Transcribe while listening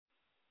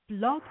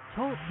Blog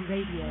Talk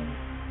Radio.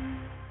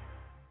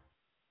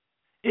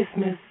 It's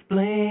Miss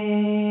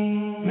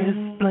Bling,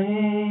 Miss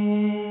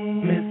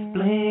Bling, Miss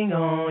Bling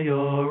on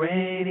your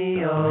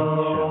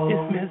radio.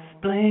 It's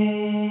Miss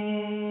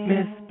Bling,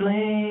 Miss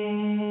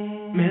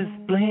Bling,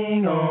 Miss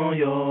Bling on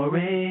your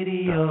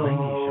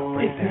radio.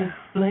 It's Miss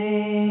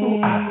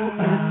Bling,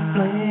 Miss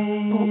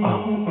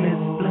Bling, Miss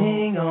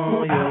Bling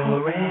on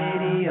your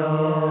radio.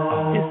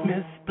 It's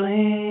Miss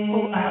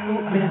Bling, Miss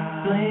Bling, Miss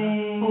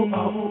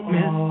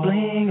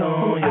Bling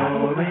on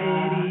your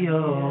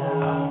radio.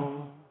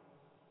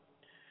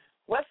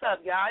 What's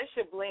up, y'all? It's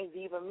your Bling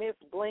Diva, Miss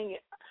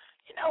Blingin.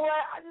 You know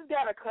what? I just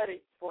got to cut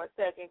it for a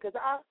second because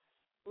I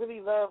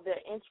really love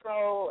that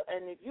intro.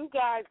 And if you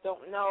guys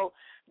don't know,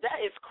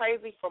 that is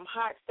crazy from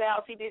Hot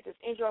Styles. He did this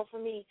intro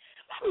for me.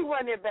 Let me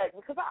run it back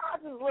because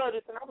I just love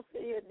this. And I was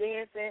sitting here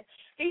dancing.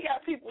 He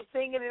got people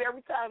singing it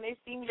every time they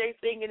see me. They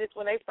singing this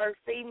when they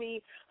first see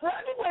me.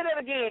 Let me play that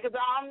again because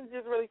I'm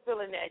just really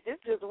feeling that. This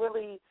just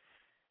really,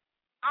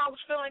 I was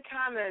feeling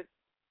kind of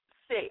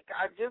sick.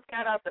 I just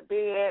got out the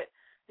bed.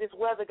 This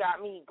weather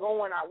got me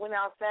going. I went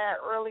outside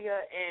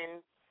earlier,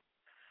 and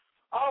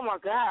oh, my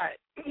God.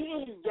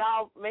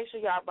 Y'all, make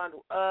sure y'all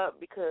bundle up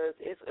because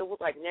it was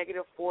like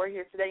 -4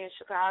 here today in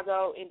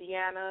Chicago,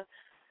 Indiana.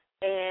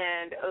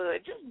 And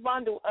just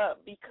bundle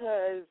up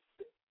because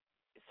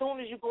as soon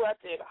as you go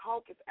out there, the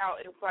hawk is out,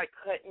 and it's like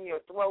cutting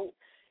your throat.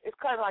 It's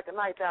cutting like a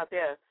knife out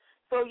there.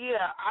 So,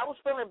 yeah, I was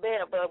feeling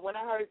bad, but when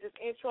I heard this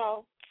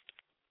intro,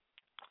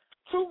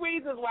 2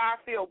 reasons why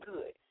I feel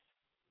good.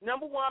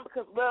 Number one,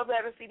 because Love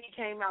Letter CD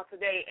came out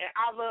today, and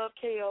I love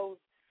K.O.'s,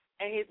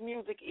 and his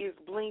music is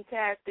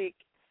bling-tastic.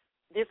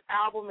 This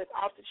album is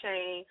off the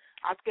chain.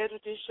 I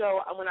scheduled this show.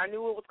 When I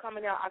knew it was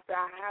coming out, I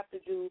said I have to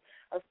do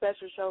a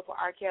special show for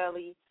R.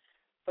 Kelly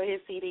for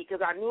his CD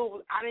because I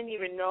knew I didn't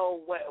even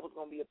know what it was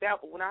going to be about,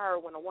 but when I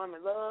heard When a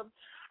Woman Loves,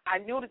 I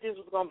knew that this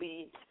was going to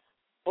be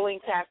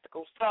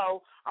bling-tastical.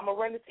 So I'm going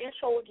to run this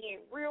intro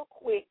again real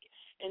quick,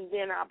 and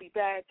then I'll be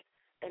back,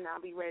 and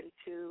I'll be ready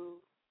to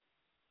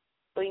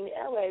bling the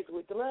airways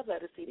with the Love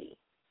Letter CD.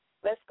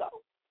 Let's go.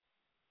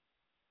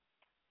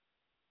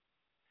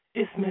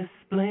 It's Miss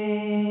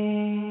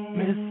Bling,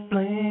 Miss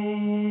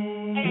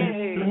Bling,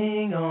 Miss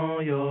Bling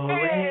on your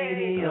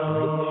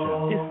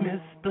radio. It's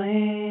Miss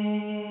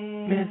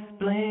Bling, Miss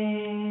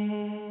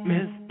Bling,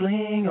 Miss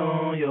Bling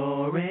on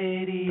your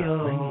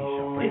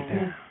radio. It's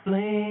Miss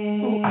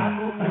Bling,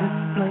 Miss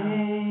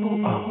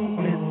Bling,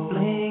 Miss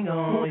Bling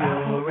on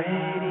your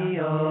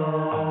radio.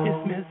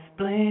 It's Miss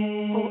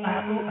Bling,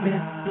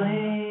 Miss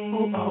Bling,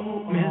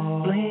 Miss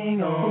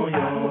Bling on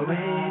your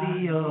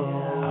radio.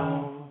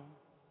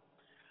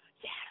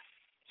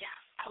 Yes,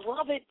 I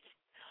love it.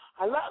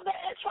 I love the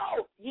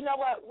intro. You know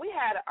what? We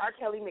had an R.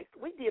 Kelly mix.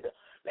 Let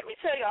me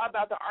tell y'all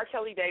about the R.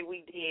 Kelly day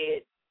we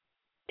did.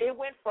 It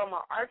went from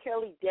an R.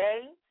 Kelly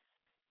day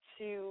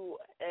to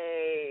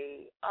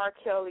a R.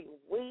 Kelly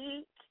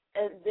week,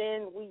 and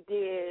then we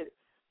did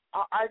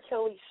an R.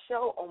 Kelly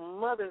show on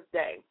Mother's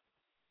Day.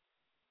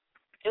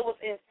 It was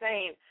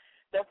insane.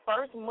 The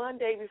first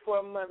Monday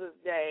before Mother's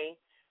Day,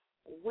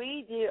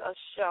 we did a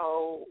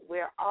show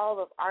where all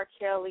of R.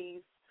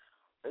 Kelly's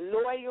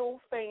loyal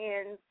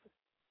fans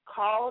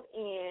called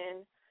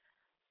in,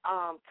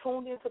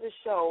 tuned into the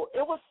show.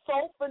 It was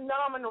so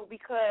phenomenal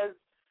because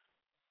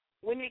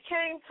when it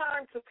came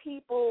time to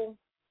people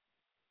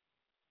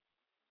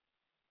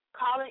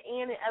calling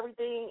in and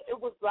everything, it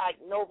was like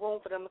no room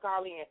for them to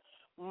call in.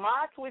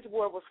 My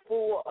switchboard was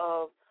full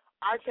of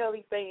R.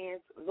 Kelly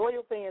fans,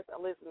 loyal fans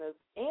and listeners,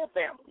 and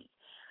family.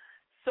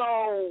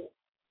 So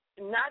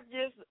not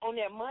just on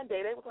that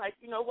Monday, they was like,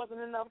 it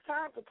wasn't enough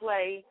time to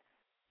play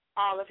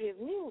all of his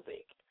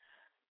music.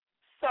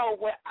 So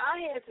what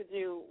I had to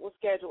do was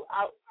schedule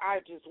out. I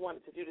just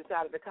wanted to do this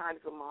out of the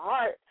kindness of my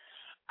heart.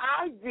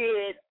 I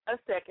did a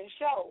second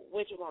show,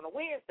 which was on a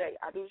Wednesday.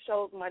 I do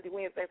shows Monday,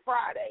 Wednesday,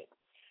 Friday.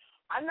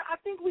 I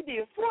think we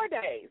did 4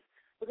 days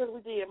because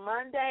we did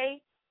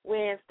Monday,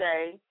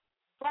 Wednesday,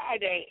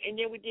 Friday, and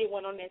then we did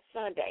one on that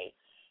Sunday.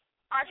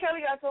 R.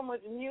 Kelly got so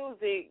much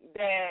music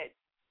that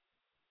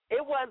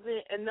it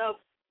wasn't enough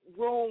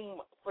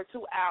room for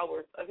 2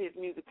 hours of his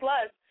music.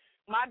 Plus,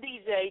 my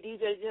DJ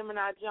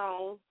Gemini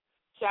Jones,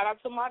 shout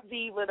out to my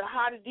diva, the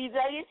hottest DJ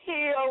in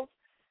Hills,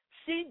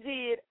 she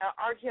did an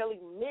R. Kelly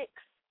mix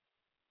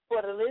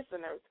for the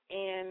listeners,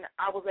 and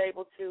I was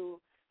able to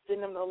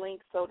send them the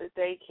link so that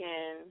they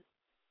can,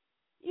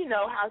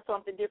 have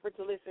something different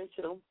to listen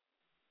to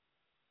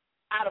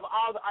out of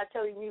all the R.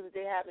 Kelly music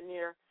they have in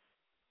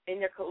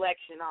their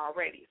collection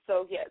already.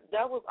 So, yeah,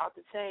 that was off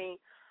the chain.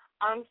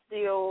 I'm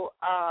still,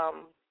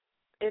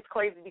 it's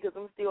crazy because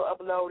I'm still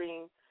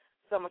uploading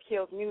some of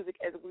Kel's music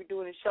as we're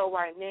doing the show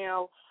right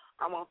now.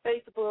 I'm on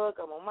Facebook,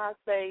 I'm on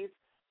MySpace,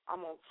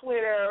 I'm on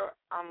Twitter,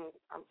 I'm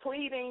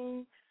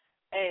tweeting,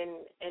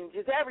 and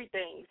just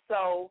everything.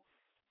 So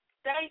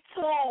stay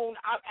tuned.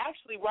 I'm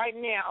actually right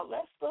now,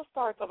 let's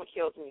start some of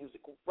Kel's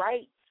music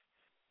right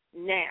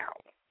now.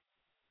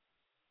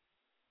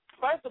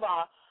 First of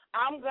all,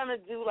 I'm going to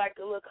do like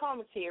a little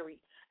commentary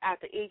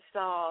after each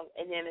song,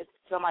 and then if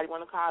somebody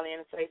want to call in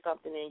and say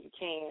something, then you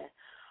can.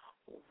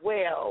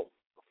 Well,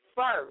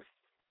 first,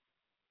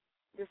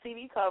 the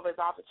CD cover is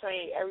off the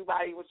chain.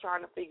 Everybody was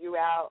trying to figure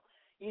out,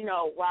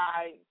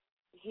 why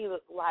he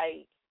looked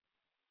like.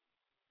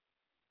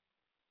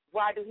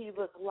 Why do he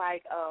look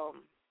like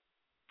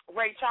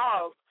Ray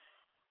Charles?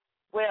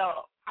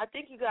 Well, I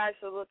think you guys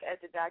should look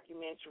at the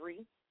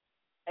documentary,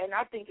 and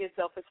I think it's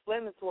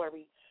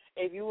self-explanatory.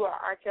 If you are an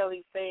R.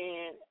 Kelly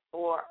fan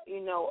or,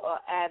 an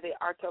avid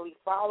R. Kelly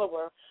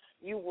follower,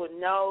 you would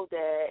know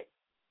that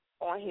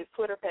on his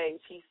Twitter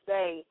page he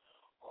say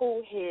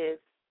who his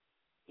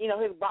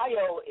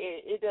bio,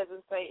 it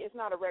doesn't say, it's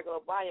not a regular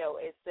bio.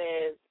 It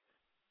says,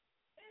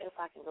 if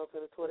I can go to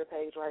the Twitter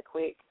page right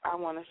quick, I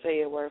want to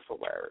say it word for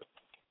word.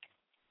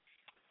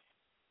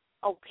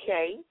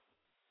 Okay.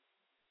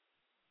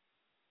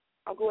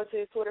 I'm going to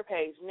his Twitter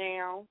page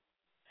now.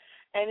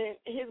 And in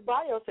his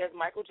bio says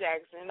Michael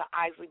Jackson, the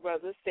Isley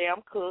Brothers,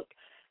 Sam Cooke,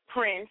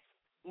 Prince,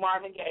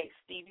 Marvin Gaye,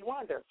 Stevie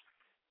Wonder.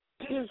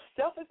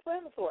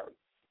 Self-explanatory.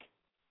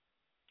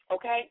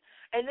 Okay?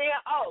 And then,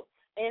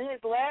 and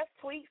his last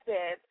tweet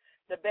says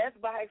the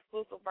Best Buy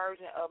exclusive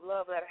version of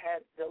Love Letter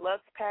has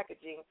deluxe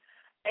packaging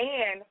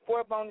and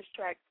 4 bonus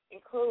tracks,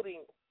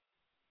 including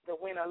the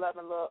When a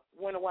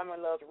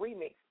Woman Loves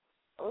remix.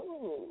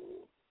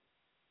 Ooh.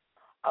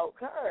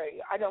 Okay.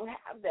 I don't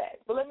have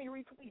that, but let me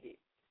retweet it.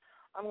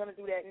 I'm going to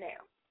do that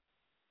now.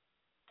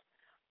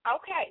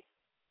 Okay.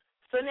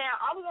 So now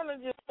I'm going to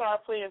just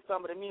start playing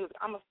some of the music.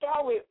 I'm going to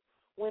start with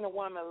When a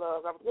Woman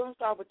Loves. I was going to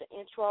start with the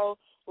intro,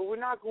 but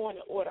we're not going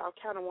in order. I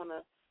kind of want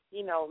to,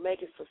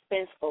 make it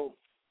suspenseful.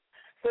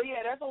 So,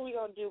 yeah, that's what we're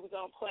going to do. We're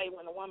going to play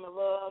When a Woman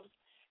Loves,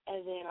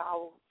 and then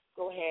I'll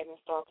go ahead and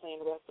start playing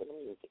the rest of the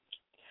music.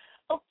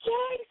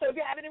 Okay. So if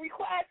you have any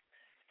requests,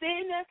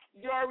 send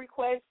your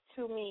requests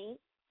to me.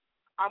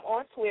 I'm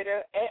on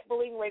Twitter at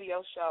Bling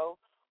Radio Show,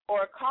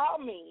 or call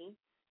me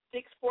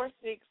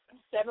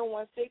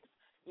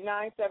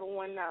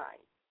 646-716-9719.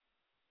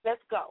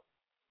 Let's go.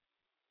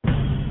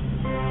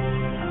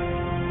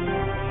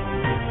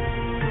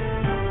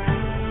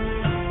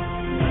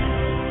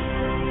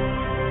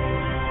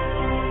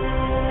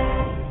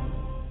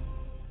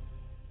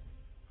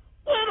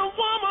 When a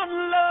woman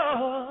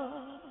loves,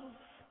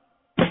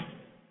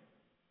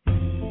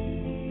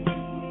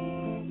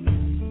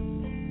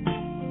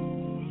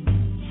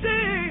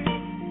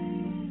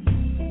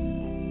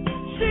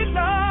 she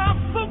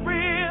loves for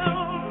real.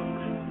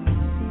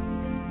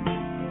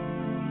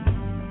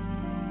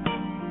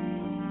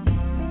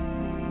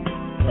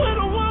 When a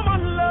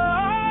woman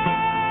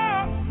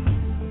loves,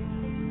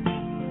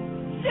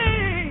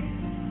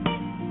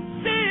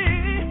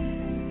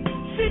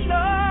 she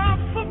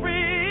loves for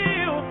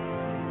real.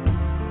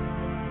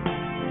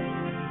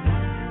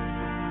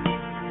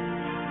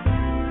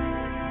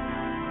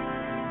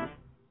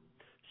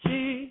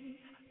 She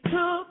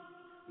took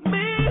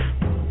me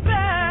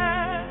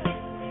back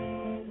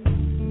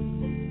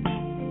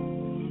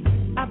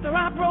after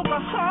I broke her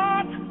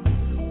heart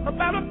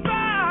about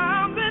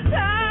 1,000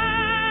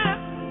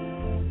 times.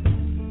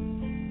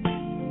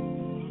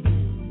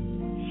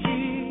 She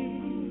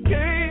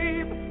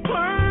gave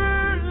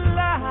her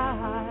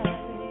life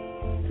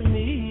to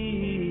me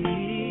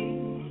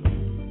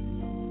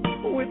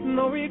with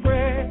no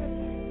regret.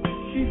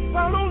 She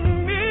followed me,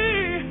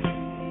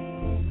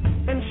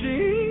 and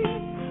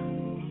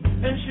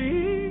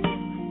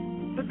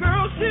the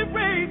girl she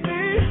raised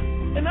me,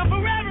 and I'm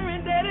forever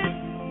indebted,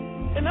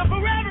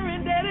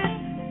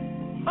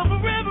 I'm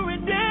forever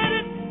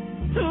indebted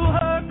to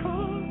her,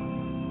 'cause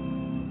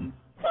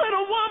when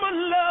a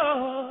woman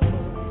loves,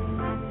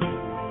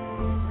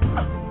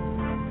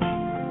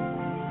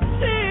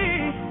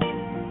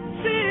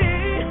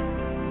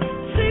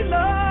 she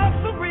loves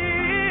for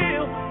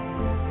real.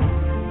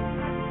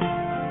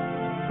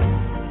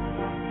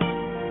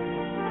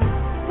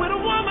 When a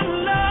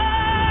woman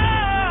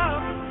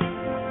loves,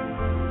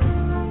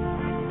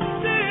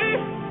 she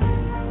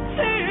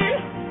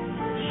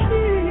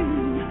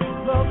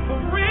loves for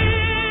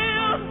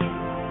real.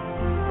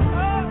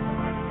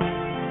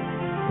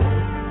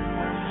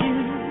 She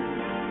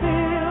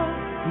fills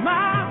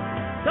my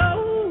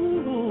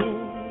soul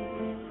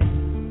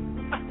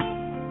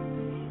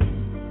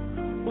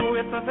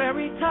with the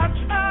very touch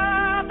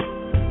of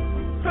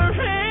her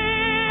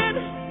hand.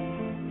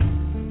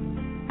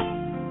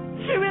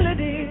 She really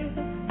did.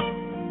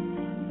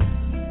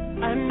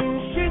 And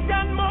she's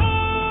got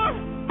more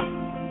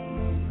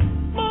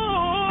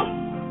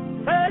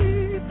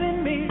faith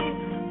in me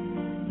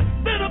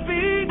than a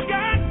big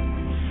God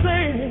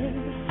says.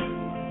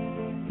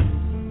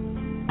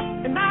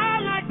 And I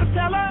like to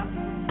tell her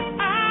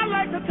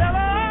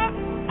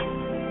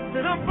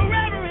that I'm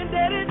forever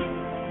indebted,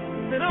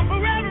 I'm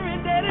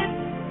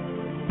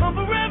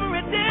forever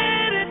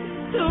indebted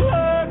to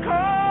her,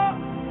 'cause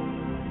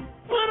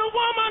when a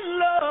woman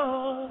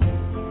loves,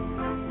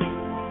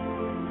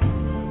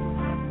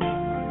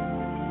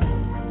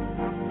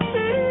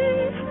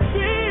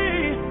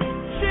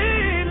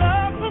 she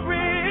loves for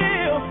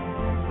real.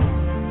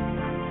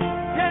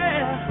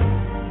 Yeah.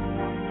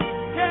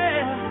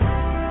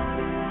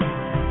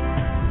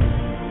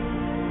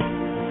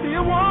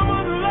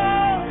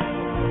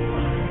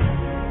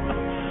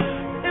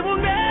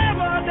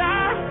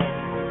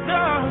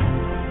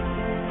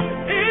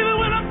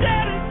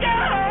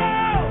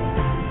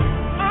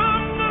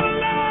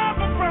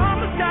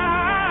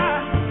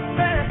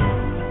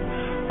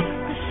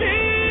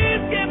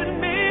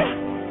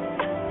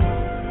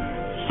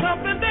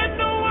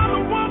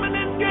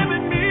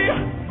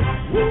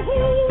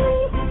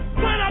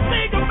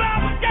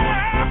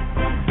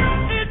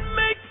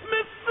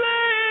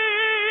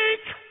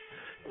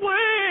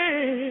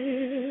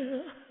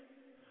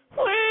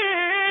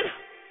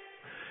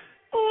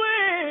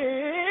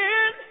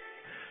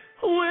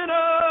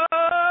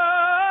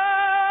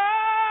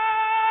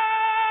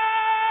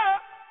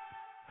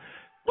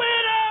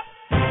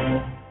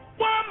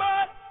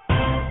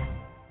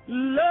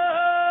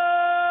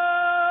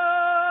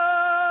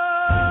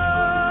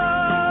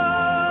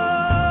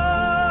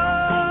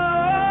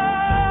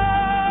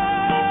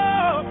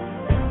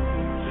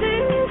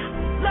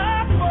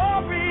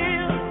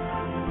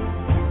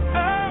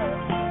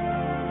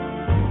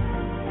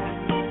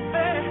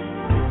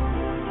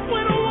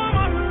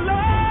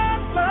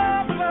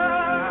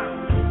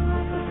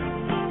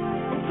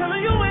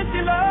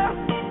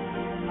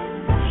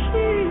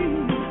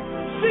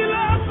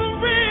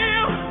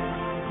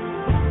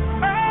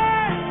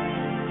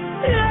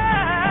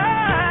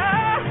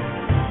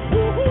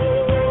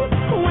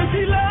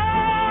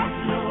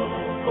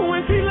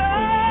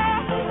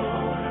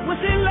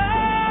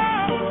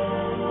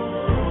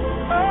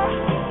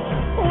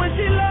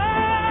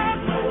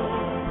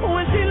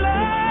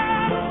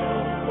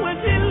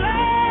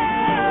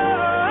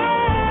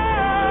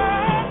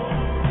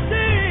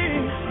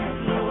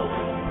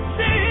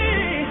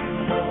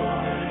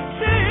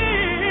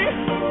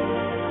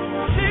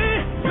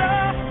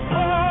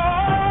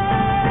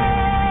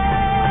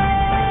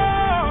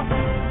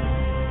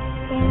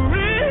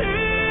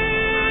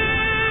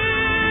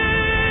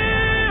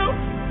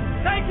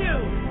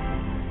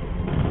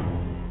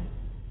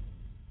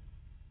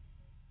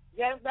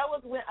 That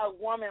was When a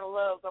Woman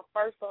Loves, the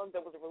first song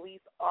that was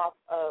released off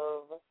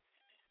of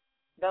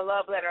the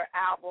Love Letter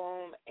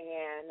album,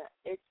 and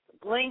it's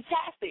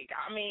bling-tastic.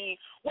 I mean,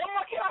 what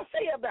more can I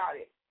say about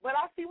it? But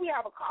I see we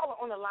have a caller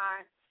on the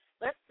line.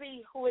 Let's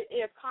see who it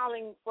is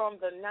calling from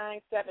the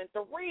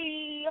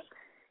 973.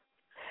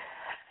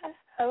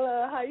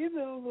 Hello, how you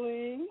doing,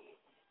 Bling?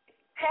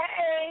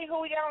 Hey,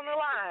 who we got on the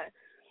line?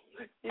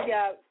 You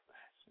got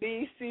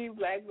BC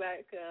Black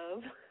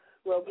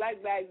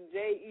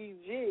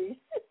JEG.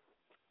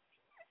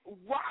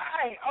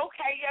 Right.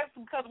 Okay, yes,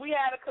 because we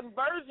had a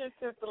conversion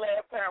since the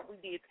last time we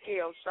did the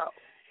Kill show.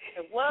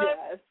 It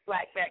was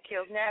Blackback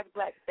Kills. Now it's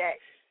Blackback.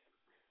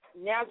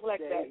 Now it's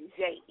Blackback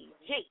JEG.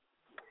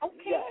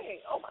 Okay. Yes.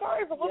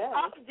 Okay. So what's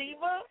up,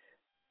 Diva?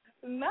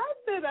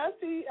 Nothing.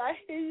 I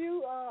hear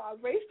you. I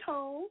raced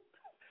home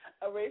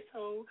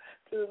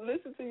to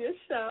listen to your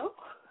show.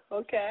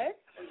 Okay.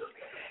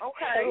 Oh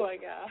my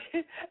God.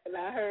 And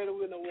I heard it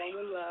When a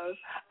Woman Loves.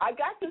 I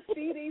got the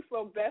CD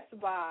from Best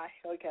Buy.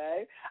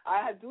 Okay.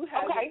 I do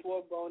have the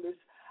 4 bonus.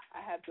 I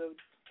have the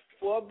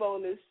 4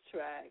 bonus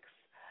tracks.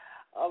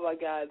 Oh my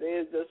God, it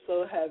is just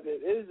so heaven.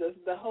 It is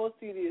just, the whole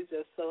CD is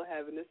just so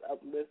heaven. It's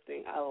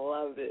uplifting. I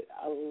love it.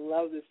 I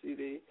love the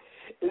CD.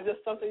 It's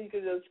just something you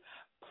can just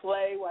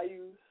play while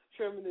you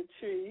trimming the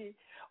tree,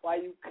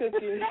 while you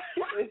cooking.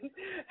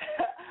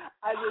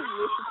 I just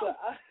listen to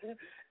it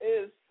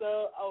is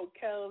so.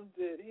 Kells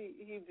did.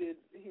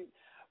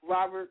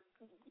 Robert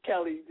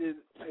Kelly did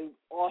an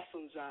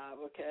awesome job.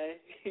 Okay,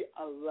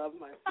 I love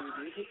my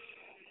CD.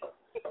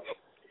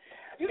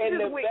 You and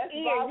just the went Best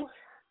in. Buy,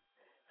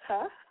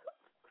 huh?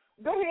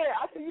 Go ahead.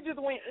 I said you just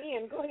went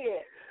in. Go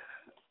ahead.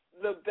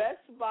 The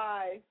Best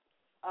Buy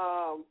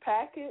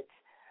package.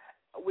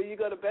 When you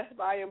go to Best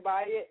Buy and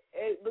buy it,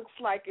 it looks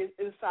like it's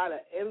inside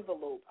an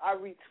envelope. I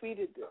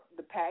retweeted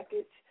the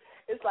package.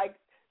 It's like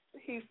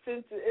he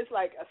sent it. It's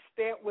like a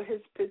stamp with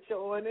his picture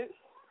on it.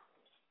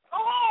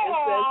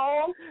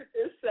 Oh!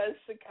 It says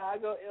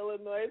Chicago,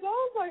 Illinois. I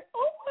was like,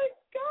 oh my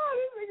God,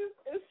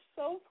 it's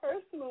so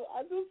personal.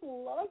 I just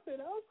love it.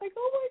 I was like,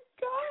 oh my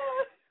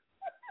God.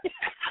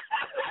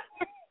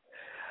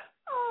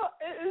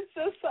 It's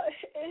just,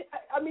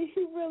 I mean,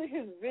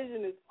 his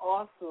vision is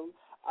awesome.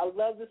 I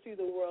love to see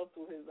the world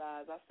through his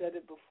eyes. I said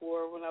it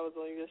before when I was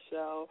on your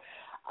show.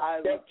 I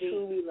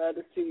truly love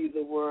to see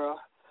the world.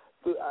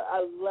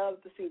 I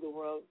love to see the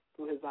world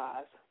through his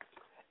eyes.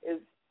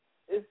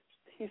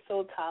 He's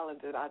so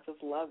talented. I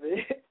just love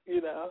it,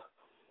 you know.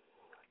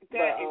 But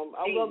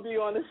I'm gonna be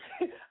on the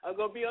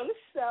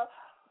show.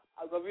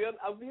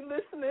 I'll be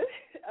listening.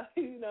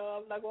 You know,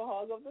 I'm not gonna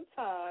hog up the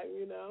time.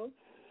 You know.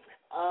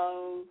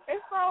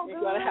 It's all good.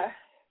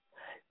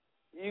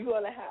 You're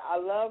gonna have. I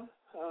love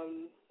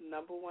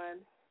number one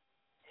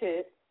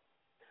hit,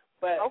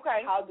 but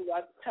how do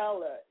I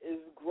tell her is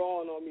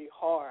growing on me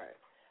hard.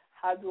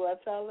 How do I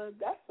tell her?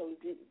 That's so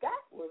deep.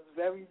 That was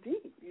very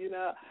deep. You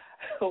know.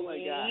 Oh my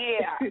God.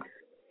 Yeah.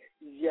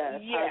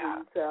 Yes. Yeah. How do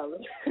you tell her?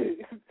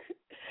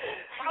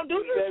 How do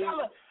you tell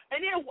her? And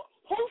then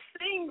who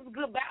sings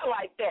goodbye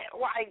like that?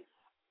 Like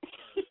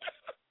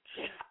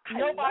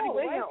nobody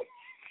with him.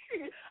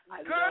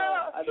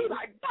 Girl, she's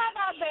like,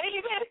 bye-bye, baby.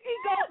 He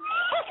goes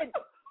in.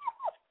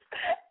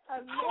 I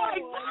know. Oh, my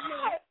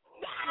God.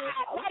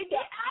 Like,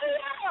 get out of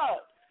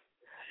here.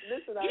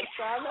 Listen, I'm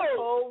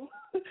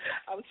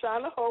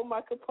trying to hold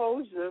my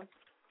composure.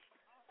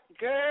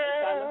 Girl.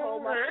 I'm trying to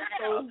hold my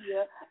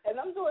composure. And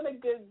I'm doing a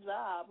good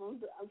job.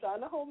 I'm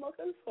trying to hold my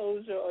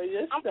composure on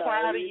your show. I'm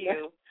proud of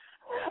you.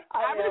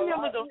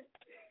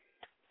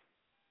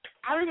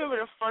 I remember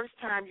the first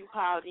time you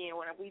called in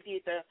when we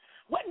did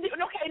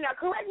okay, now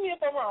correct me if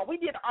I'm wrong. We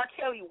did R.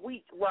 Kelly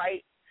week,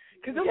 right?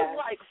 Because it was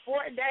like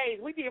 4 days.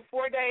 We did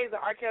 4 days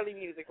of R. Kelly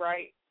music,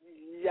 right?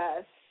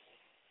 Yes.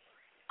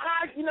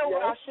 You know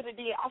what I should have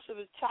did? I should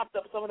have chopped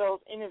up some of those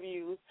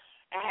interviews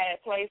and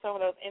had played some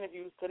of those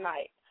interviews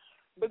tonight.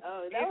 But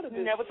that would have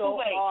been never so too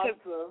late.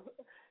 awesome.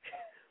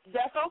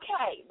 That's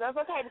okay. That's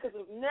okay because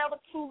it's never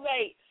too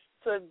late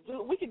to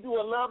do. We could do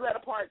a love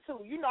letter part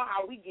 2. You know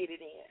how we get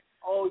it in.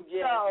 Oh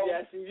yes, so,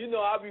 yes. You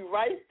know I'll be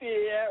right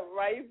there.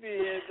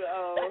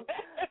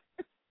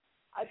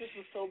 I just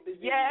was so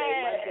busy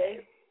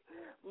today.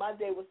 My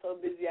day was so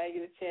busy. I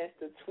didn't get a chance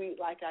to tweet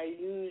like I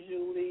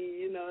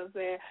usually. You know what I'm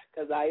saying?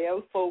 Because I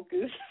am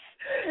focused.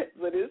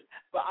 but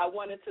I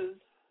wanted to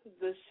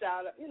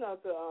shout out. You know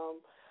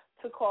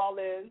to call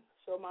in.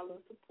 Show my little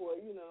support,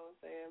 you know what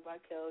I'm saying,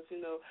 by Kels, you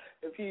know,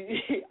 I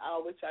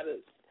always try to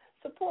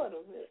support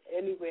him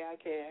any way I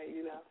can,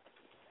 you know.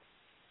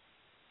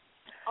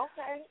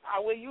 Okay.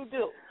 Well, you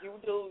do. You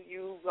go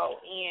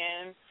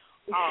in.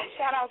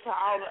 Shout out to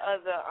all the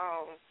other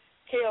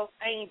Kels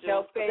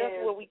Angels.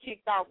 That's what we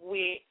kicked off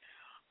with.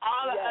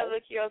 All the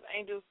other Kels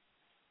Angels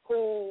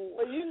who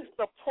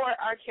support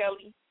R.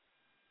 Kelly.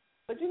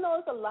 But you know,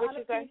 it's a lot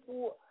of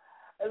people.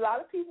 A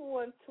lot of people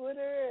on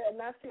Twitter, and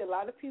I see a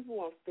lot of people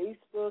on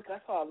Facebook. I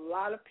saw a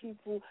lot of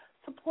people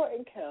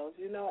supporting Kels,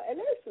 you know,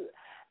 and it's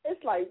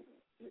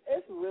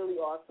really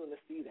awesome to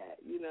see that,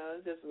 you know.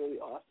 It's just really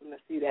awesome to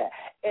see that.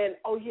 And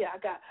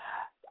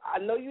I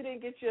know you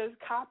didn't get your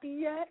copy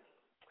yet,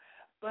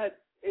 but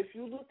if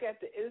you look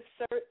at the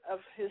insert of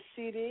his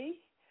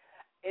CD,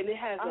 and it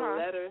has a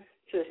letter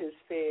to his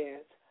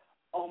fans.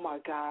 Oh my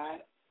God,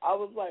 I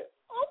was like,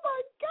 oh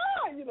my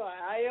God, you know,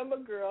 I am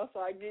a girl, so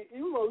I get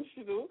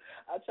emotional.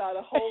 I try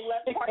to hold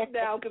that part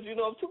down because, you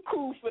know, I'm too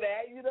cool for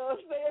that, you know what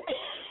I'm saying?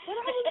 But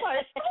I was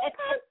like, oh my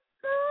God,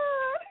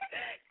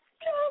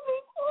 that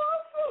was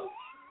awesome.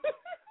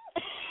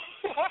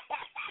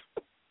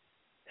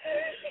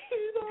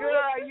 You know,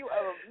 girl, you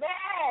are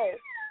mad.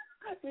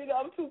 You know,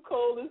 I'm too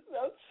cool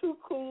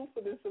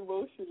for this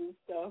emotional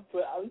stuff,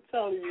 but I'm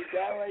telling you,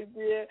 that right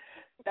there,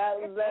 that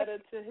letter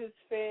to his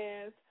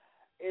fans,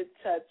 it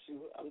touched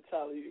you. I'm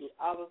telling you.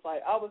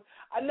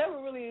 I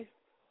never really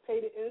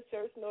paid the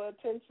inserts no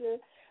attention.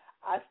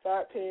 I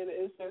started paying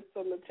the inserts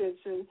some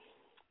attention,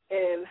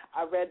 and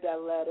I read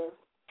that letter,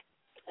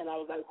 and I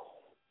was like,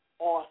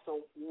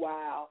 awesome,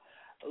 wow,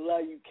 I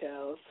love you,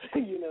 Kels.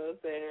 You know what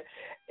I'm saying?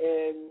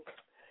 And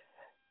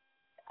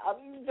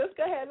I'm just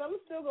go ahead.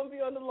 I'm still gonna be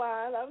on the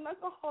line. I'm not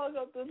gonna hog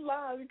up this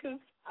line because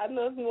I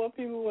know more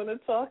people want to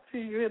talk to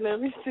you and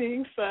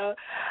everything. So,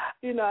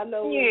 you know, I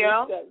know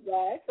we'll step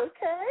back.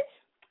 Okay.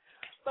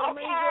 So I'm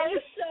gonna enjoy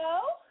the show.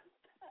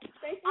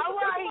 Thank you. All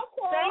right.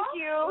 Thank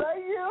you. Love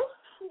you.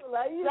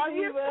 Love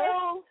you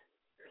too.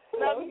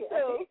 Love you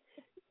too.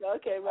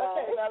 Okay. Bye.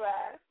 Okay.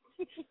 Bye.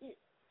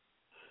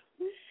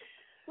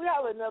 We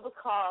have another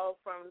call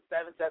from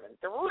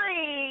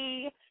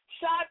 773.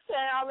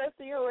 Shot-town. Let's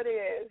see who it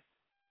is.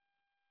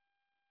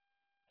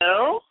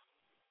 Hello?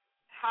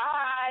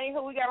 Hi.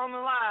 Who we got on the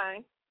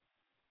line?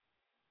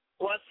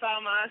 What's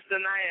up, Miss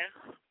Denaya?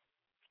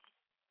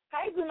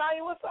 Hey,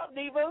 Denaya. What's up,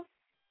 Diva?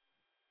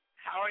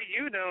 How are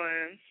you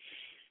doing?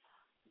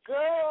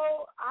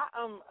 Girl, I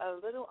am a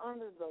little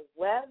under the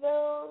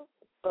weather,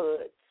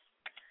 but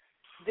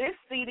this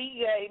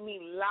CD gave me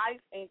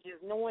life, and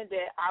just knowing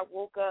that I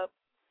woke up,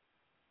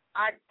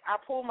 I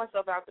pulled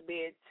myself out the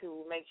bed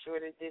to make sure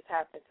that this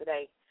happened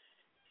today.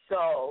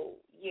 So,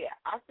 yeah,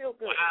 I feel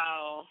good.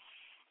 Wow.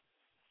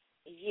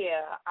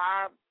 Yeah,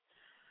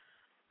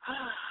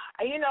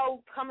 you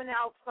know, coming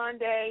out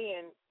Sunday,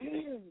 and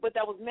but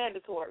that was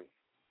mandatory.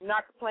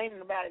 Not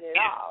complaining about it at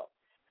all.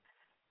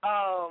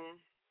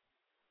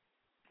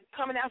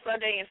 Coming out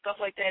Sunday and stuff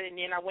like that, and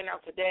then I went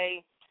out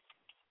today.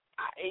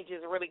 It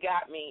just really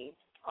got me.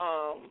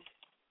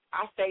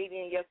 I stayed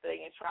in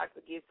yesterday and tried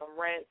to get some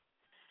rest,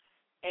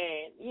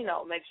 and you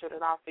know, make sure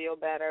that I feel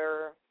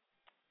better.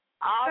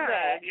 All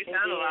that. You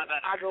sound a lot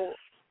better. I go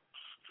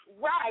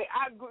right.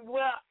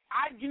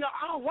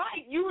 All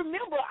right. You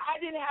remember I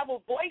didn't have a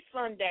voice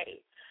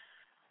Sunday.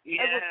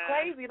 Yeah. It was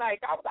crazy.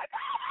 Like I was like.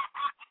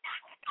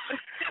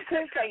 I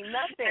couldn't say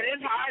nothing. And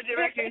it's hard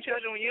directing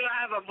children when you don't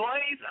have a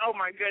voice. Oh,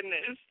 my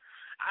goodness.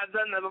 I've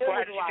done that before.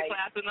 I had to teach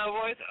class with no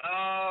voice.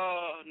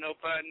 Oh, no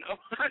fun, no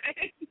fun.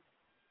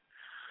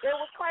 It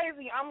was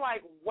crazy. I'm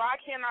like, why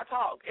can't I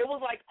talk? It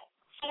was like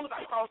as soon as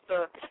I crossed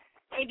the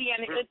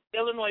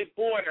Indiana-Illinois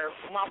border,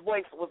 my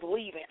voice was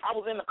leaving. I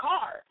was in the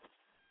car.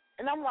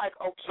 And I'm like,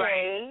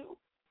 okay,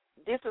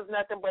 this is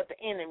nothing but the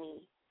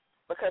enemy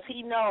because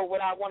he know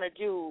what I want to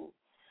do.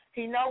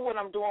 He know what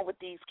I'm doing with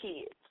these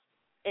kids.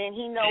 And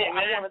he knows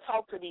I want to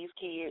talk to these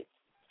kids,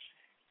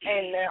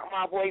 and now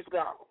my voice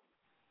gone.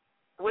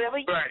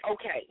 Really? Right.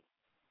 Okay.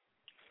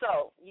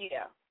 So,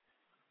 yeah,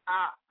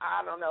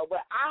 I don't know.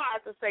 But I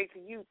have to say to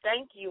you,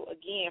 thank you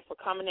again for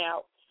coming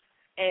out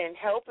and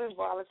helping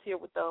volunteer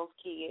with those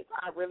kids.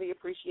 I really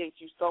appreciate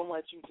you so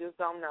much. You just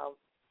don't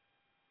know.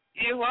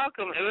 You're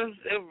welcome.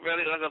 It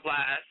really was a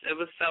blast. It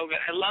was so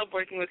good. I love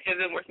working with kids.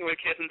 I've been working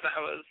with kids since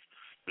I was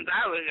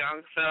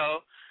young,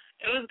 so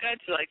it was good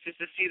to just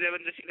to see them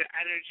and to see their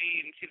energy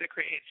and see their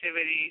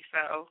creativity.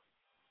 So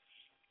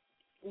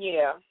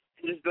yeah,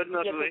 just building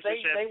those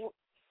relationships.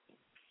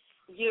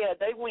 Yeah,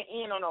 they went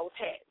in on those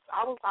hats.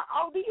 I was like,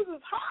 oh, these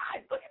is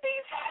hot. Look at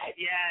these hats.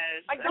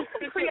 Yes. Like, that's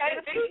some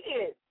creative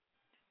shit.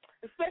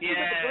 Especially with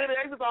the glitter.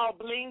 They was all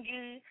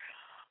blingy.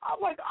 I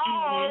was like,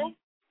 oh.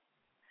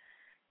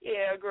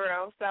 Yeah,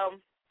 girl.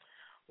 So,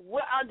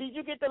 what did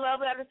you get the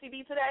Love Letter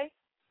CD today?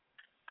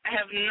 I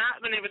have not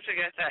been able to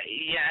get that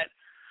yet.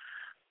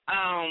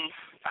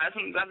 I've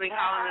been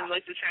calling and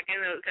like to check in.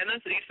 I know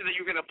you said that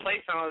you were gonna play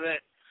some of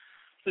it,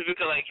 so we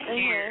could like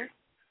hear.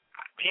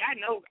 Yeah, I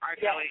know R.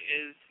 Kelly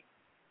is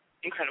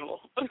incredible.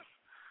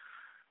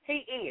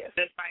 He is.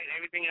 Despite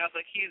everything else,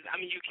 like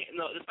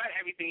despite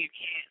everything, you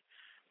can't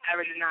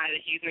ever deny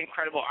that he's an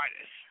incredible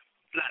artist.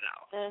 Flat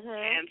out,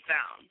 hands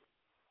down.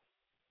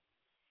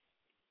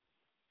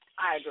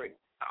 I agree.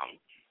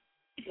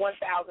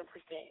 1,000%.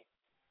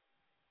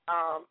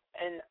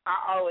 And I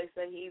always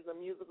say he's a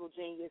musical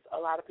genius. A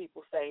lot of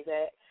people say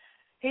that.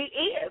 He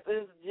is.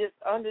 It's just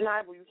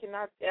undeniable. You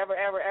cannot ever,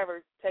 ever,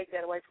 ever take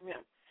that away from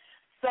him.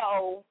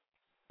 So,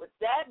 with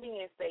that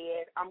being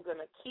said, I'm going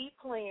to keep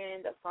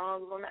playing the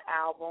songs on the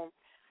album.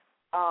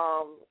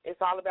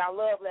 It's all about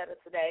Love Letter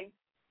today.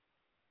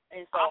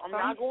 And so I'm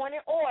not going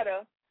in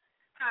order.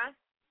 Huh?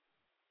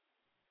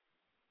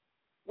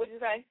 What'd you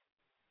say?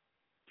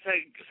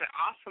 Say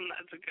awesome.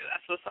 That's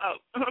what's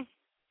up.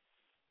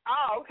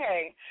 Oh,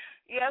 okay.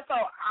 Yeah, so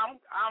I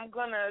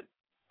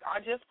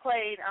just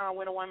played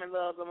When a Woman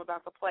Loves. I'm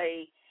about to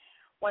play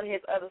one of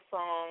his other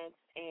songs,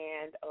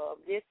 and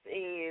this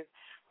is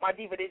my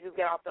diva that just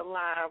got off the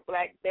line,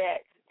 Black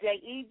Bat,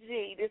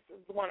 J.E.G. This is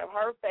one of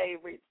her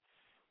favorites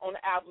on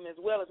the album as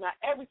well. Not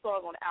every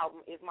song on the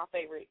album is my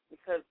favorite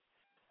because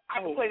I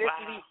can play this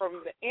CD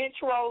from the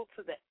intro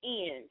to the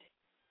end.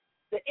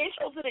 The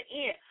intro to the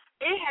end.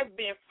 It has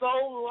been so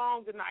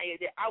long,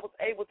 Denia, that I was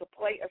able to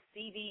play a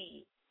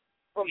CD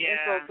from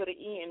intro to the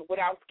end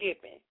without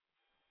skipping.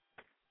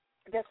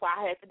 That's why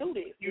I had to do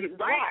this.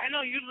 Right, I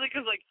know. Usually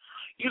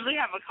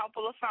have a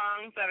couple of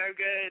songs that are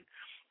good,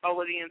 but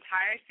when the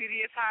entire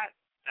CD is hot,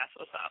 that's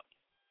what's up.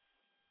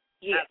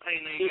 Yeah, that's how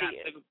you know you got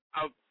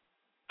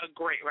a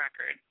great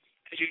record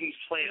because you can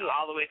just play it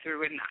all the way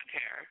through and not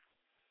care.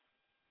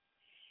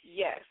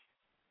 Yes.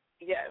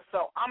 Yeah,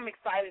 so I'm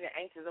excited and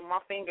anxious, and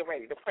my finger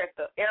ready to press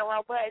the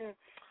arrow button.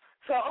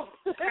 So I'm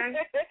going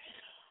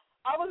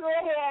to go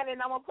ahead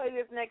and I'm going to play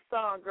this next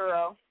song,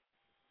 girl.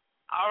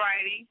 All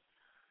righty.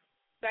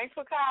 Thanks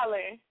for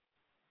calling.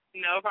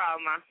 No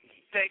problem, Ma.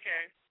 Take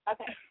care.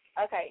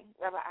 Okay.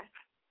 Bye-bye.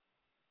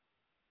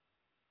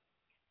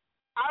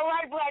 All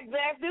right, Black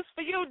Bass, this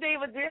for you,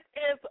 Diva. This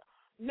is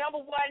 #1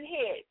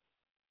 hit.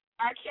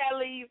 R.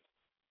 Kelly's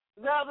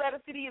Love Letter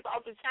CD is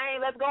off the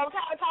chain. Let's go. I'm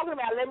tired of talking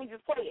about it. Let me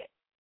just play it.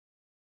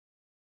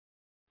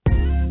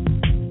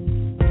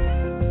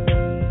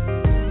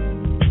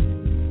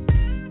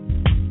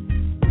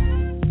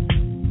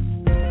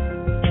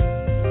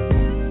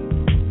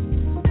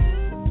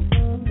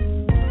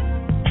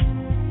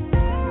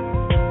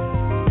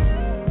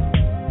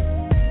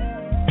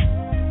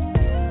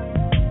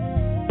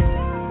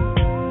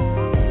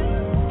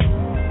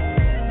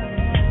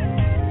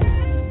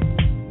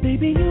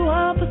 Baby, you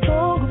are the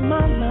song of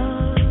my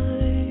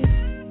life,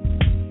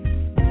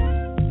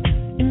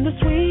 in the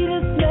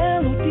sweetest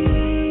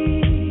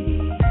melody,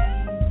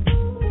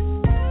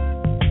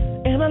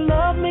 and I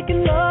love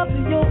making love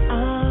to your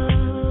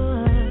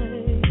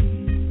eyes.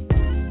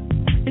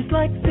 It's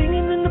like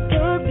singing in the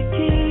perfect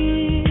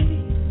key.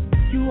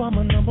 You are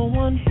my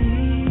 #1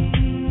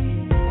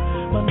 hit,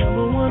 my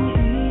 #1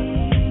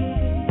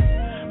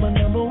 hit, my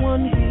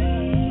 #1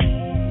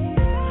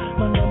 hit,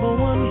 my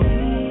 #1 hit.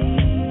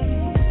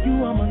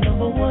 You are my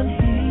 #1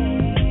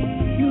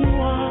 hit. You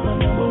are my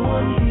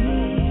 #1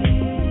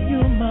 hit.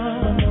 You're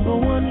my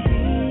 #1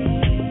 hit.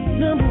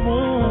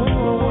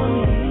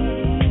 #1 hit.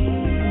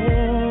 Oh,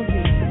 yeah.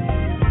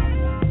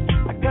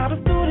 I got a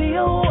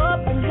studio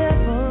up in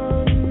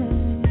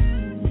heaven,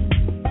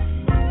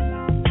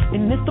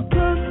 and it's the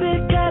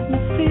perfect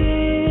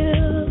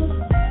atmosphere.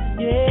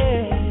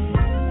 Yeah,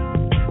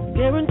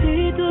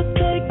 guaranteed to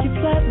take you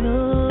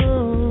platinum.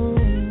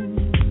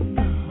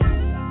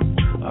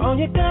 All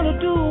you gotta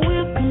do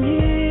is come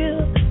here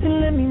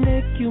and let me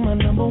make you my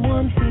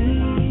 #1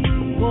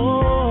 hit.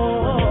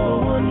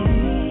 Whoa, #1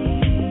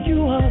 hit.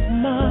 You are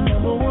my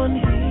 #1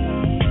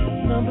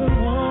 hit.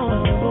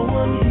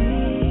 #1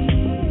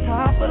 hit.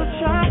 Top of the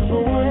chart,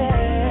 #1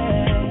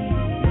 hit.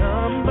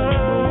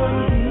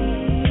 #1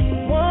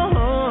 hit.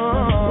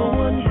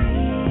 #1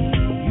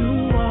 hit. You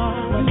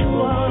are my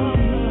 #1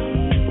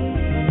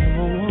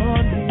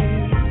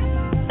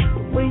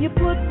 hit. When you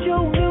put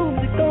your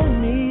music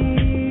on me,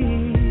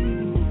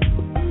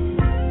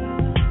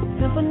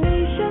 Symphony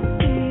should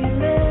be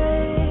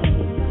made.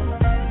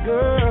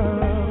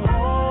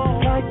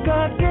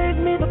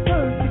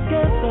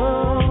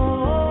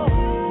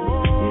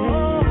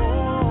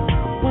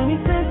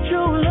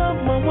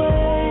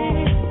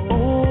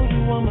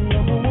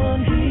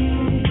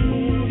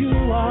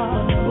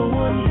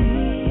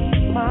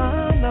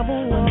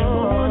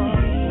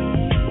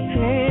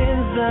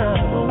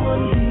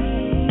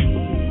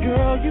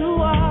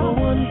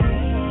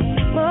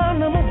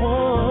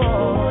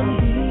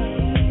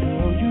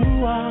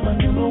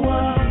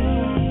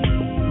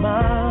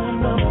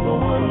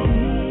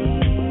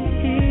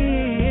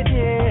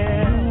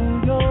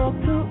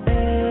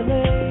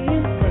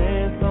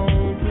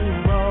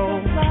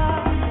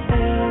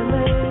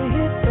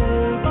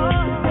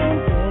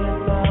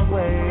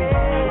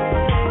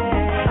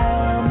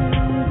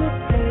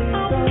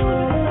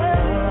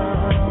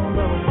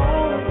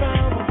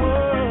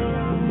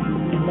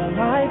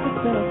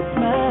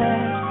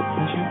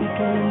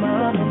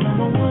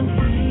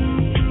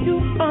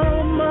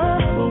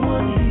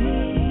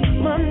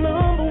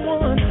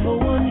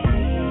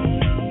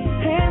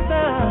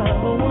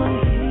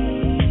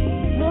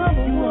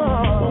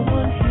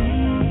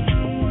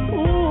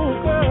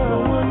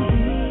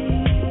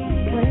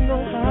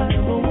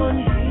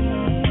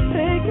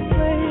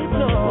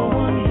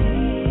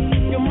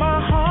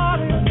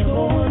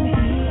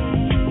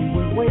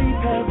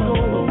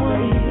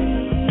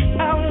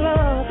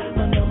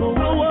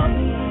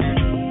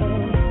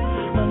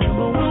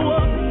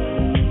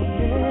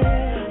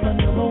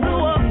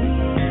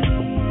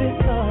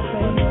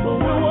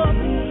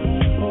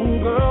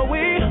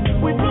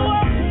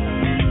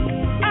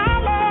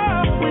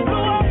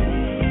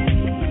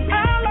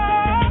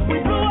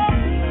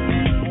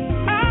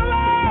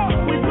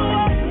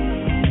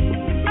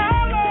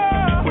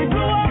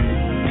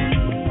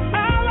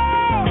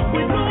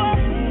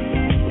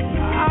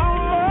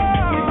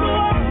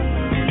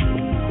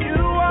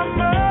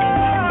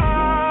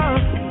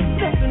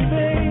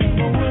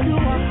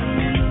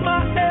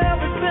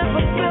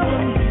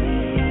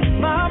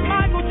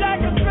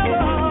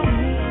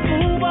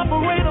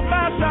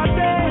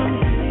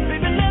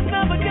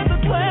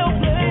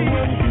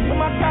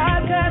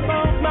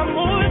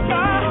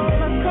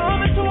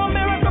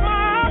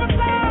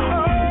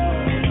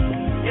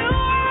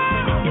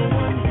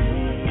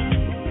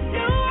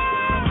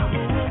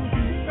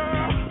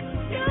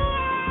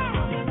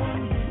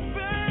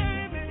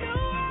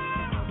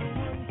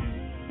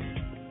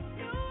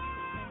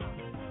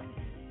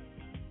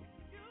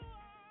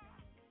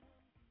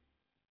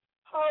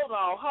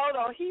 hold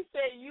on. He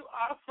said you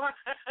are fine.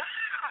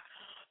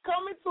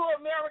 Coming to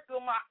America,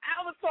 my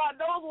Avatar,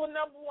 those were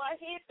number one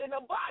hits in the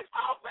box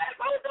office.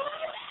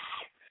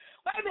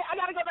 Wait a minute, I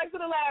gotta go back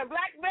to the line.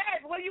 Black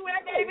Mac, where you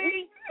at,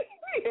 baby?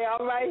 Yeah,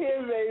 I'm right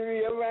here,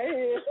 baby. I'm right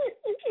here.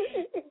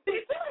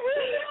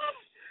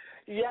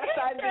 Yes,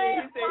 I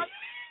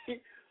did.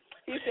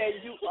 He said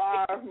you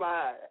are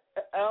my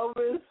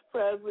Elvis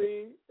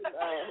Presley.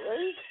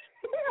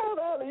 Hold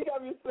on, you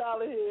got me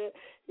smiling here.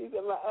 He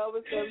said my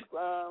Elvis and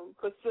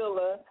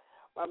Priscilla,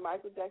 my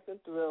Michael Jackson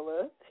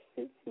Thriller.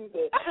 He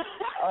said,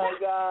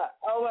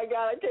 oh my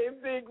God, I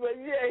can't think, but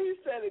yeah, he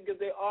said it because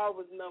they all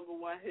was number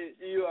one hit.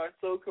 You are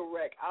so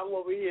correct. I'm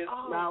over here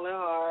smiling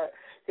hard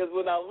because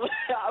when I'm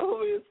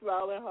over here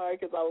smiling hard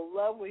because I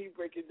love when he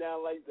break it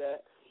down like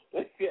that.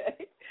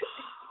 Okay.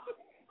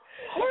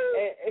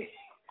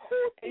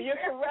 And you're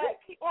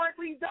correct. He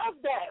ordinarily does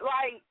that.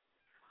 Like,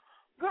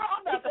 girl,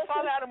 I'm about to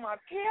fall out of my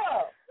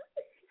chair.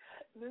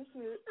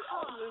 Listen,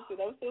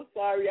 I'm so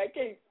sorry. I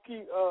can't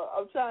keep,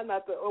 I'm trying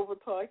not to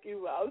over-talk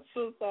you, but I'm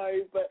so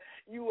sorry. But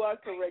you are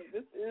correct.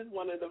 This is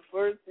one of the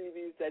first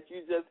CDs that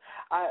you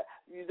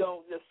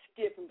don't just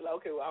skip and be like,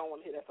 okay, well, I don't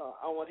want to hear that song.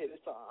 I don't want to hear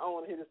this song. I don't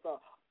want to hear this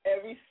song.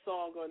 Every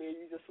song on there,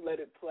 you just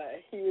let it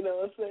play. You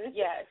know what I'm saying?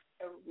 Yes.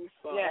 Every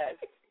song. Yes.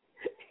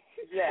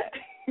 Yes.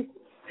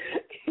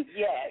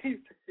 Yes.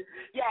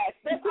 Yes.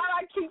 That's all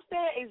I keep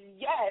saying is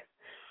yes.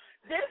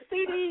 This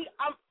CD,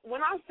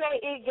 when I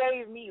say it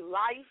gave me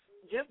life,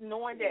 just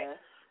knowing that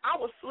I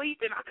was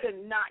sleeping, I could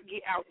not get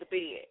out the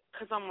bed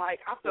because I'm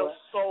like, I felt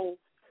so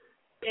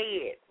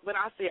bad. But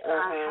I said,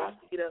 I have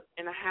to get up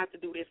and I have to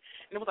do this.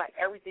 And it was like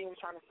everything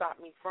was trying to stop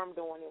me from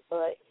doing it.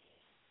 But,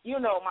 you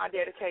know, my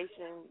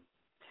dedication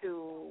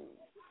to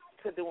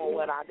doing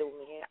what I do,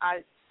 man.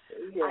 I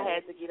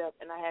had to get up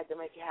and I had to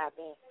make it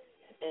happen.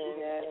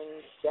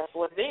 And that's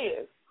what it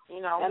is. You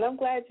know. And I'm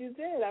glad you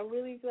did. I'm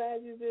really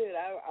glad you did.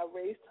 I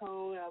raced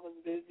home. I was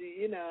busy,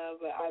 you know,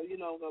 but I'm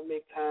going to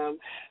make time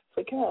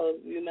for Kel.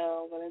 You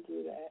know, I'm going to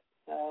do that.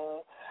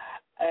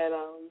 And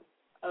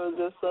I was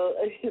just so,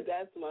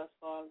 that's my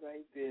song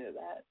right there.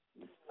 That,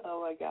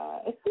 oh, my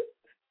God.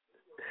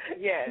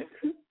 Yes.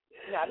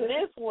 Now,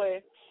 this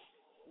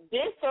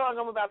song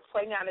I'm about to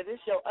play now, this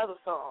is your other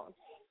song.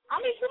 I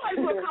mean, you might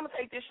as well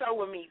commentate this show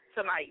with me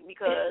tonight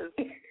because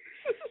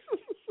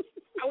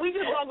we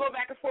just going to go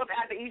back and forth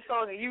after each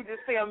song, and you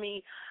just tell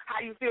me how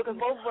you feel, because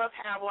both of us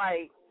have,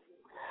 like,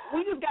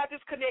 we just got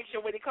this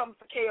connection when it comes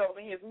to Kel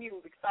and his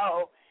music.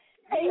 So,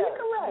 hey, you're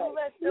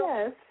correct.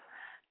 Yes.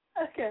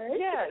 Okay.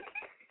 Yes.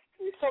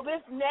 So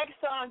this next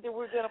song that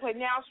we're going to play,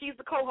 now she's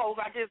the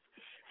co-host.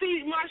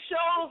 See, my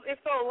shows is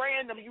so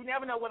random. You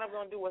never know what I'm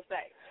going to do or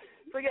say.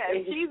 So, yeah,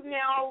 she's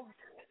now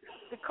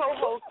the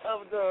co-host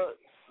of the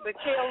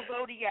Kel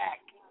Zodiac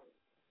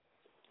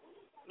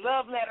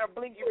Love Letter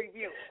Blingy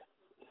Review.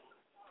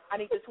 I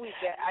need to tweet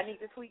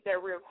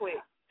that real quick.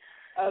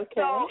 Okay.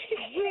 So,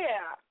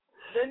 yeah,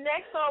 the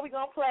next song we're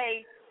going to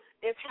play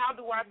is How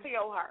Do I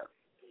Tell Her?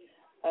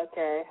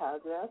 Okay, How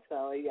Do I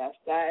Tell Her? Yes,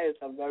 that is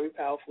a very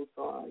powerful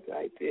song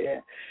right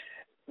there.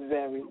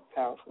 Very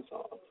powerful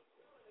song.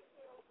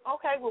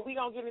 Okay, well, we're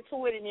going to get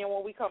into it, and then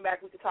when we come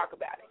back, we can talk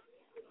about it.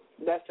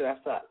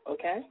 That's up,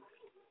 okay?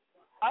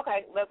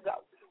 Okay, let's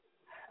go.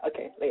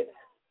 Okay, later.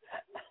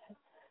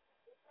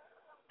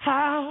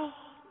 How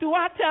do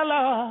I tell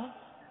her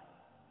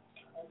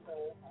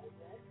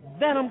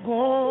that I'm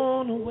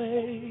going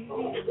away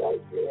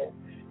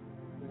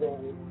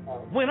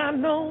when I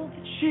know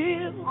that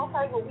she'll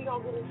okay, well, we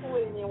gonna get into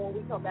it, and then when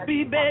we come back,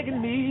 be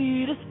begging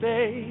me to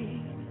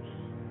stay?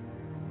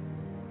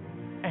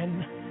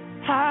 And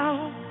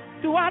how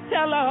do I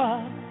tell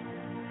her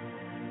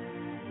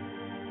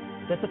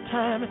that the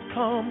time has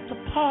come to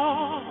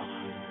part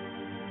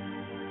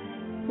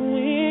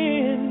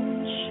when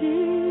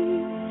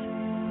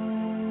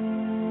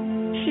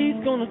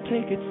she's gonna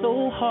take it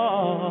so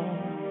hard?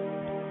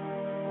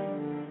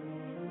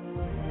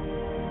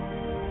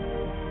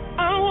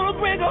 I don't wanna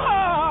break her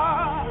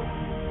heart.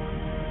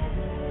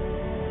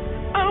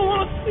 I don't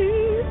wanna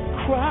see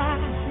her cry,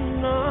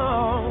 no.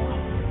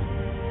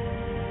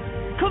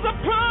 'Cause I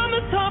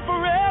promised her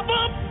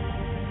forever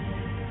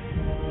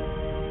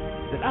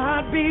that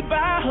I'd be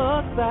by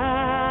her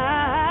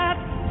side.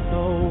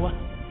 So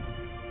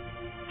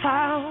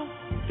how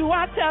do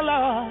I tell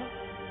her?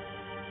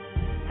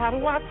 How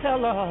do I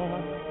tell her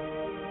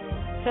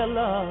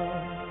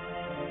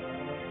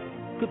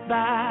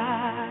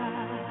goodbye?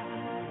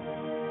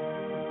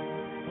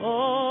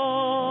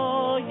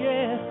 Oh,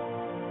 yeah.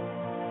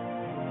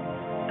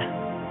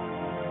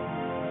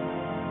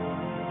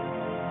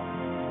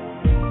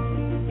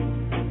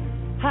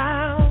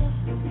 How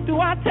do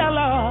I tell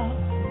her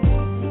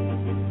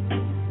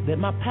that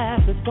my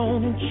path is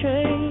gonna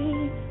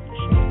change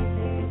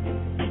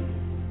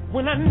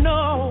when I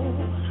know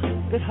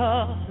that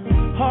her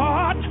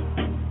heart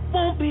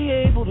won't be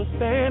able to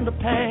stand the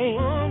pain?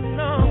 Oh,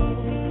 no.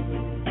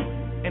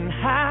 And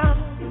how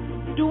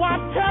do I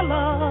tell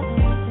her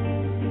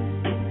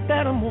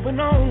that I'm moving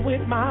on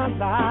with my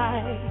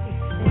life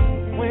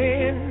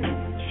when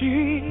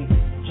she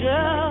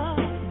just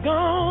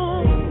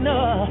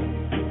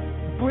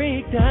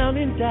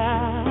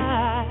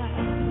die.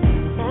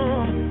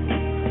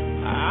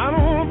 I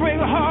don't want to break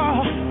her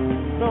heart,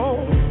 no.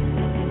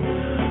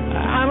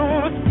 I don't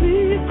want to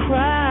see her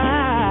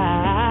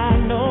cry,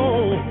 no.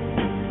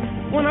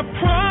 When I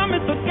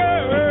promised a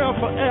girl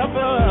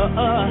forever,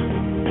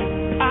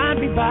 I'd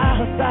be by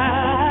her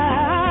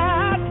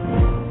side.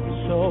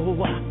 So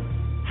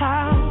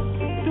how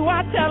do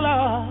I tell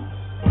her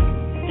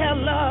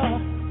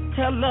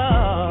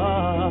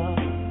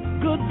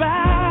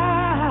goodbye?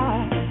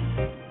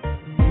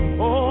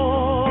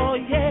 Oh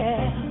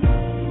yeah.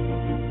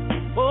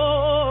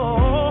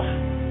 Oh,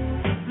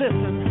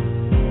 listen.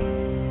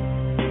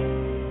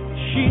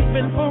 She's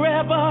been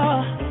forever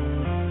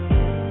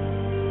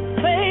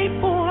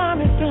faithful,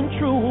 honest, and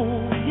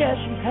true. Yes,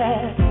 she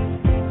has.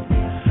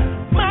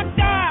 My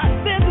God,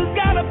 this has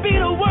got to be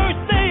the worst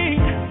thing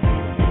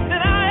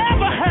that I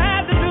ever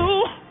had to do.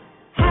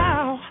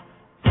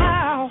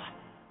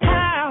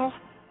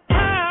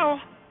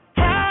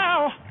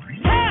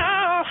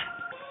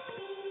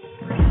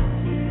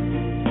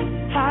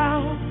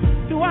 How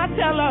do I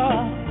tell her?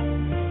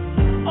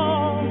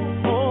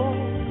 Oh,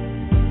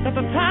 that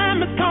the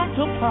time has come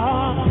to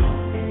part,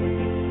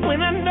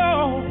 when I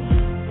know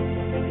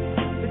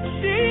that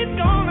she's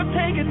gonna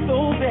take it so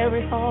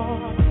very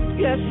hard.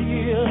 Yes,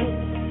 she is.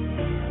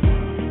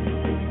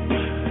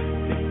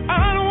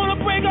 I don't wanna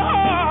break her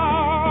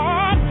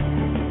heart.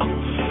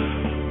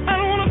 I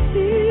don't wanna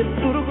see the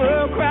little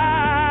girl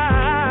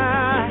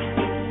cry.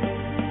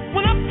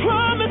 When I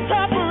promised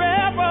her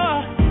forever,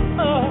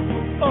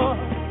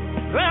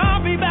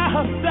 I'll be by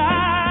her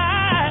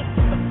side.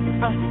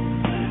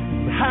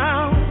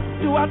 How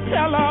do I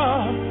tell her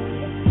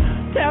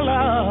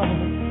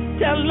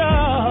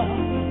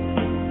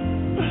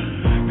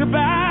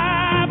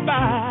goodbye,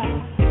 bye,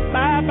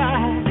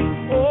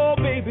 oh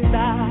baby, bye,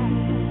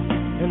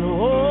 and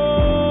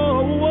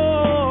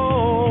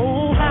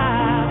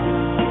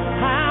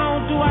how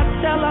do I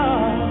tell her?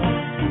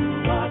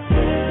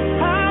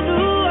 How do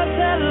I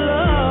tell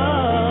her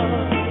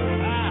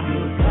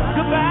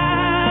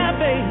goodbye,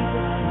 baby?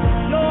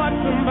 Lord,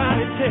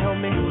 somebody tell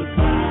me.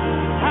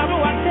 How do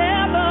I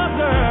tell her,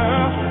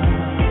 girl?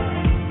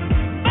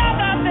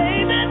 Bye-bye,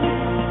 baby.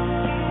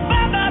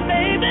 Bye-bye,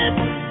 baby.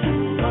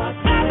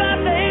 Bye-bye,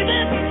 baby.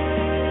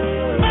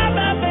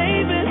 Bye-bye,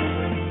 baby.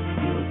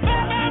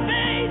 Bye-bye,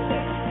 baby.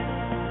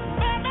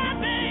 Bye-bye,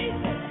 baby.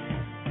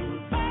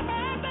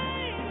 Bye-bye,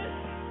 baby.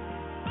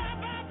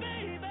 Bye-bye,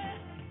 baby.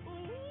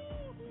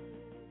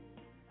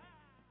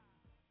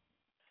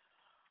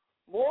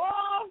 Boy,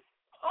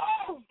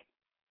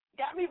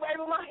 got me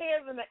waving my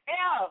hands in the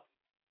air.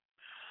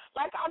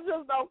 Like, I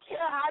just don't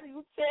care. How do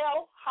you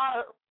tell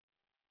her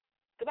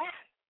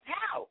goodbye?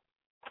 How?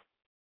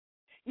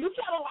 You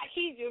tell her like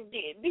he just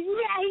did. Did you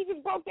hear how he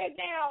just broke that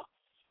down?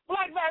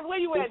 Black Bass, where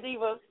you at,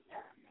 Diva?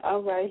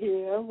 I'm right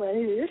here. Oh, right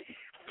here.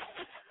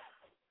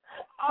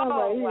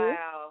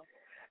 wow.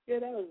 Yeah,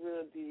 that was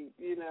real deep.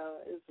 You know,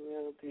 it's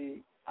real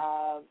deep.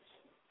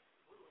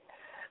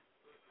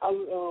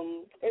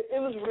 It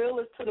was real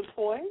to the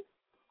point.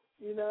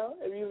 You know,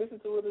 if you listen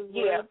to what his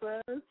words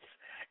was,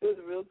 it was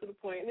real to the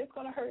point, and it's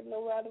gonna hurt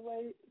no matter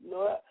way.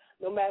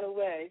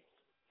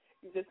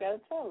 You just gotta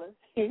tell her.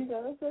 You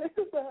know what I'm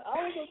saying? So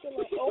I was looking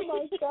like, oh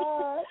my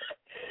God.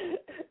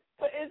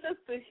 But it's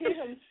just to hear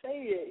him say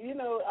it. You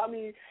know, I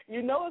mean,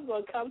 you know it's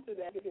gonna come to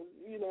that because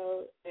you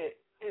know it's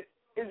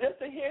just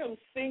to hear him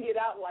sing it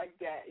out like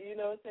that. You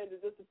know what I'm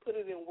saying? Just to put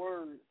it in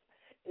words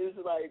is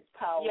like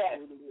powerful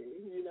to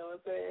me. You know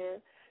what I'm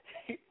saying?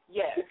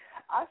 Yes.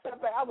 I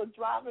sat back. I was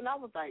driving. I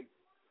was like,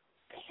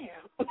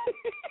 damn. Wow.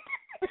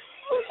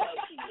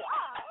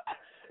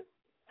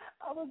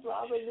 I was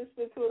driving,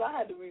 listening to it. I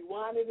had to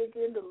rewind it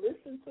again to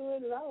listen to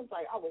it, and I was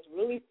like, I was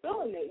really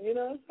feeling it. You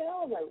know what I'm saying?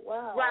 I was like,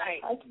 wow.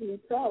 Right. How can you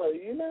tell her?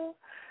 You know.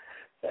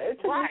 So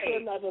it took me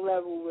to another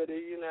level with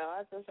it. You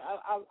know. I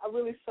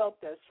really felt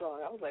that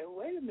song. I was like,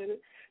 wait a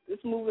minute,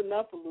 this moving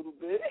up a little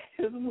bit.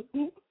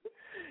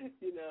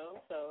 You know.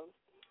 So.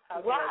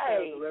 That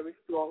was a very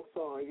strong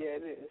song. Yeah,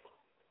 it is.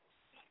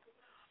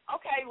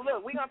 Okay,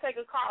 look, we're going to take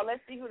a call.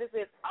 Let's see who this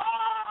is.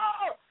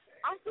 Oh,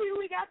 I see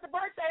we got the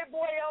birthday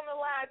boy on the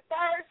line,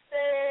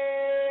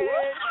 Thurston.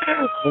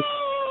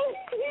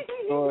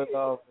 What's going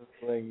on, Miss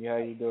Blingy? How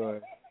you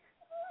doing?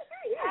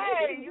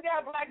 Hey, you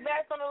got Black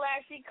Bass on the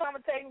line. She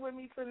commentating with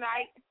me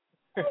tonight.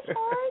 Hi,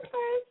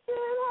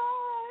 Thurston.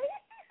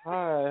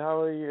 Hi, how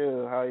are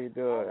you? How you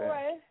doing? All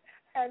right.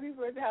 Happy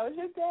birthday. How was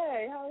your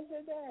day?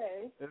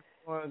 It's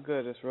going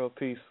good. It's real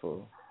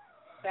peaceful.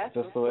 That's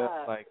just the way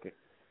I like it.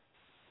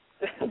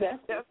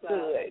 That's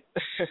good.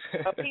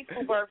 A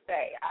peaceful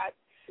birthday.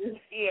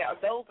 Yeah,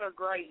 those are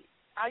great.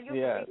 I used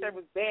to think that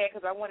was bad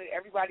because I wanted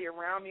everybody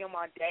around me on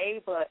my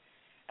day, but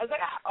as I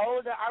got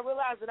older, I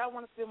realized that I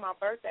want to spend my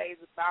birthdays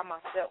by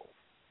myself.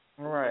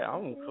 Right.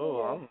 I'm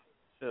cool.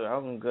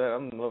 I'm good.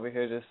 I'm over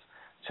here just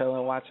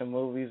chilling, watching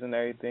movies and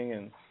everything,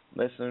 and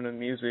listening to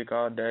music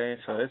all day.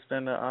 So it's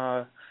been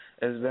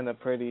a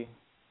pretty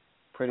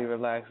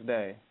relaxed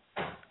day.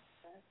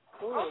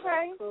 Cool.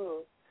 Okay.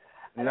 Cool.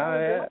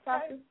 No,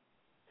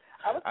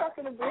 I was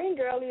talking to Bling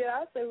earlier.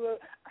 I said,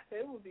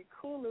 it would be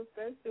cool if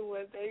Spencer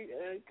when they,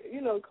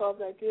 call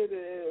back in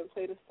and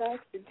play the sax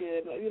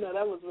again.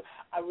 That was,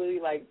 I really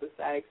like the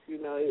sax.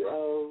 And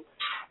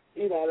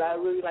I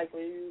really like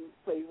when you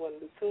play one of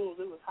the tunes.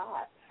 It was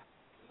hot.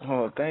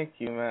 Oh, thank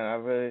you, man.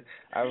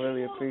 I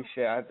really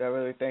appreciate it. I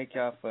really thank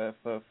y'all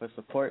for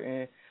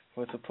supporting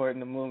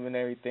the movement and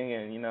everything,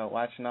 and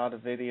watching all the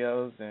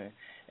videos and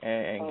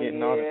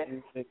getting all the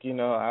music.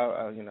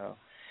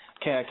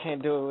 I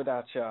can't do it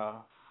without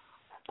y'all.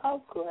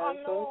 Of course.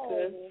 Oh,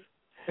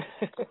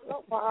 no. No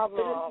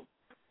problem.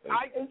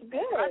 It's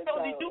good. I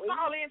told you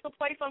call in to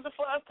play something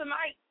for us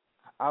tonight.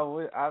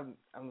 I'm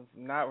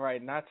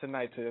not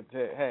tonight.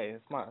 Hey,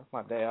 it's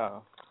my day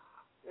off.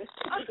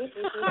 I'm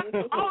sorry,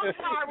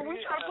 but we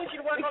try to put you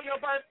to work on your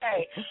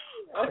birthday.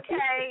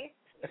 Okay.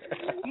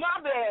 My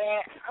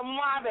bad.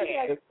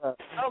 Okay.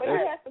 You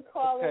have to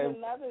call in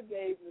another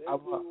day.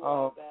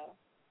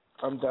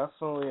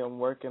 I'm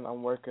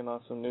working on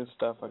some new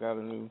stuff. I got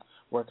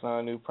working on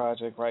a new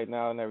project right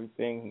now and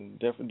everything,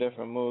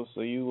 different moves.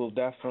 So you will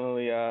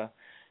definitely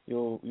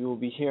you will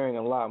be hearing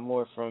a lot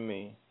more from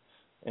me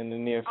in the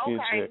near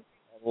future. Okay.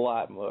 A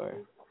lot more.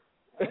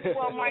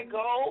 Well, my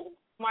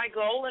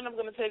goal, and I'm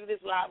going to tell you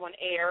this live on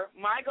air,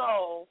 my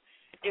goal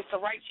is to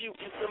write you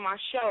into my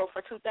show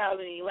for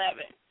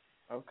 2011.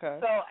 Okay.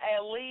 So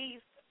at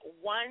least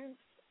once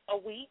a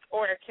week,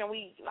 or can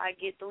we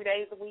get 3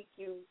 days a week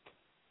you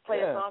play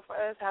a song for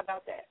us? How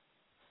about that?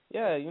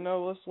 Yeah,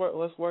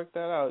 let's work that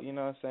out. You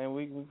know what I'm saying?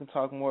 We can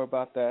talk more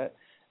about that,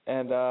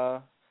 and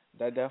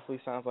that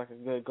definitely sounds like a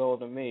good goal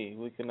to me.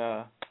 We can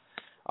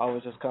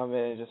always just come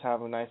in and just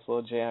have a nice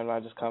little jam.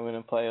 I just come in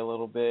and play a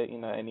little bit,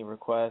 any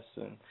requests,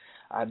 and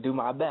I do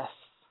my best.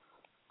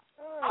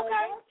 Oh,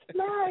 okay. That's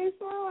nice.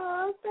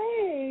 Oh,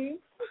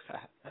 thanks.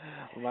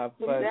 My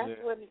pleasure.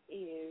 That's what it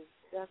is.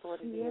 Yes.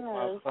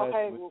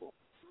 Okay, well,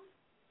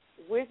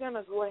 we're going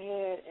to go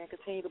ahead and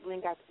continue to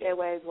bling out the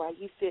airwaves while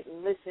you sit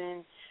and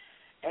listen.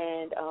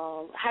 And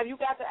have you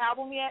got the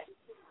album yet?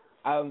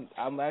 I'm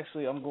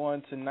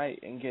going tonight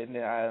and getting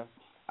it.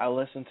 I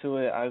listened to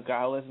it.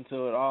 I listened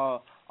to it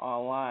all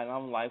online.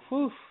 I'm like,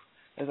 whew,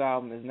 this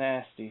album is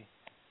nasty.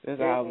 This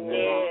album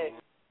is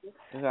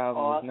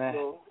nasty.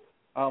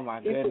 Oh my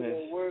goodness. He put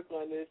in work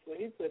on this one.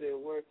 He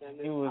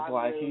was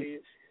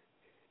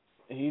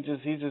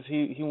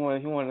he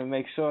wanted to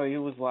make sure. He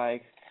was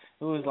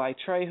like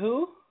Trey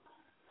who?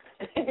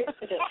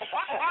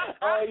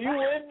 Oh, you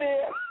in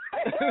there?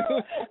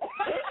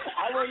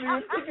 I wasn't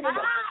even thinking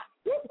about.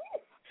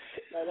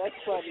 No, that's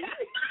funny.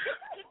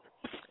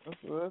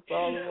 That's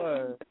all it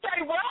was.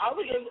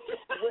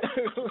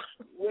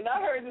 When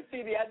I heard the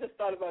CD, I just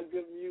thought about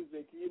good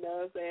music. You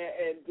know what I'm saying?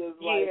 And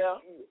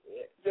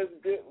just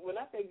good. When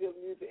I say good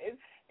music,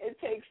 it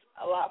takes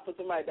a lot for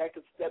somebody that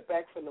could step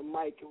back from the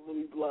mic and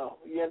really blow.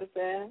 You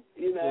understand?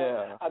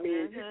 Yeah. I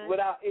mean,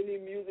 without any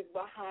music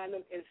behind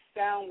them, it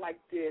sounds like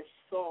their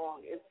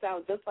song. It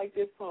sounds just like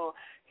their song.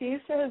 He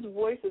said his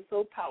voice is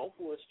so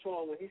powerful and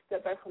strong. When he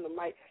stepped back from the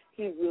mic,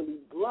 he really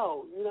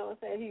blow. You know what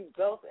I'm saying? He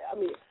belts. I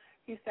mean,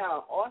 he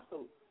sounds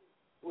awesome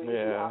when he do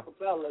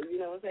acapella. You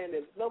know what I'm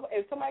saying?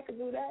 If somebody could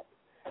do that,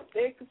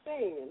 they could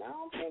sing. And I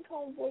don't think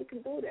Homeboy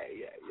can do that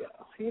yet.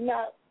 Yeah, he's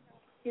not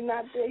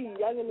there. He's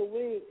young in the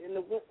wing,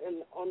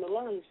 on the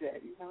lungs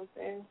yet. You know what I'm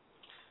saying?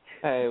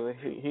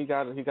 Hey, he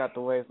got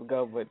the ways to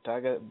go, but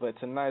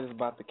tonight is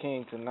about the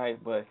king tonight.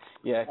 But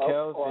yeah,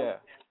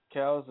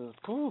 Kels is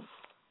poof.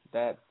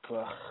 That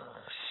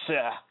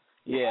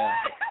yeah.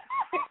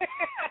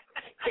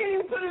 Can't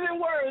even put it in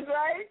words,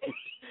 right?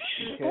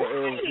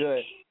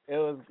 It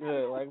was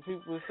good. Like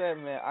people said,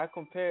 man, I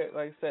compared.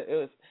 Like I said,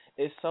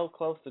 it's so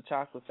close to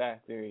Chocolate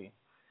Factory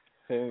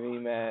to me,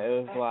 man. It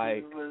was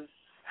like.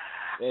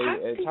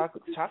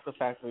 Chocolate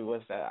Factory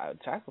was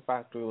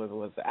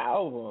the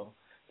album.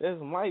 This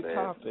might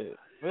top it.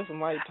 This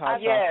might top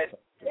it. Yes.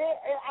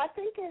 I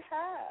think it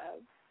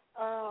has.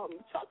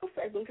 Chocolate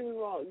Factory, don't get me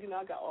wrong,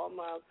 I got all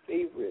my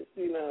favorites,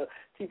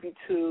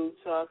 TP2,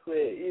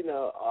 Chocolate,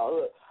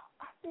 all of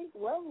I think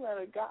Love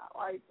Letter got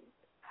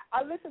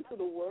I listened to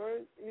the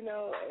words, and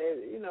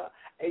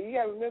you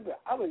gotta remember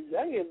I was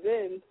younger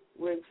then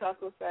when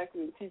Chocolate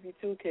Factory and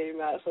TP2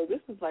 came out, so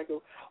this is like a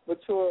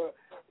mature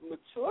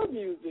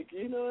music,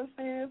 you know what I'm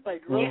saying? It's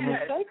like real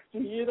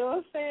sexy, you know what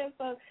I'm saying?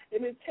 So,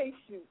 and it takes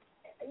you,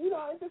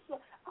 it's just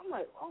like, I'm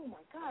like, oh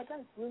my God,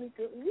 that's really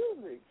good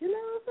music, you know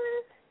what I'm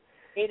saying?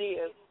 It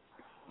is.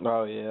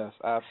 Oh yes,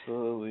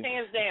 absolutely.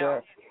 Hands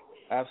down.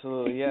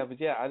 Absolutely, yeah. But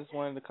yeah, I just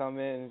wanted to come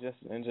in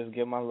and just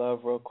give my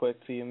love real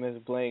quick to you, Miss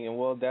Bling, and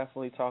we'll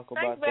definitely talk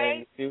about that in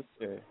the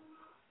future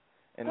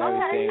and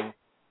everything.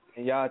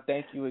 And y'all,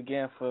 thank you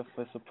again for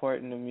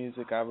supporting the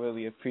music. I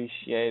really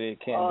appreciate it.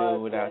 Can't do it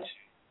without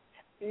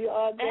you. You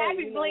are and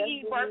happy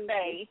Blingy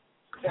birthday.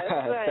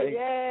 That's right.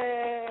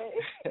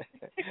 Yay.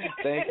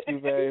 Thank you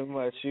very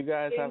much. You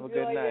guys have a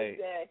good night.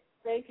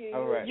 Thank you.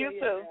 All right. You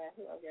too.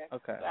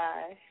 Okay.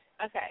 Bye.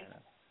 Okay.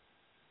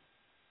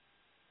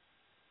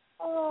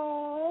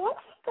 Oh,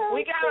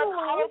 we got a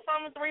caller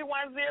from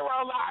 310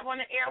 live on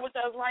the air with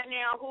us right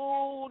now.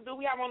 Who do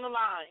we have on the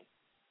line?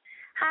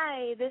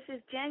 Hi, this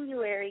is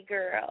January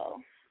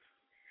Girl.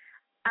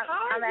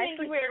 Hi,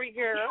 January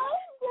Girl.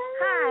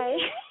 Hi.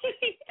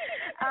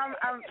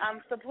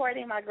 I'm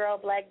supporting my girl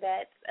Black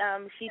Bats.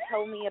 She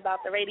told me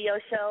about the radio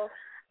show.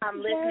 I'm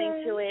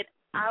listening to it.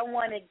 I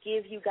want to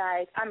give you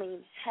guys,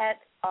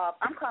 hats off.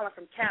 I'm calling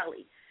from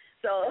Cali,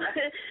 so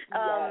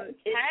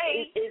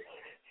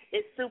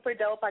it's super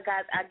dope. I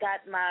got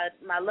my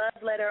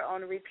love letter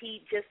on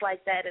repeat, just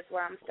like that is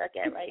where I'm stuck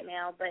at right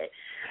now. But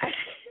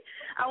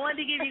I wanted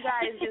to give you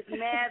guys just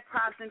mad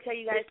props and tell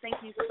you guys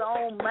thank you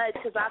so much,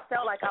 because I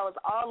felt like I was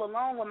all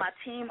alone with my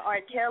team R.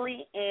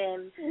 Kelly,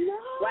 and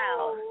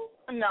wow,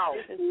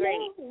 this is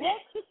great.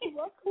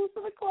 Welcome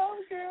to the club,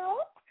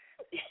 girl.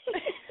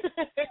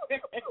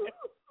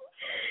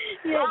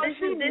 Yeah, this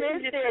is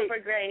just super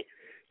great.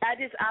 I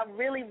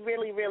really,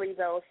 really, really,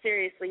 though,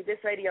 seriously,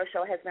 this radio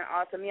show has been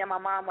awesome. Me and my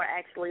mom were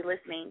actually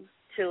listening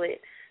to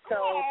it.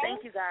 So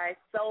thank you guys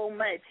so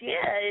much.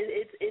 Yeah,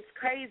 it's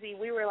crazy.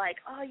 We were like,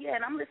 oh, yeah,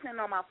 and I'm listening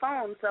on my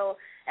phone, so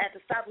I had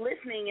to stop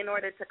listening in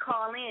order to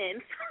call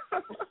in.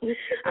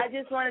 I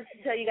just wanted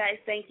to tell you guys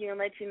thank you and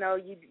let you know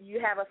you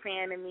have a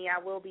fan in me. I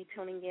will be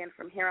tuning in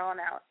from here on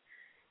out.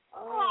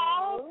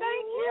 Oh,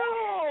 thank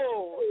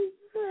you.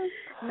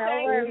 No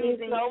worries. Thank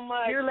you so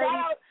much.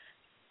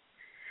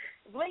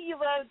 Blingy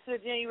loves to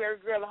January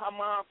Girl and her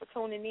mom for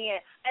tuning in.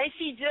 And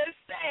she just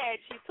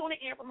said she's tuning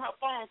in from her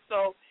phone.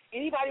 So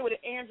anybody with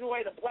an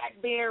Android, a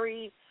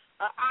BlackBerry,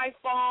 an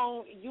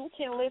iPhone, you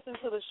can listen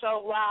to the show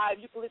live.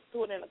 You can listen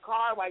to it in the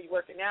car while you're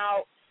working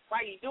out,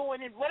 while you're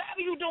doing it. Whatever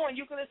you're doing,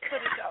 you can listen to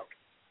the show.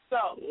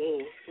 So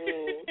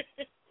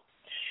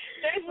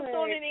thanks for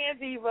tuning in,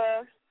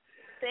 Diva.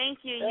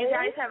 Thank you. You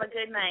guys have a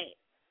good night.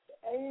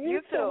 You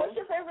too. What's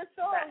your favorite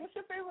song?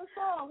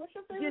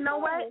 You know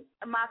what?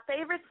 My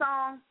favorite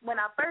song, when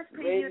I first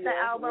previewed the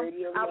album,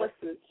 I was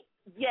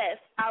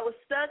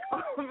stuck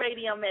on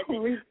Radio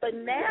Message. But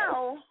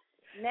now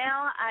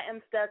I am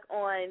stuck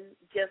on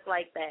Just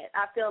Like That.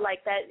 I feel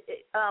like that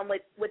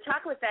with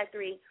Chocolate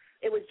Factory,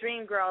 it was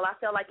Dream Girl. I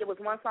felt like it was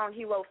one song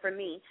he wrote for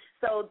me.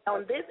 So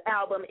on this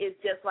album,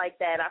 it's Just Like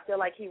That. I feel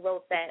like he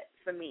wrote that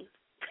for me.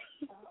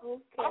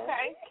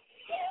 Okay.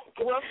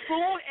 Well,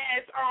 soon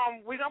as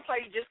we're going to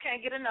play Just Can't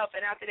Get Enough,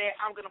 and after that,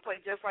 I'm going to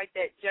play Just Like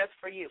That just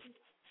for you.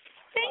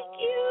 Thank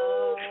you.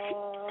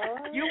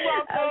 You're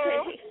welcome.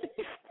 Okay.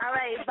 All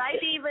right. Bye,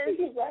 Divas.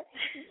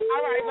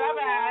 All right.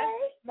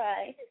 Bye-bye.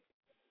 Bye.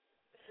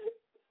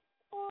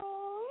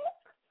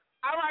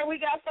 All right. We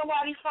got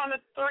somebody from the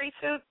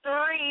 323.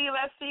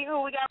 Let's see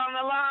who we got on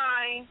the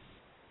line.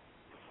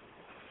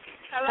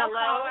 Hello,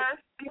 caller.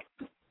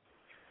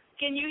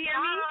 Can you hear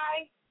me?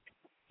 Hi.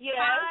 Yes.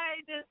 Hi.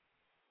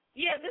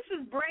 This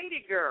is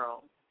Brady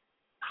Girl.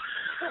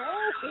 How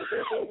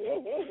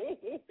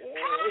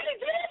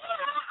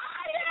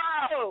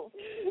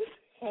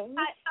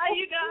are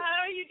you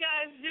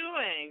guys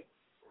doing?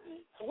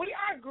 We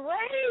are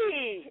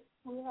great.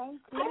 Oh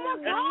my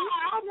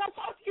God, I've not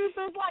talked to you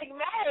since like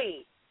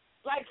May.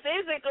 Like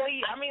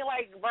physically,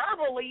 like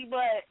verbally,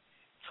 but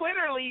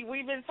Twitterly,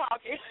 we've been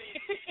talking.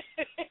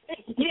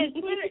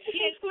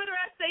 Twitter,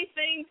 I say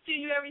things to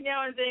you every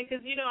now and then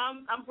because,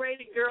 I'm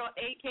Brady Girl,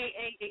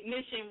 a.k.a.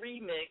 Ignition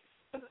Remix.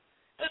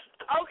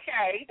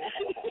 Okay.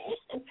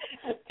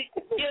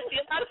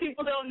 A lot of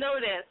people don't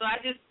know that, so I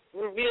just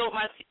revealed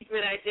my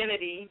secret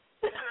identity.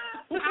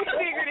 I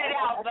figured it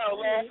out, though,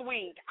 last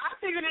week. I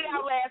did.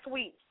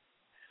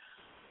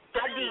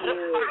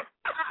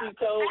 She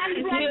told me.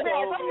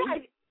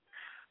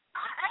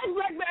 I asked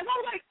Black Bass, I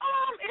was like,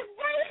 it's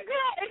Brady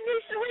Girl,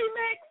 Ignition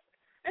Remix.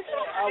 And so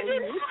I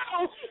didn't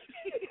know.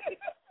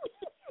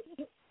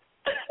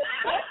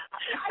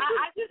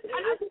 I just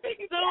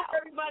figured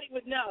everybody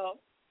would know.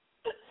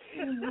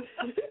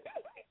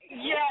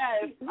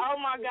 Yes. Oh,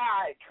 my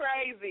God.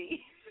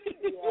 Crazy.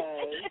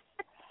 Yes.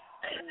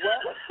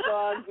 What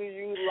song do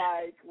you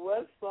like?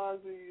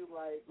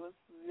 What's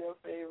your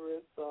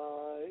favorite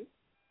song?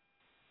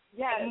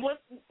 Yes.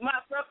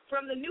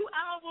 From the new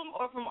album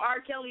or from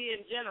R. Kelly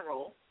in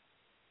general?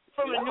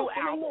 From the new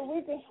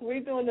album.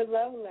 We're doing the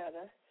love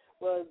letter.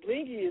 Well,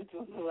 Blingy is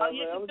doing the love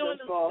letter. Doing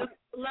the love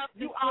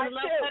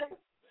letter?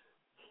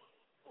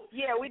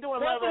 Yeah, we're doing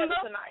love letter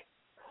tonight.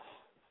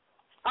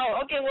 Oh,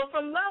 okay. Well,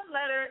 from Love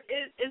Letter,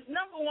 it's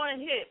number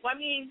one hit. I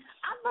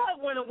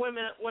love when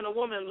a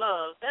woman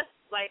loves. That's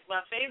like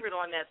my favorite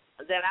on that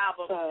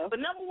album.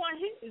 But number one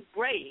hit is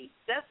Brady.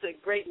 That's a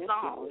great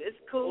song. It's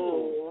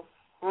cool.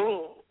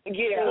 Yeah.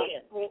 Yeah.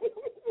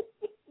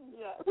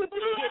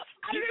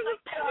 I didn't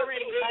that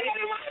already.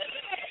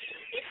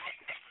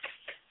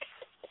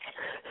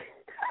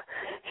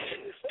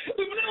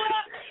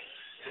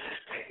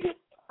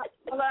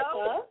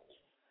 Hello?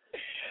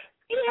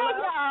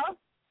 Yeah.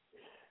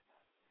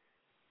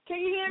 Can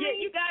you hear me? Yeah,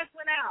 you guys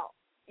went out.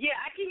 Yeah,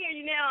 I can hear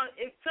you now.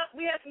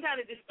 We had some kind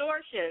of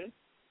distortion.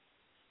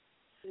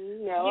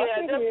 No,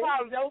 yeah, that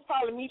was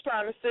probably me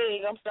trying to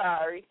sing. I'm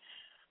sorry.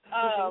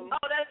 Oh,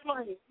 that's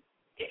funny.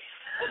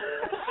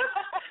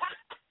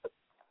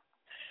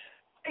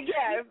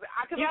 Yeah,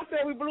 because I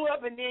said we blew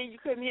up and then you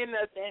couldn't hear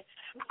nothing.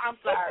 I'm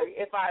sorry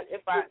if I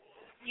got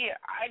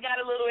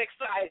a little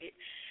excited.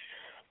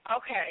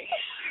 Okay,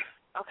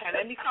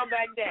 let me come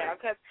back down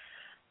because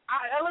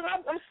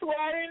I'm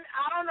sweating.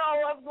 I don't know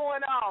what's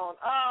going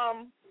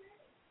on.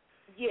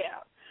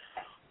 Yeah,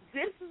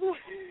 this is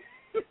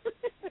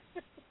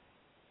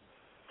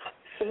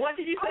what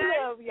did you say?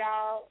 I love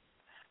y'all.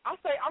 I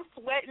say I'm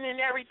sweating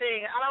and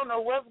everything. I don't know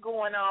what's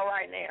going on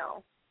right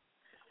now.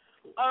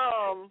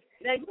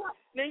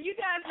 Now you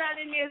guys not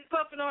in there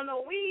puffing on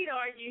no weed,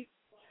 are you?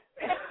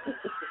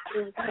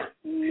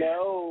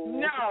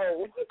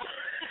 No.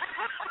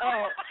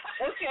 Oh,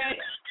 okay.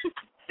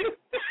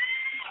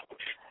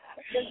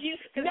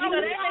 Cause no,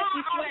 they make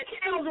you sweat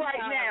kills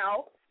right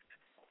now.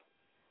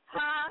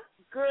 Huh?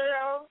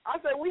 Girl, I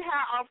said we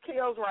high off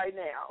kills right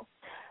now.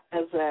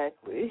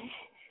 Exactly.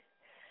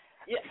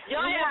 Yeah,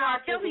 y'all have our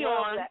Kelly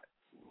on.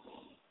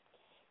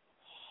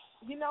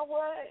 You know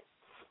what?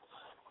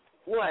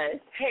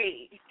 What?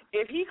 Hey,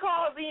 if he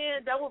calls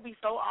in, that would be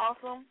so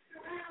awesome.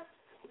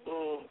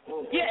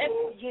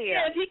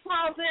 Yeah, if he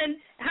calls in,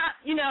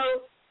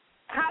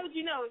 how would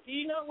you know? Do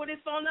you know what his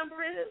phone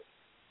number is?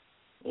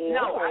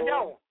 No, I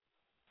don't.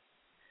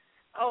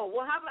 Oh,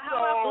 well, how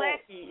about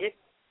Blackie?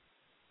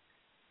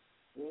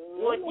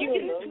 You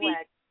can tweet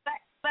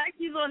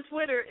Blackie's on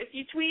Twitter. If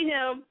you tweet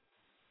him,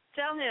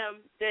 tell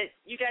him that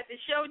you got the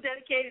show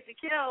dedicated to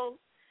Kel,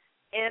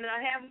 and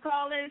have him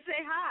call in and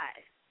say hi.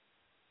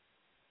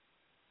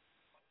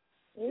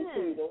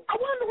 I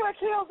wonder where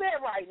Kel's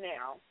at right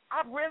now.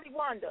 I really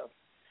wonder.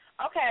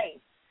 Okay.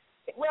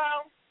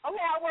 Well,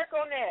 I'll work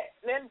on that.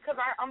 Then, because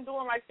I'm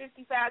doing like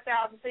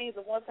 55,000 things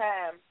at one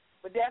time,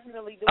 but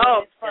definitely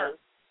doing this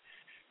first.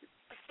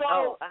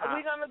 So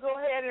we're going to go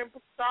ahead and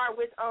start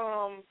with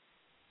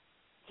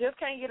Just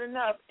Can't Get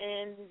Enough,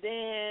 and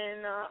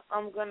then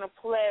I'm going to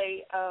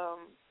play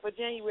for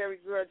January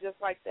Girl Just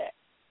Like That.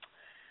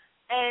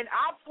 And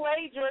I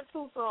played your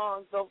two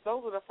songs. Those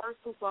were the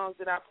first two songs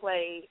that I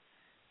played.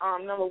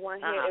 Number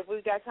one hit. If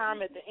we got time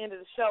at the end of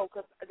the show,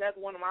 because that's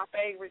one of my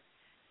favorites.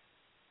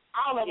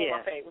 All of them are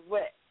my favorites.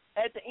 But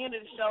at the end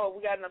of the show, if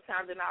we got enough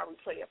time, then I'll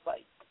replay it for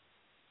you.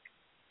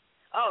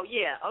 Oh,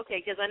 yeah. Okay,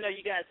 because I know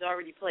you guys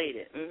already played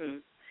it. Mm-hmm.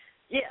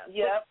 Yeah.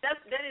 Yep.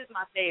 That is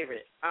my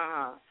favorite.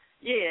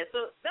 Yeah,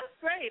 so that's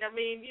great. I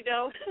mean,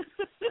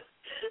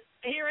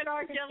 hearing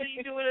R. Kelly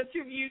doing a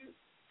tribute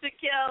to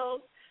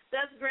Kel,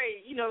 that's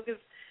great,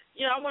 because,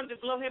 I wanted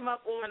to blow him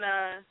up on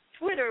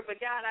Twitter, but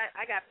God,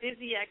 I got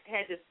busy. I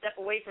had to step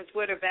away from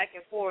Twitter back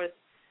and forth.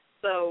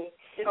 So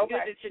it's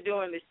good that you're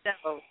doing this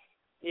show.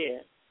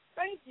 Yeah.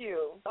 Thank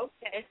you.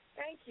 Okay.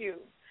 Thank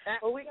you.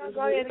 Well, we're going to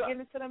go ahead and get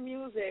into the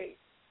music.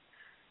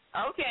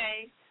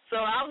 Okay. So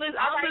I'll listen.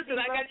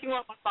 I got you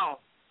on my phone.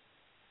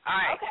 All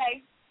right.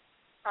 Okay.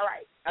 All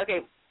right.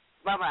 Okay.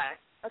 Bye-bye.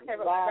 Okay,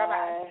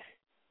 bye-bye.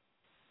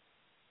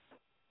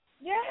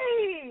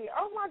 Yay!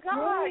 Oh, my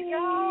God,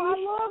 y'all. I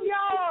love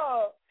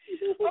y'all.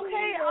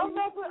 Okay, I'm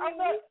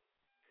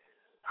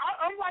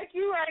like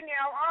you right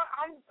now.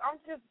 I'm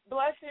just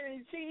blushing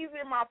and cheesy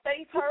and my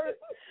face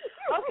hurts.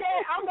 Okay,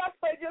 I'm about to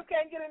say Just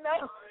Can't Get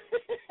Enough.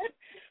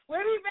 We'll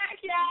be back,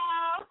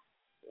 y'all.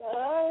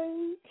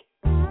 Bye.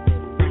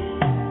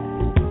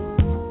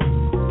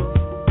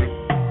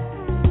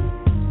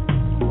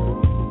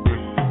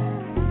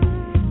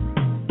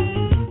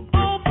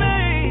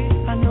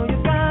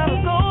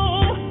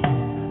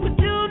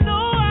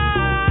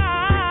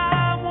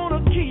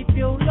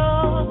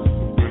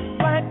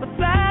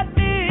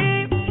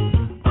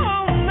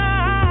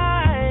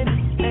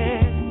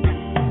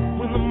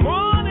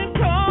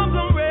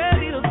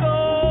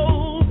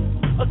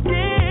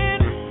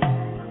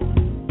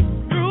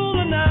 Through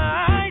the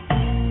night,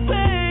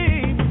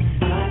 babe.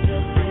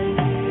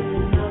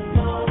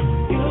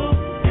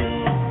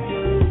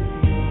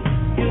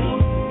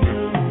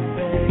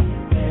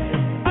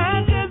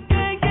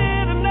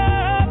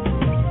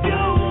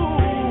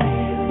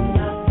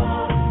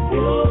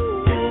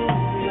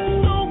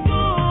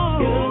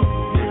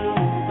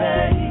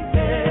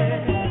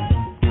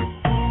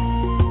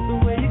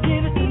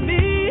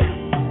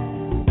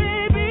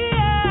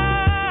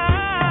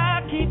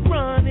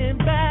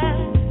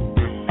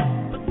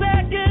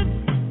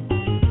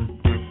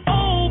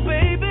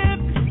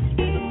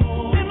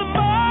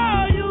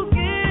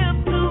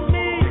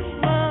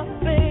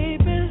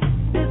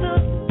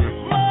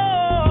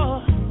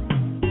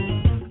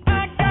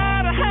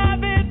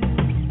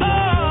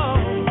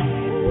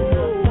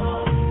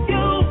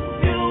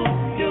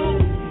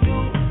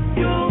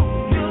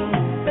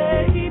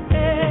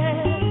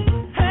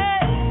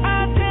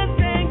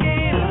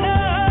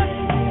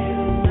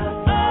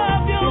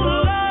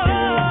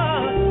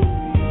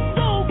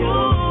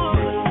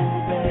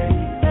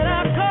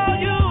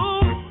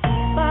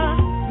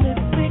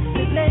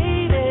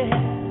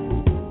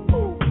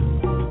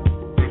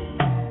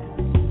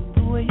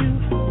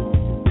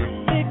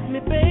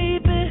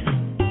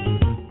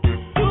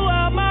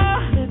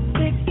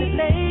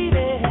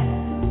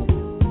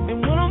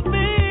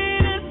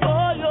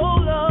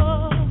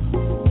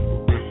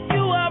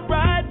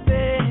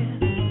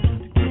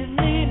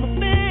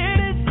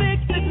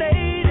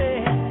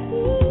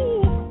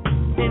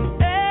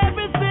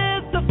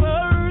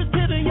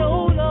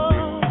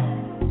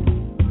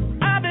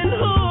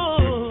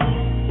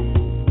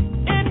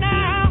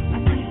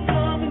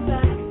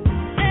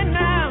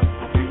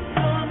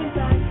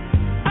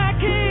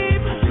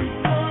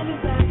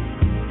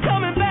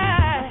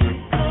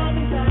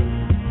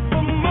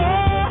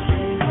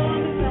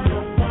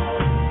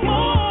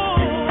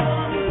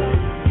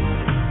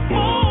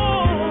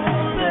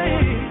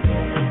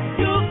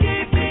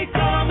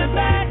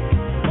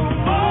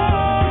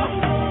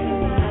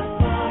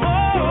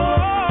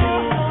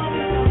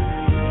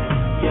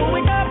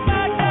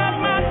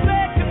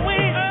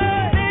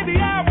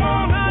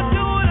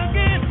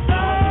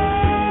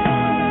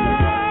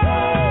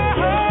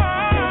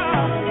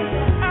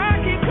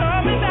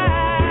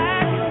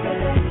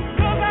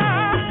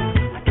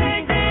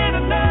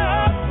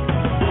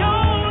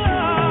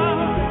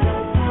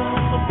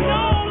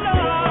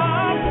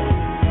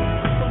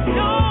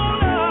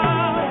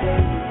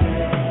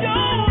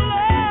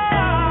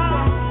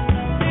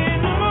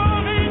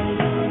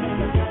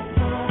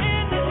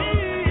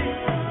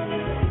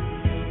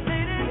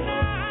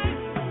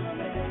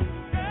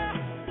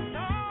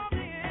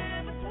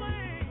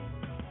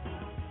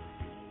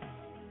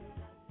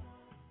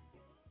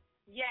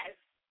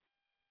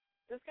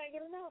 Just can't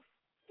get enough.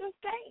 Just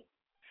can't.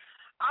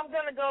 I'm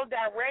gonna go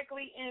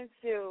directly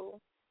into.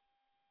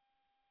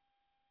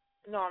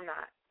 No, I'm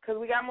not, because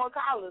we got more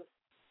callers.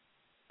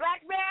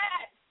 Black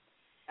Bat.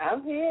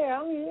 I'm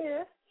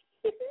here.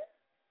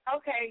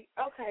 Okay.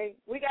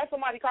 We got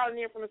somebody calling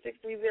in from the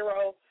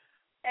 630,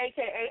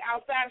 a.k.a.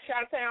 outside of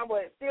Chi-Town,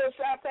 but still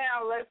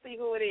Chi-Town. Let's see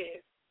who it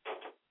is.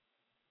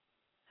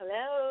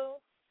 Hello.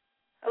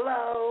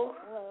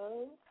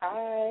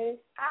 Hi.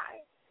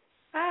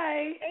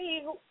 Hey,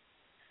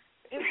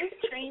 is this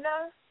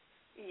Trina?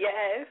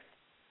 Yes.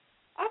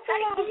 I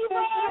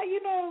how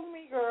you know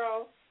me,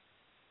 girl.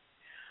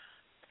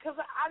 Because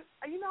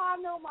I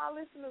know my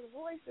listeners'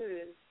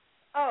 voices.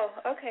 Oh,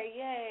 okay,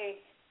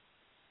 yay.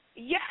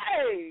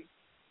 Yay!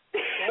 We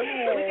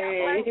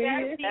got Black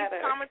Cat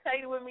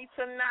commentating with me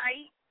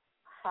tonight.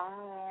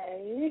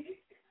 Hi.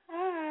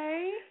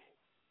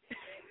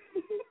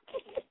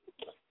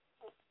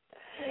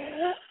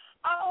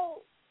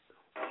 Oh,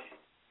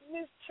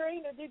 Miss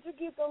Trina, did you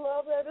get the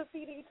Love Letter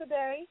CD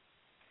today?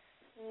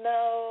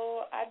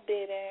 No, I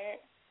didn't.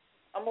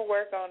 I'm going to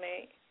work on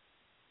it.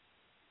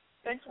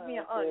 Thanks for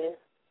being honest.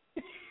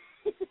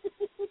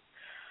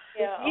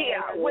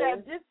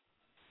 Well,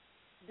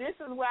 this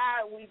is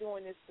why we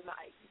doing this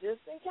tonight. Just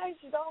in case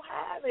you don't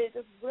have it,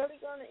 it's really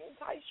going to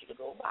entice you to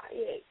go buy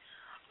it.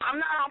 I'm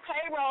not on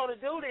payroll to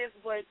do this,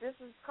 but this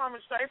is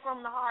coming straight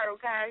from the heart,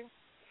 okay?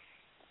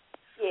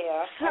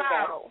 Yeah.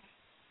 So,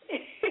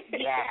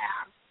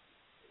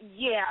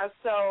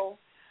 So,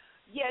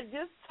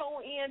 just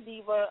tune in,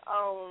 Diva.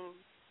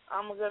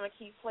 I'm going to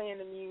keep playing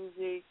the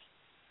music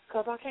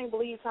because I can't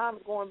believe time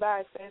is going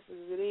by as fast as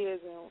it is,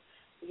 and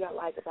we got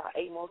like about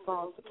 8 more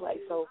songs to play.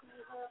 So,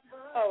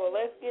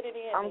 let's get it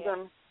in. All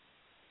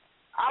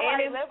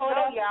right, let's go,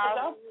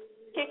 y'all.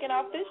 Kicking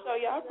off this show,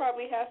 y'all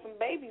probably have some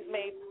babies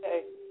made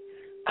today.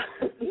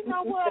 You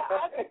know what?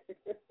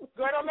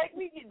 Girl, don't make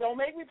me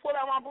pull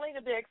out my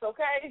Blingy decks,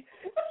 okay?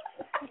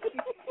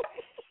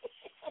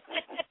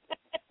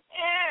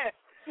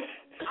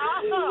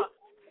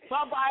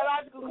 My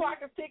biological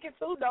clock is ticking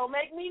too. Don't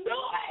make me do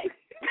it.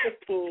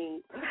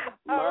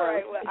 All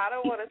right. Well, I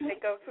don't want to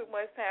take up too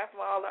much time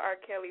from all the R.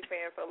 Kelly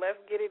fans, so let's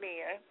get it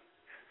in.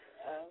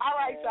 Okay. All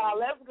right, y'all.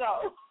 Let's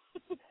go.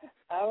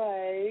 All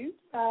right.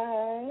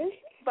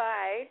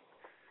 Bye.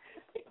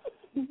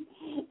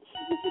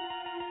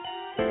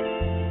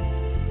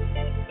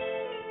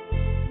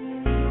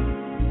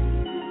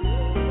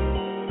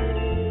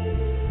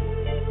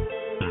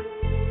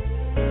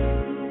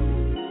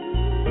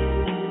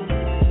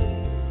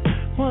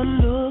 One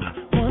look,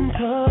 one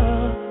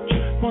touch,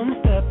 one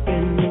step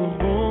in the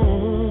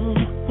room,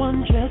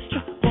 one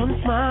gesture,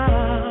 one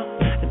smile,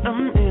 and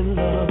I'm in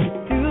love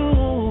with you.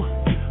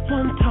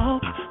 One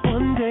talk,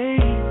 one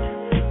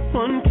date,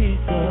 one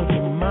piece of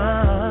your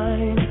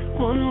mind,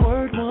 one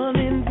word, one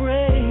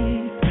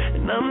embrace,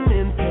 and I'm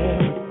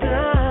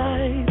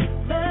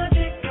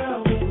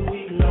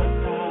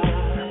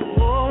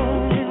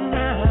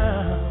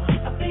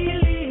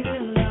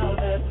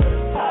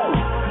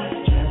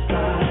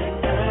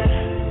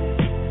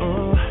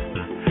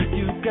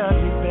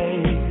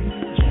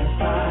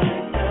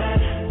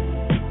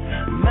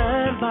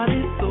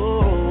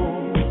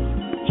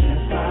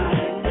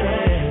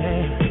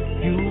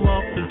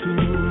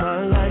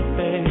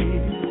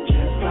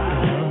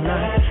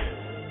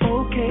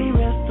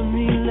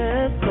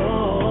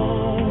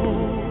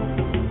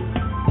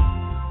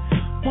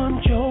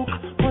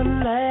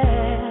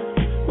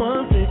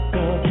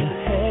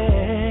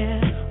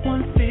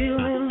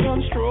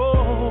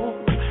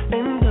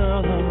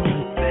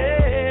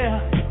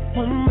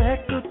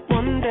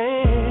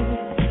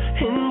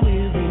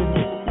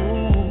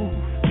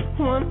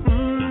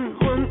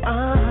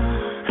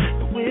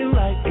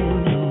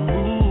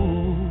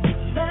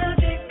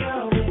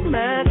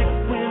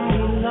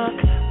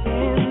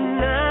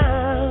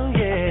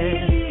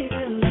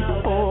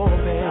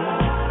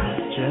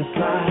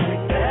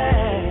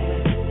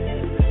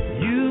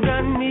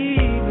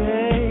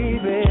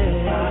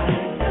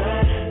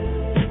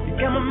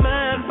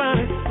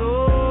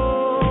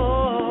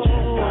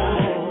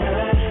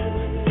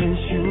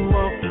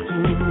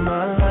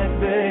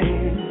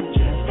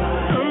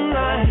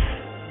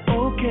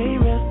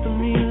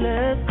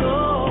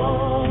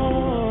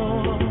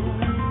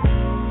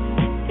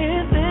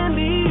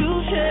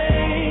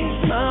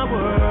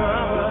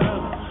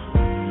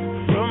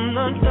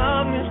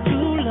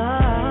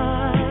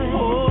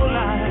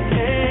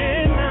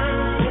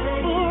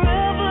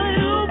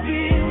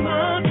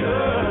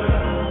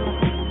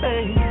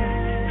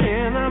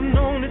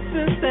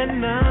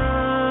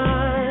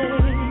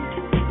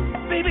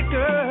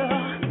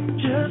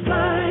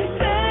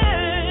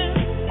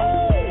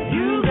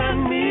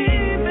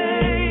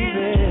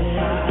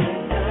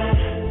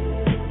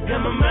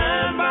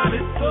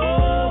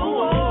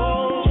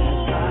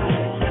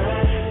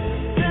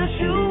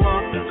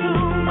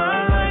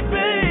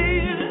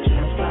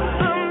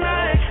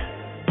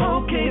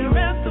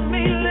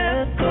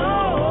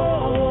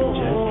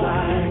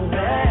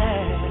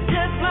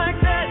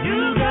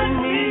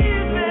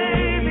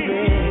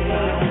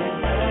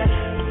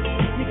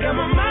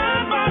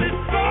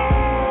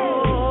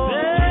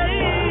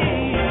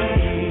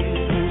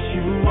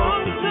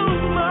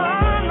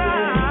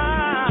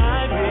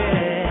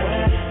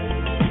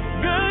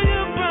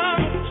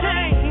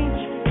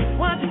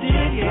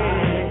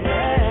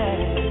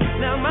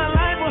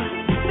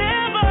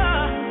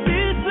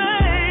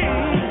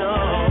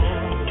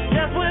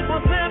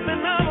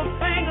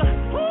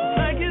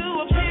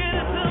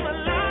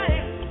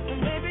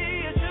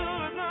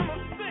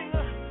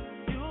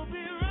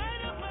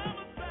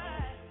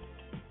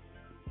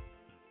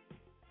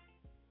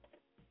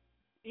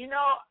You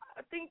know,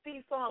 I think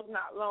these songs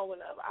not long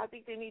enough. I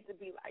think they need to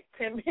be like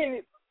 10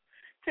 minutes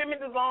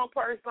long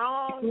per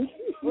song.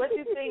 What do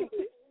you think,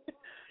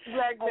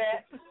 Black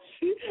Bat?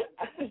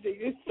 I think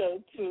it's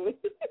so too.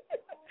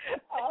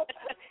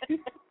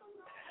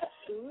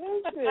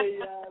 Listen,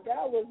 y'all,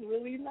 that was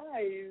really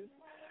nice.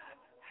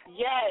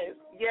 Yes.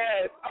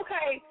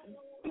 Okay.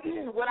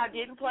 What I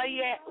didn't play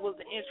yet was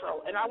the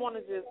intro, and I want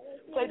to just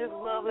play this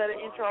love letter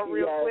intro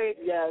real quick.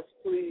 Yes,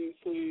 please.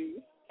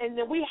 And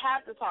then we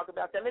have to talk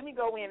about that. Let me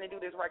go in and do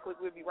this right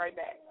quick. We'll be right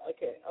back.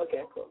 Okay,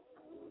 cool.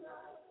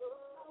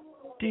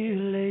 Dear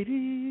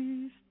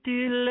ladies,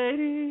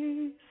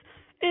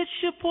 it's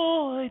your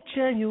boy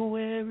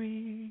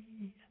January,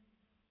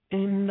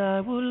 and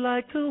I would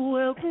like to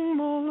welcome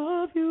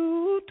all of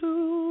you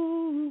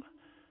to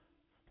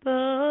the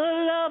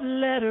love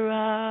letter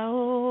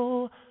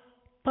album.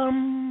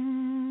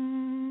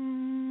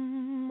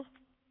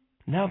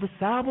 Now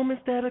this album is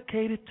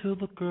dedicated to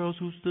the girls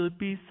who stood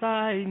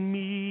beside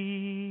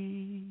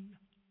me,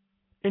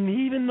 and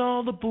even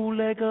all the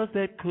bootleggers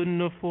that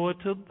couldn't afford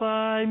to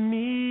buy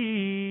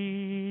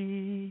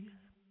me,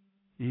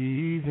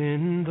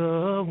 even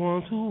the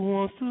ones who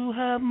wants to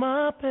have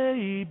my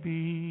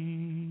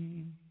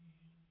baby.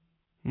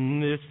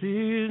 This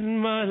is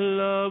my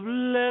love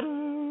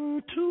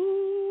letter to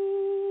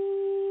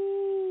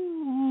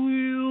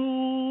you.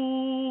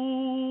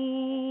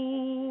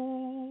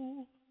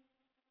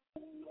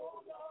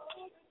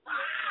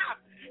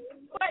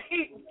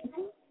 Wait.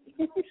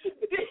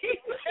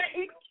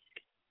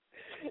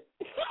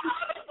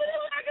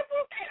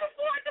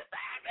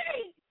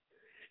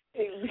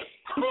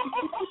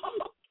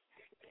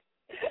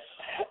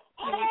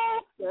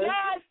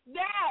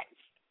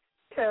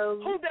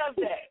 Who does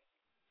that?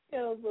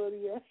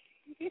 California.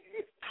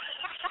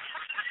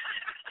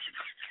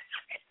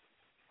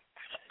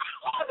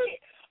 I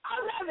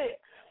love it.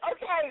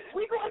 Okay,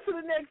 we go to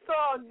the next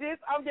song.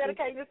 I'm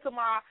dedicating this to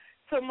my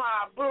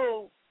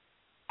boo,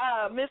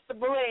 Mr.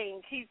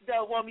 Bling. He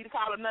don't want me to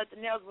call him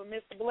nothing else but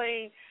Mr.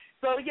 Bling.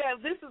 So yeah,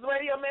 this is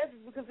Radio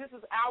Message because this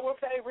is our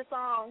favorite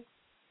song.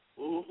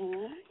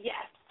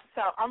 Yes.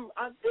 So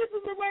this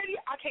is the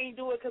radio. I can't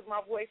do it because my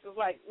voice is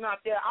like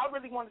not there. I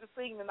really wanted to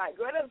sing tonight.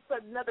 Girl, that's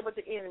nothing but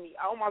the enemy.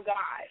 Oh my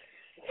God.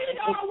 You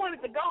know, I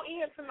wanted to go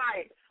in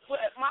tonight, but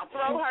my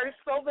throat hurts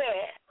so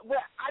bad.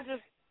 But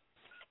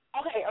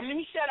okay, let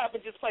me shut up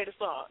and just play the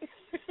song.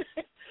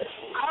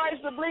 All right,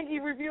 it's the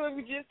Blingy review. If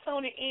you're just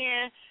tuning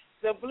in,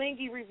 the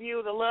Blingy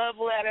review, the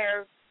love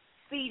letter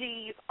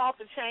CDs off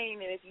the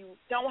chain. And if you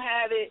don't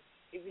have it,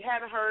 if you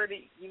haven't heard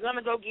it, you're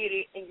gonna go get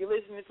it, and you're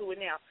listening to it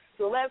now.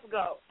 So let's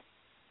go.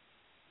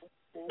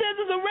 This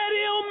is a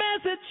radio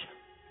message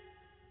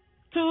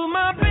to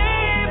my baby,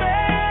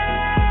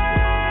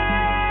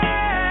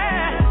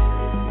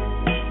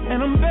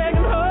 and I'm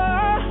begging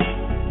her,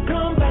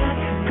 come back,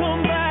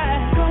 come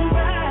back, come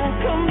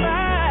back, come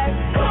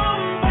back,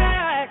 come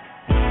back.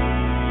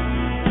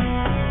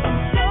 I'm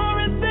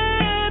sorry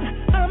that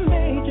I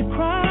made you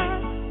cry.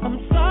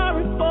 I'm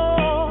sorry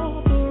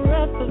for the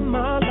rest of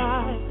my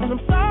life, and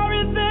I'm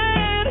sorry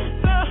that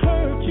I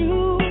hurt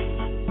you,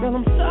 and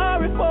I'm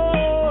sorry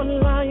for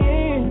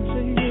lying to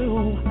you.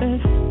 And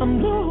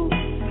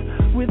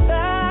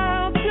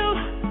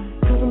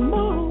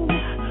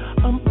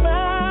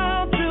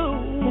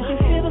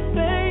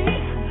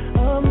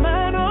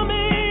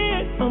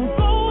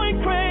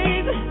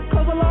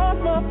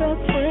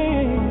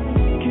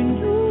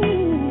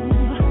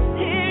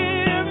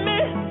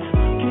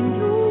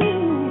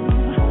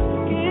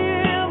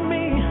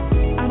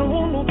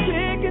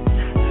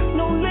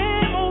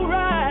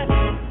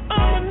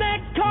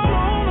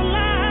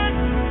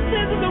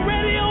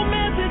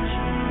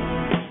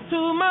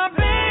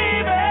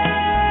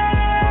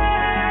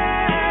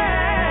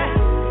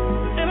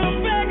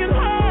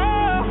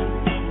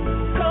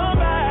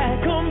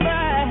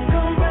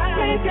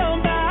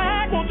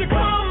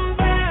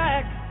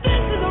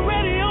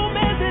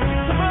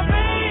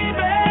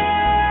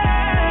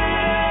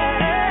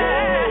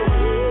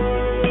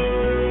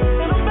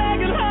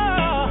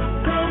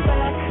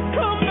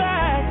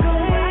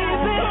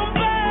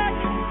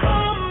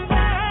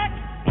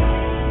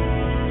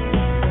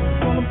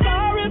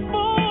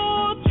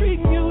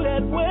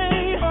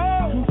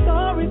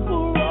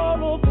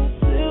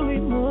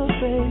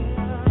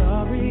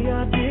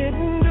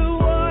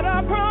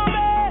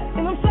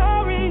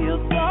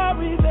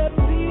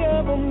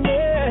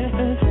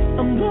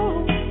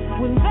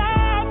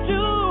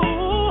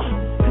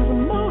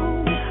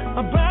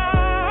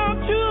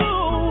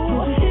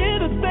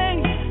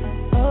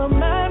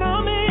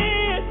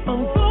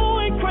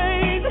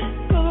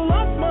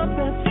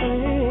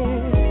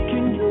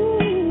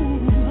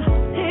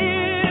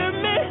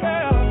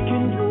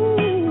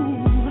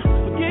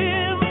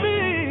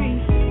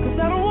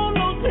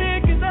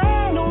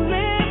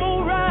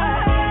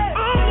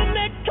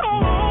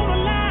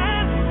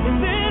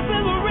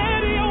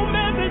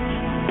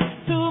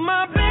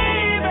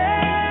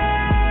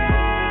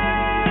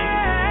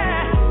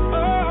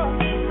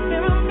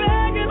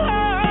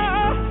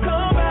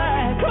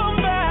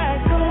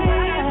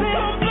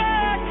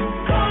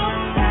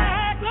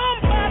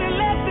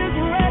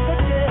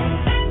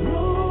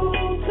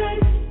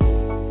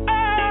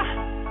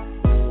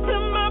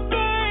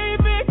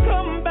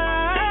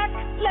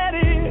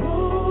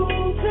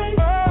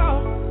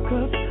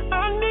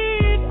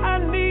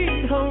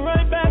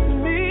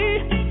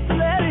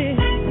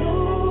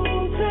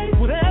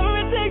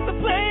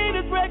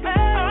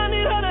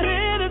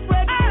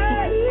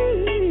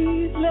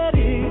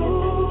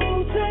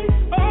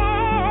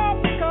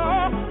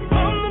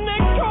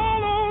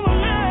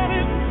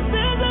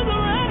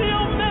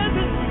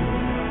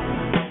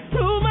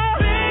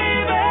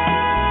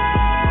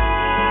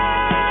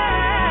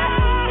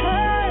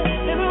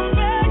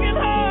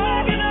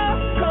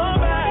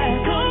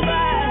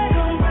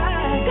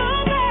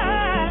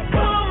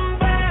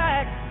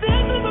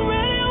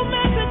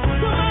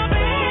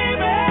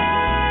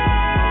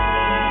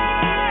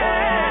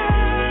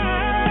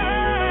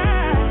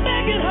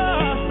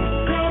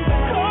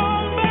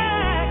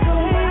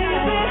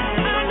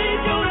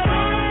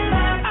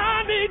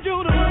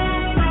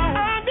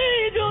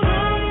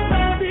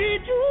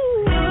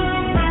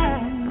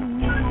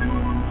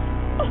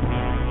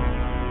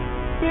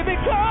Baby,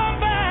 come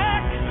back.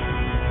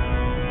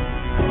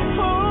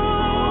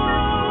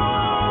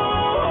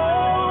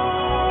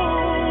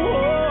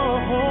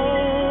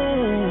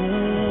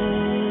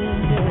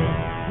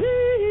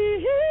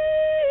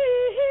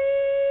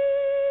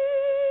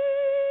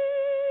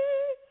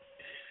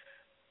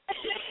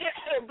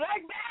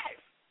 Black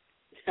Bass.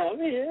 I'm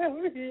here.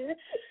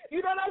 You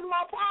know that's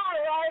my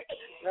part, right?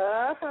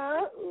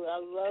 Uh-huh. Ooh, I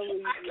love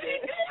when you do I can't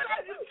that. do it.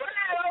 I just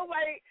tried. I was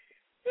like,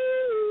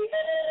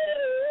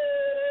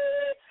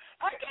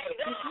 I can't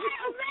do it.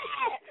 I'm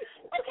mad.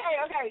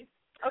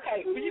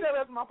 Okay. But you know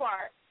that's my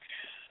part.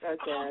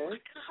 Okay. Oh, my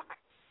God.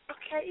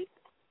 Okay.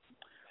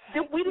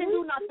 We didn't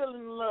do Not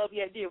Feeling the Love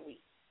yet, did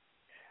we?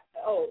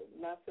 Oh,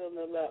 Not Feeling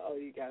the Love. Oh,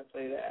 you got to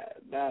play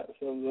that. Not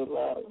Feeling the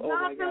Love. Oh,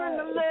 Not my Feeling God.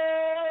 the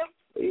Love.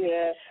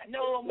 Yeah.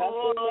 No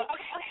more.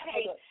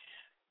 Okay.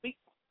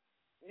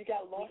 You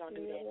got Lost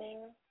in Your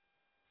Love?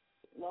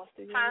 Lost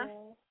in Your Huh?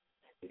 Love?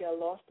 You got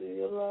Lost in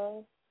Your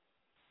Love?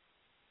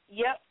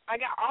 Yep, I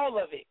got all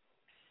of it.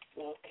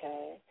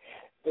 Okay.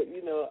 But,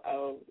 you know,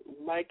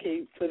 Mike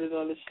can't put it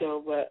on the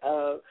show, but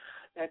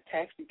that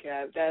Taxi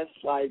Cab, that's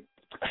like,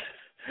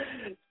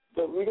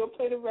 but we're going to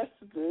play the rest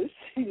of this,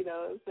 you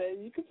know what I'm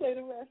saying? You can play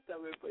the rest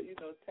of it, but, you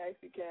know,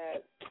 Taxi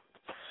Cab,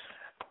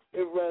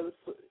 it runs,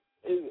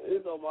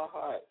 it's on my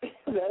heart.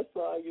 That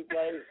song is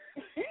like...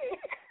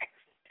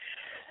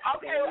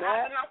 Okay, well,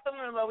 I'm Not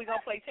Feeling the Love. We're going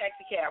to play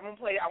Taxi Cab. I'm going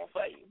to play that one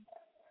for you.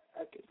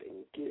 Okay,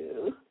 thank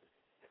you.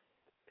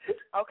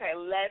 Okay,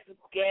 let's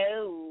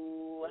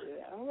go.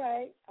 Yeah, all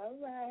right.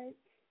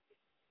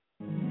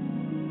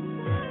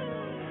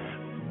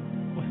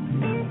 What's the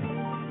matter?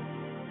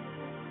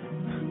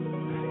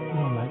 You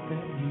don't like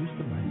that? You used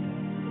to like that.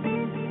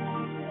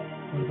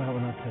 What about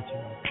when I touch you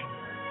right there?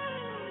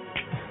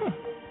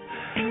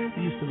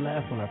 You used to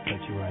laugh when I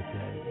touch you right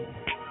there.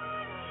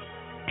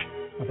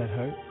 Oh, that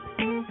hurt?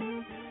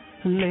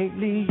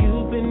 Lately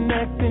you've been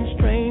acting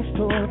strange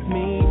towards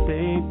me,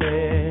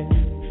 baby.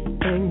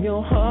 And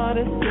your heart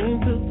has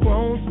seemed to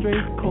grow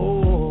straight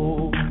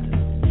cold.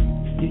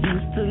 You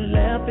used to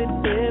laugh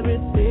at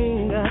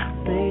everything I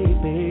say,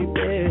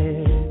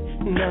 baby.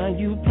 Now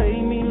you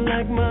play me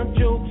like my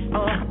jokes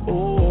are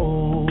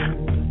old.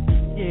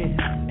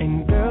 Yeah,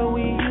 and girl,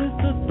 we used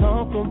to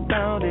talk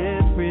about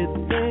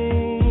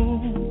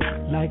everything,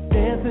 like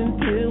dancing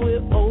till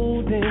we're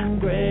old and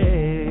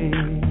gray.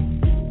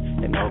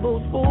 And all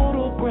those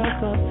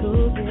photographs I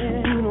took,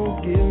 you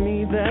don't give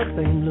me that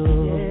same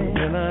look.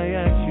 When I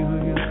ask you,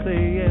 you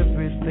say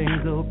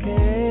everything's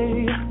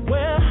okay.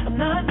 Well, I'm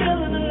not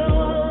feeling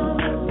alone.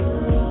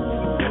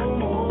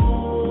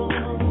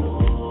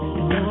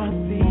 And now I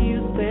see you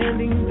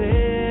standing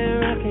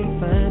there. I can't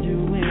find you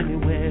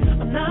anywhere.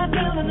 I'm not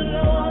feeling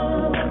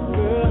alone,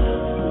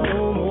 girl,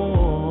 no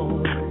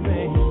more.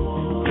 Babe,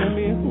 tell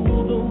me who,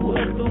 the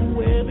what, the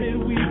where did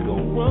we go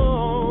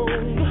wrong?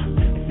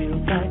 It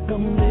feels like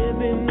I'm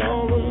living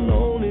all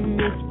alone in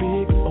this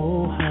big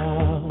old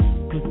house.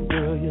 'Cause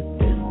girl, you're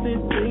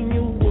distant and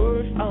your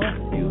words are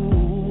few.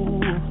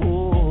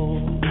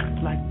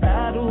 It's like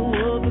battle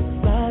of the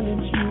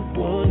silence, you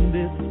won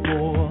this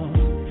war.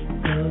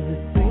 'Cause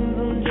it seems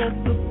I'm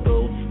just a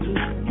ghost to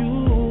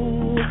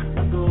you.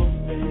 A ghost,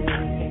 babe.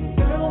 And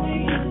girl, we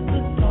used to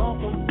talk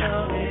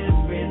about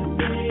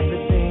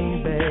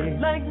everything, babe.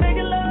 Like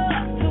making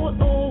love to an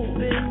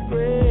open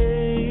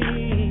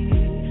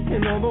grave.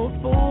 And all those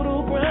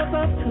photographs I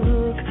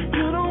took,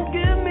 you don't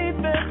give me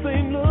that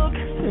same look.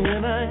 And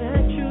when I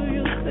ask you,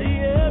 you say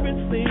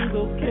everything's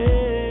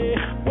okay.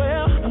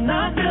 Well, I'm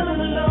not feeling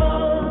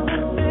alone,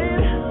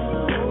 baby.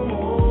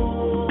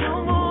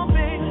 No more,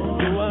 baby.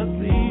 So I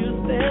see you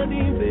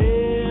standing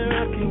there. I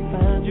can't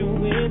find you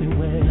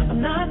anywhere. I'm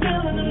not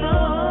feeling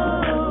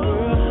alone,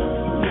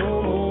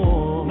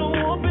 girl. No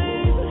more,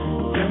 baby.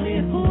 Tell me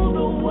who,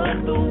 the what,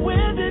 the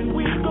where did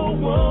we go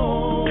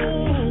wrong?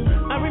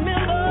 I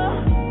remember.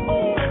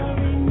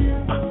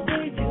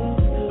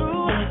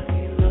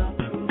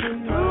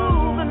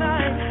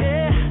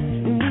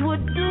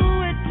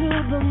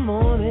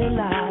 Morning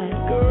light,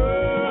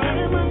 girl,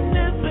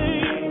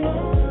 reminiscing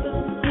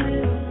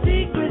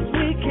secrets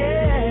we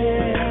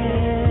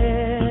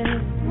can.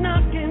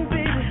 Knocking,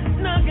 baby,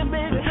 now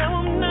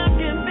I'm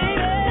knocking,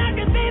 baby,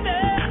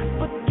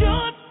 but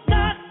you're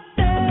not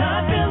there. I'm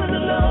not feeling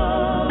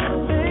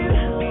alone,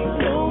 baby,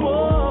 no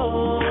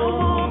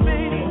more,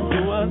 baby. So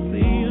I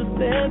see you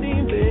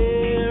standing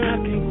there, I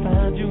can't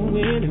find you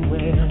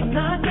anywhere. I'm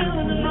not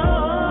feeling alone.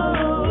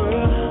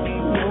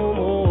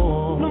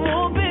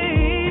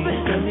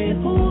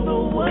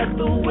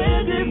 So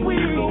where did we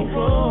go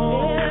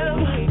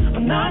wrong?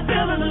 I'm not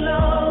feeling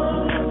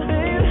alone,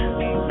 baby.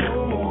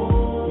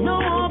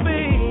 No more,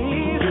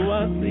 baby. So I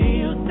see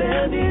you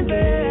standing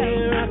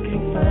there. I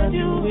can't find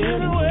you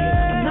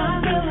anywhere. I'm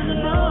not feeling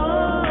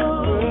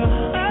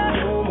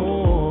alone, no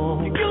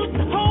more. You used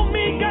to hold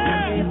me,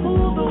 girl. Who,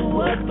 the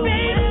what, the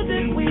where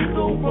did we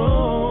go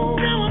wrong?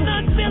 Now I'm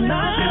not feeling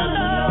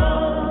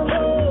alone.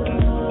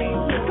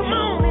 Come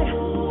on,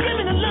 give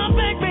me the love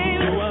back,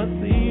 baby. So I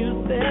see you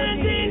standing.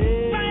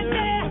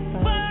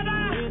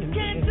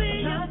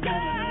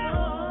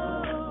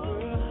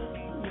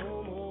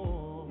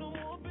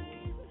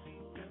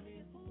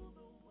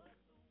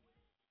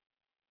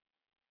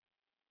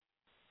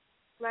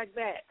 like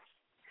that.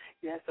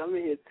 Yes, I'm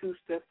in here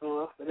two-stepping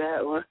off of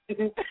that one.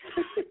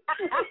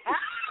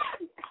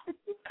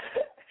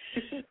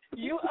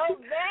 You a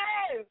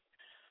mess.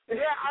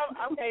 Yeah,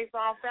 okay, so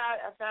I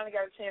finally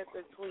got a chance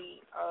to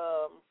tweet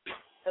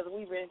because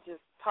we've been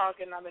just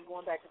talking. I've been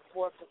going back and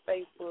forth to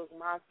Facebook,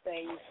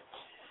 MySpace.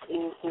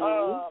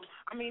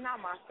 I mean, not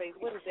MySpace.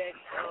 What is that?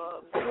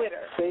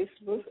 Twitter.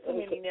 Facebook. Too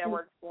many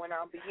networks going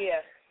on. But,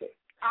 yeah,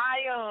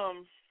 I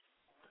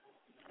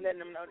letting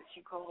them know that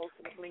you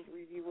co-hosted the Blingy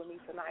Review with me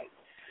tonight.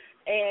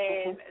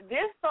 And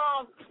this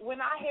song,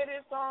 when I hear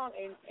this song,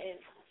 and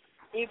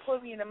it put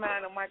me in the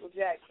mind of Michael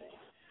Jackson.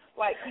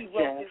 Like he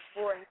wrote this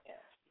for him.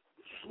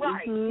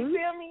 Right. You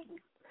feel me?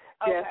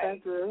 Okay. Yes, I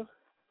do.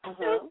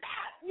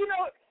 You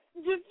know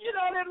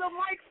that little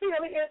mic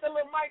feel here, the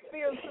little mic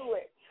feel to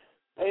it.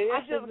 Yes,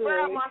 I just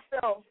grabbed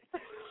myself.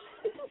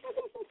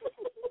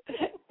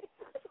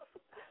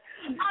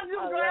 I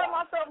just grabbed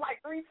myself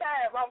like 3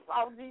 times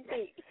off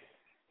GP.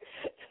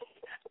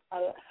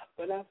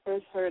 When I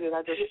first heard it,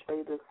 I just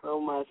played it so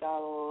much. I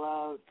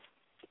love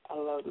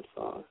the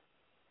song.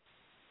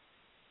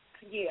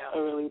 Yeah, I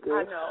really do.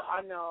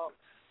 I know.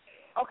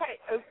 Okay,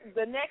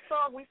 the next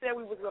song we said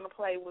we was gonna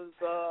play was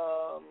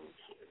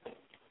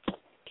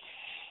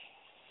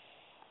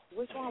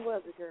which one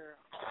was it, girl?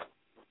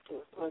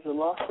 Was it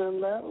Lost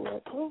in Love?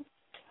 Was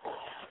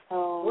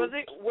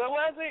it? What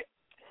was it?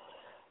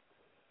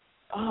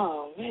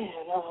 Oh man,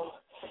 was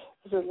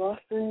it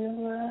Lost in Your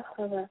Love?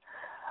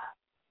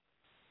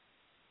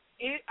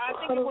 I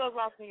think it was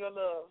Lost in Your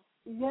Love.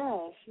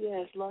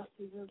 Yes, Lost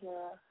in Your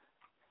Love.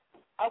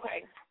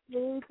 Okay.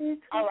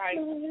 All right.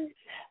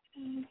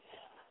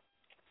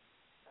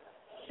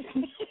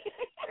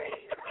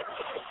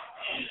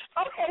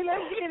 Okay,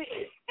 let's get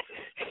it.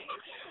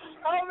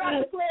 I'm about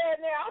to play it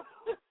now.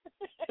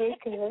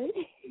 Okay.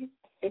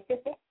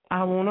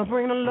 I want to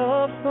bring the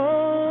love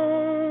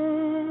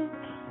song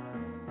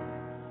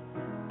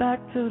back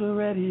to the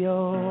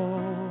radio.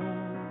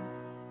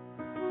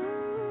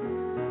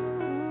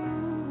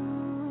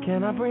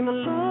 Can I bring the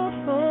love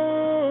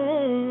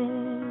song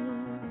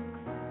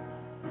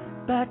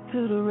back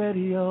to the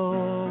radio?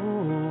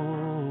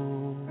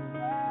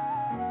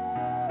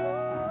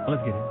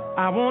 Let's get it.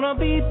 I wanna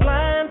be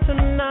blind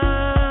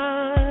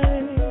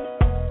tonight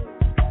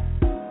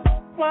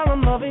while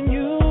I'm loving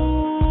you.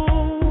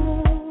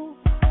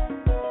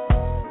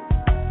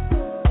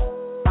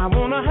 I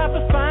wanna have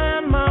to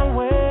find my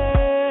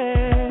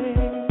way,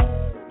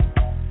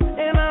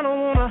 and I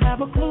don't wanna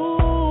have a clue.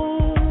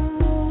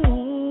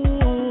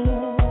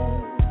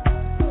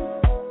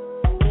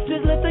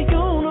 Just let the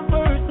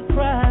universe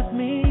surprise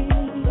me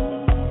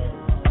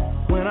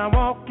when I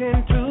walk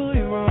into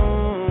your room.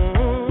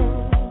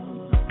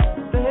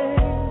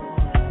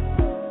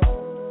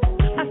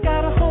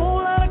 Got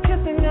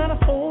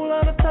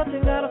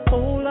a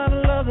whole lot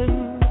of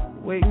loving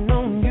waiting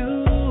on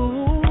you,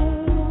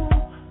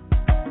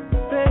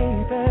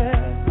 baby.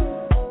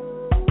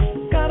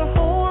 Got a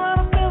whole lot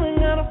of feeling,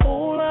 got a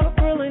whole lot of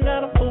thrilling,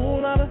 got a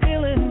whole lot of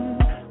healing.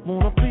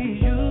 Wanna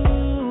please you,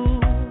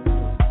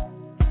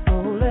 so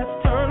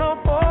let's turn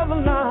off all the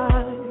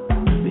lights,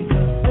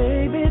 because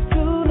baby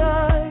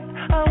tonight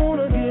I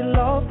wanna get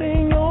lost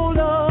in your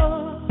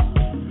love.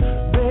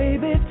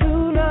 Baby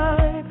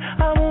tonight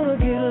I wanna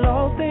get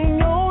lost in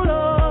your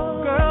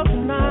love, girl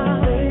tonight.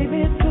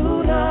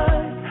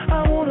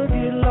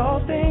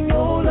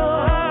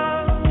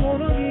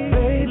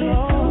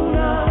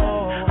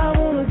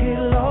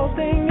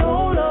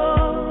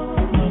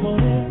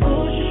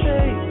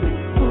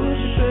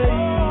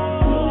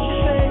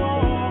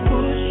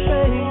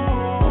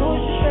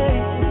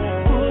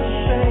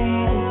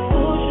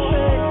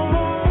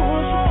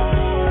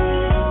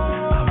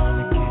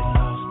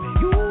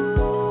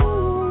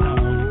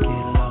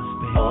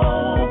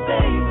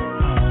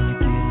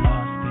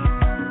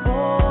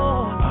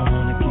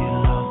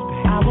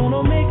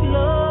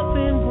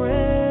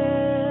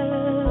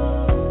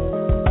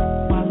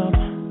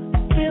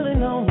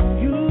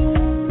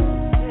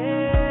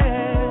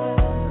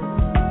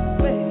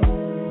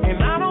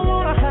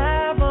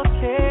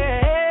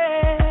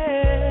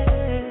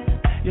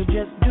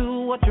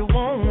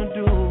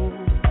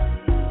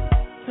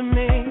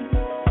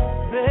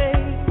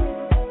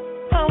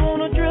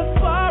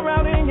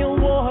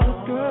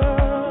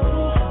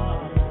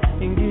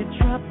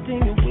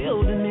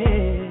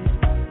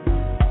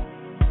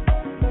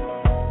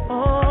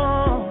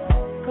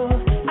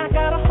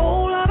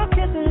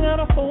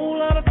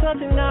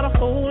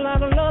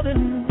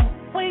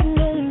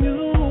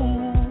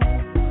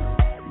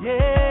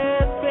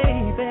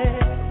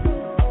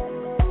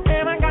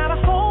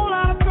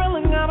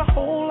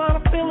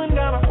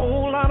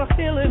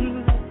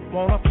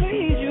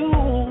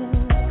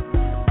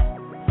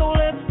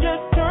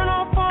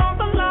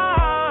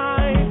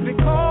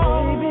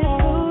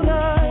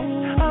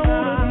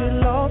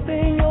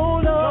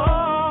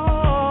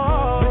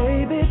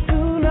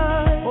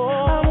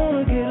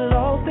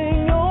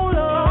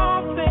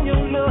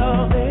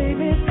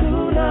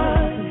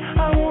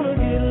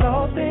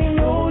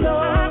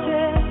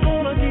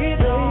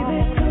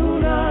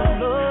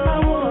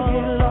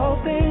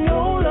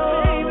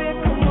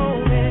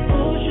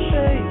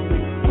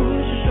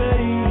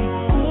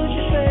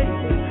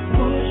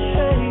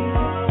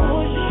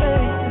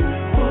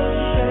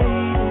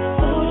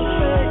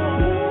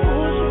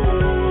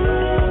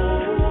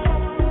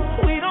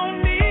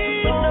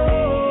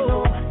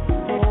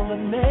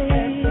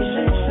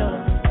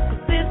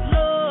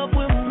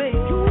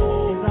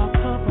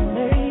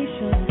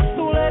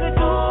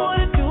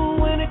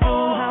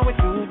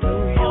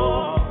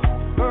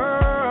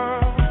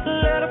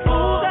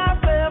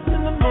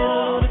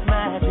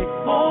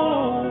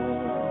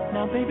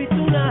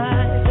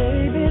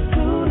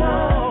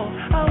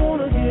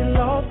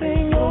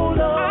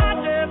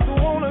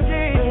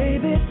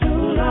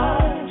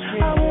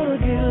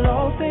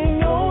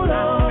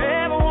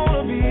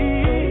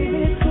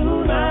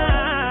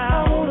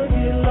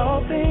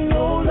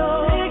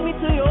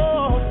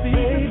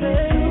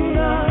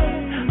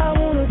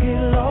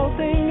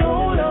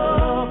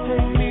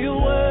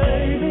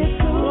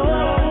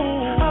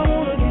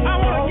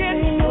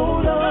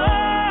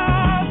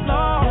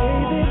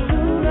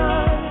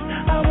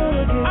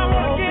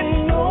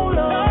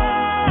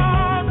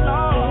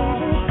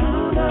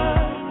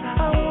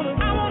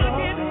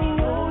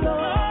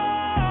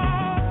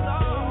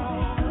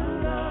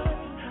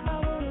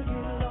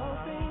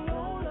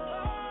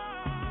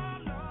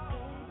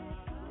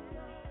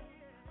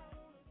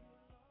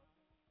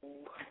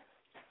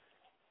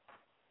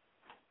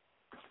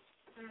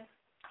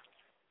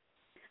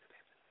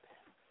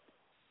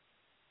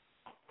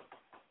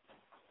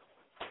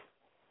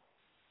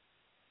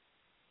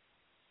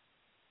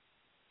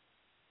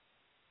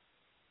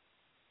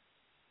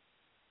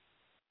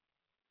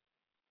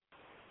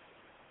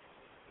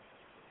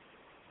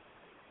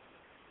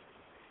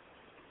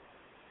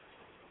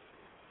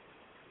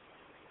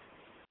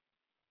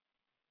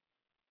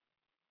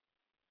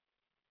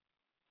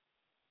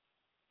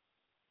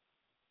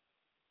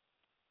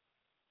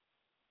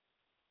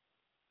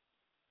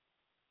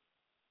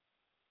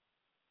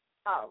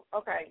 Oh,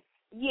 okay.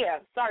 Yeah,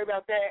 sorry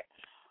about that.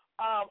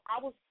 I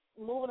was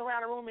moving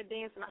around the room and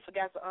dancing. I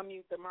forgot to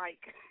unmute the mic.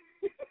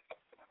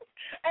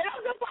 And I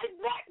was just like,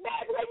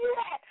 Black, where you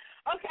at?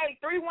 Okay,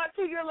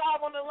 312, you're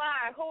live on the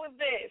line. Who is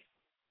this?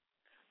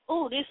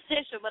 Ooh, this is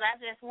Tisha, but I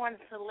just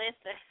wanted to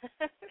listen.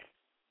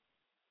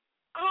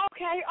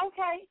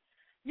 Okay.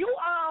 You,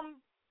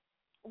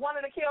 one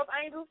of the Kills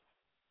Angels?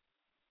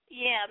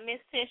 Yeah,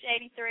 Miss Tish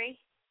 83.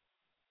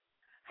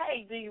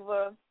 Hey,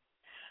 Diva.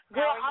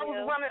 Girl, I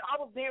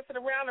was dancing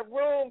around the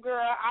room, girl.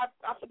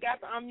 I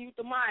forgot to unmute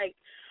the mic.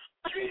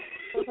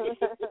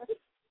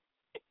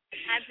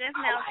 I just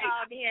now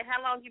called in.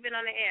 How long you been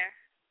on the air?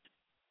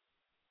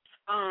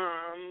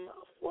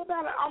 For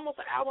about almost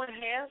an hour and a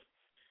half.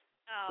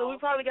 Oh. So we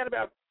probably got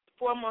about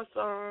 4 more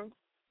songs.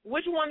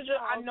 Which one is your?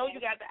 Oh, okay. I know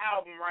you got the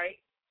album, right?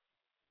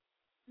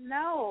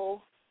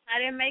 No, I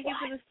didn't make it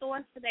to the store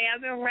today.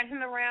 I've been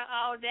running around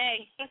all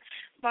day.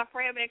 My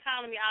friend been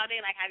calling me all day,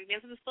 like, have you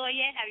been to the store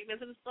yet? Have you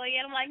been to the store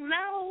yet? I'm like,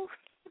 no.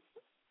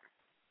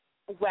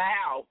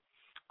 Wow.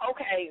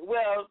 Okay,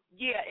 well,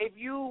 yeah, if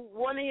you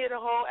want to hear the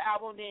whole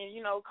album, then,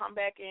 come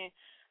back and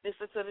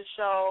listen to the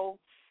show,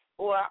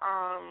 or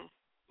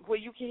where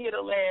you can hear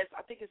the last,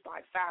 I think it's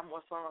like 5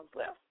 more songs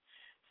left.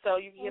 So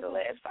you can hear the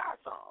last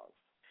 5 songs.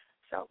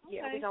 So,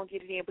 yeah, we're going to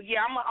get it in. But,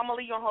 yeah, I'm going to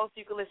leave you on hold so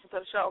you can listen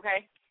to the show,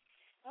 okay?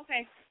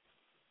 Okay.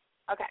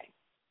 Okay.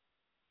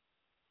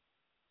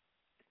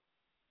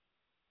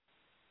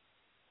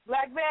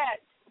 Black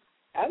Bat.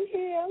 I'm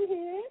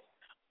here.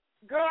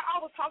 Girl, I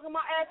was talking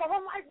my ass off.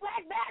 I'm like,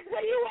 Black Bat,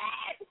 where you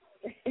at?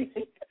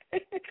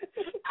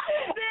 I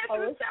was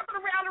dancing, stepping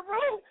around the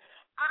room.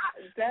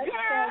 That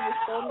sounded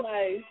so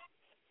nice.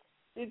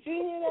 Did you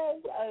hear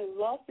that?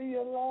 Lost in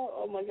Your Love?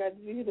 Oh, my God,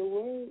 did you hear the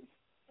words?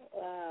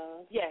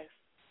 Wow. Yes.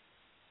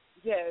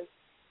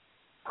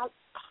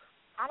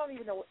 I don't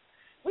even know what.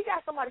 We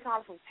got somebody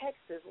calling from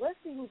Texas. Let's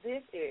see who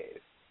this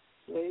is.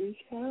 Lady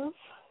Calf.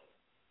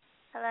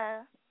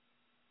 Hello.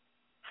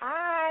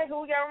 Hi,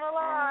 who we got on the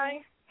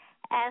line?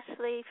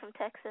 Ashley from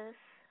Texas.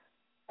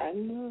 I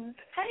know it.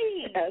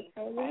 Hey.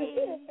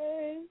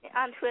 Hey.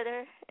 On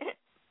Twitter.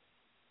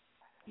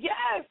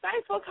 Yes,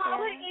 thanks for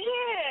calling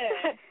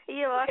in.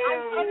 You're welcome.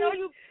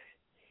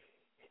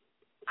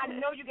 I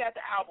know you got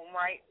the album,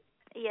 right?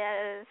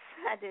 Yes,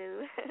 I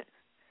do.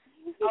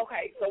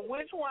 Okay, so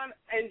which one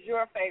is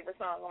your favorite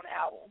song on the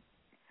album?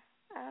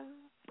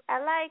 I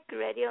like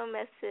Radio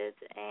Message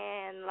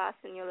and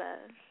Lost in Your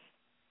Love.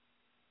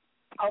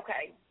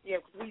 Okay, yeah,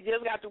 we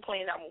just got through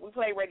playing that one. We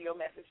played Radio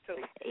Message, too.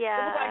 Yeah.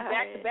 It was like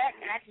back-to-back,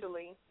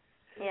 actually.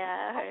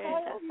 Yeah, I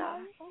heard that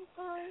song.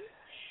 Okay.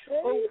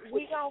 Well,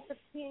 we going to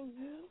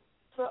continue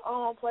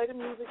to play the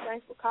music.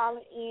 Thanks for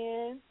calling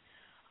in.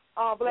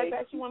 Black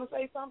Bat, you want to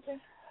say something?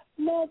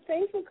 No,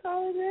 thanks for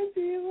calling in,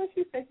 Diva.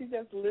 She said she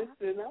just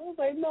listened. I was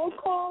like, no,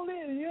 call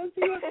in. You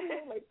see what I'm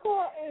saying? Like,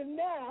 call in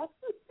now.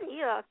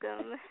 You're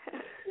welcome.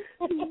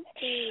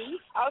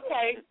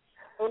 Okay.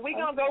 Well, we're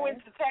going to go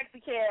into Taxi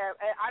Cab.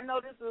 I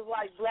know this is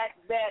like Black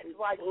Bat's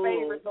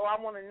favorite, so I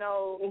want to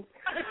know.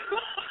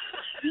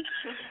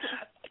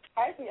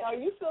 Actually, are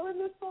you feeling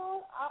this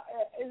song?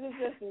 Is it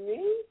just me?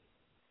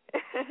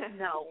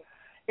 No.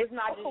 It's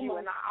not just you.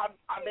 And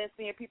I've been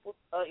seeing people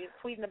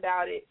tweeting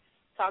about it.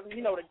 Talking,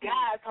 the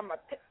guys talking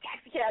about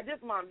Taxi Cab,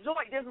 this is my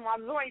joint,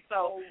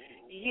 so,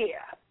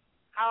 yeah.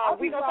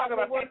 We're going to talk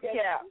about Taxi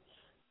Cab.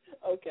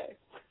 Okay.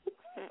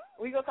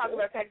 We're going to talk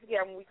about Taxi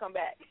Cab when we come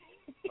back.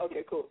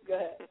 Okay, cool. Go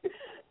ahead.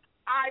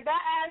 All right,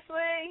 bye,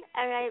 Ashley.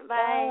 All right,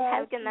 bye.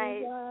 Have a good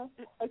night.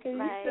 Okay,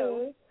 bye. You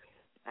too.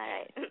 All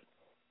right.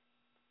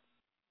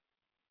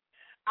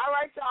 All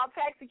right, y'all,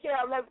 Taxi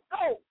Cab, let's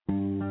go.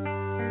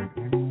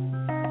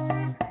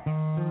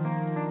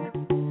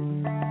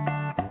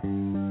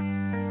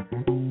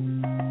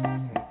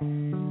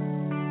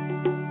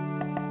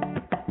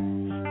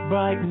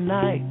 Bright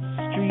nights,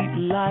 street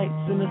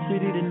lights in a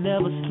city that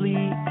never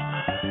sleeps.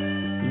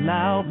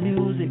 Loud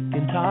music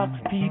and talks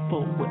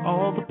people where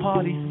all the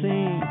parties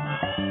sing.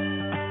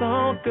 I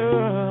saw a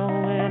girl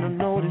and I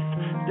noticed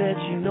that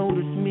she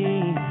noticed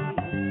me.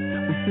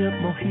 We sipped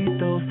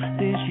mojitos,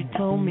 then she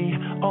told me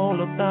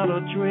all about her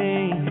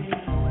dreams.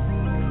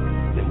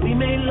 Then we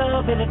made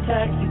love in a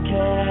taxi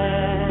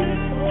cab.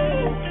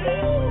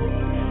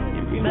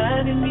 It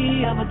reminded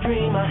me of a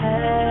dream I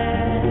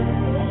had.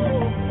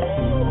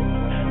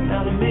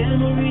 Now the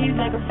memory's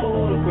like a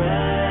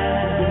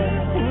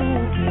photograph,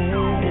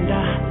 and I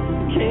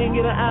can't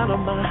get her out of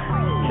my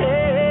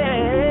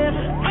head.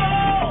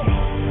 Oh!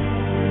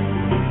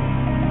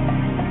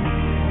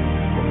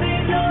 We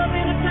made love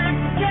in a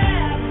taxi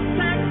cab,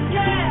 taxi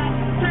cab,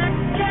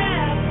 taxi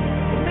cab.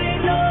 We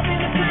made love in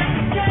a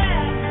taxi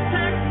cab,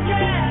 taxi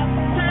cab,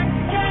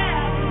 taxi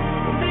cab.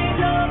 We made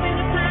love in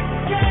a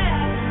taxi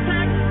cab,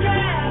 taxi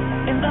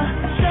cab. And the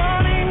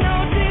shawty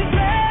knows she's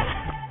there.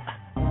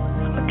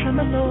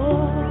 Camelo,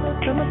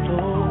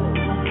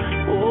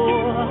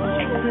 oh,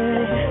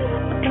 say,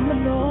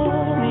 Camelo,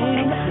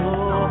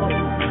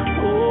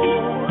 oh.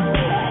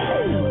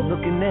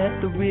 Looking at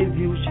the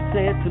review, she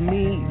said to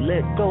me,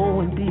 let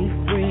go and be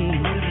free.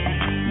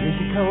 Then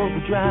she told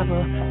the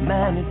driver,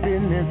 mind his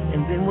business,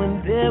 and then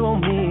went there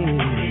on me.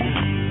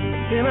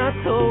 Then I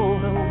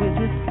told her we're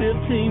just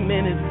 15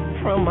 minutes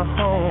from my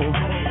home.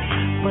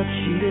 But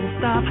she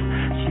didn't stop.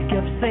 She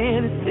kept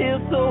saying it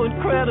feels so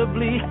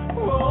incredibly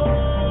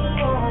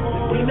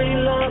wrong. We made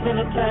love in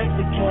a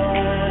taxi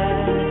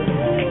cab.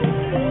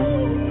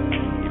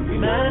 It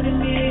reminded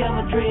me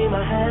of a dream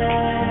I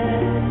had.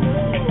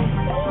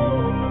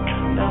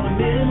 Now the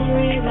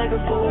memory's like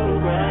a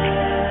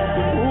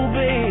photograph. Oh,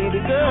 baby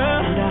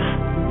girl, and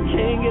I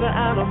can't get her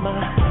out of my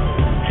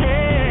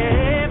head.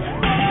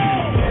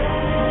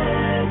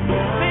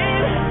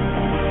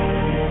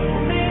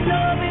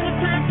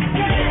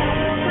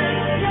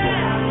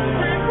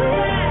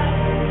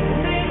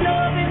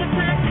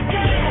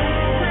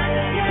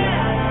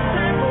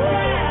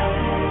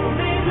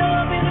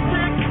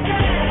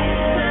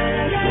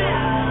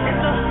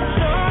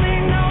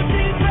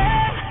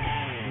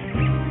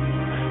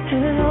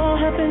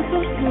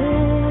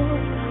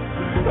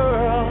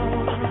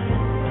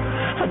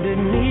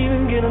 Didn't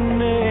even get a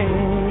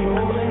name.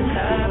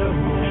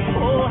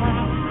 Oh,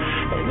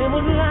 and it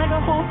was like a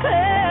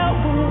hotel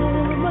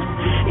room.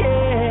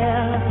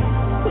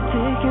 Yeah, we're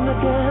taking a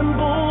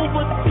gamble,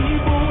 but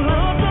people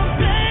love to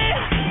say,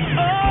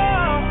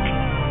 oh,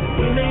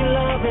 we made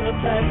love in a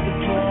taxi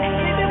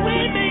cab.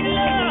 We made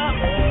love.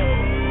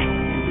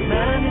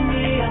 Reminding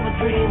me of a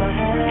dream I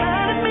had.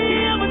 Reminding me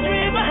of a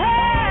dream I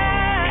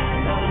had.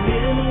 Now the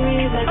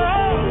memories like a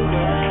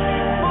photograph.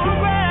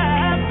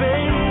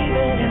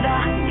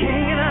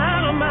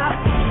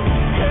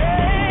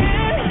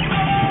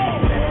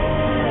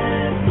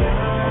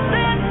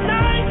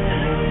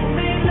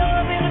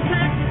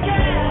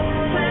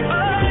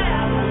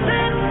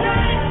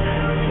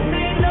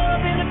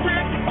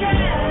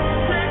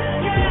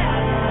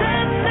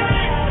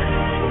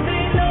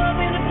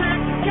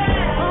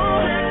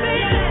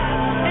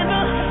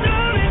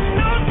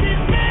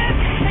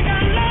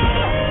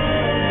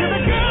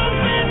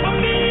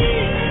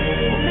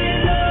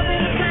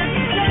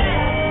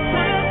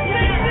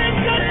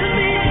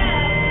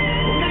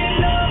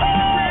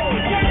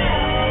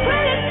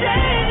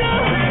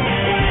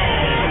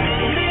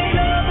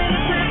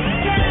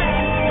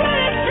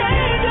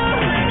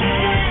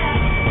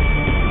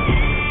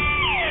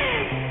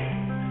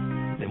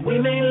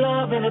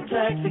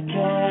 Taxi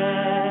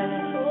cab.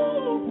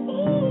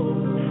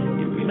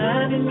 It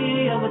reminded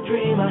me of a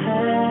dream I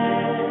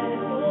had.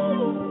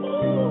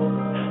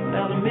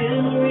 Now the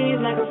memory's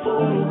like a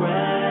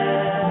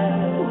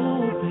photograph.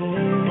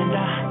 And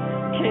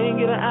I can't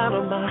get her out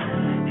of my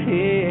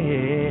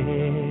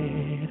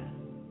head.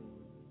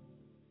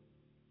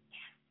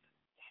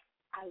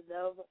 I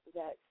love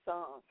that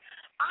song.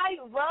 I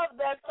love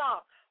that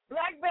song.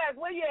 Black Bass,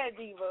 where you at,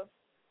 Diva?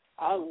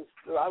 I'm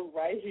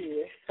right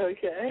here.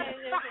 Okay.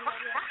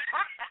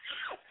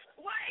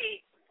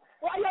 Wait,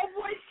 why your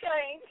voice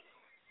changed?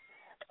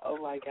 Oh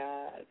my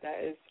God,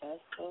 that is a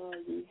song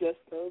you just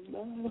don't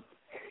know.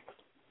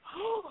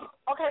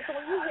 Okay, so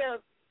when you hear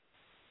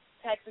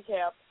Taxi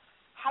Cab,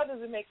 how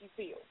does it make you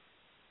feel?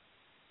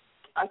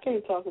 I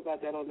can't talk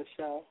about that on the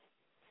show.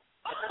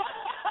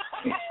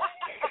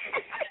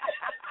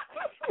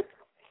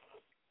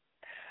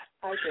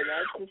 I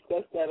cannot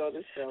discuss that on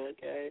the show,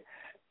 okay?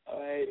 All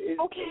right, it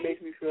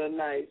makes me feel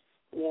nice,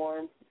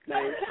 warm,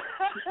 nice.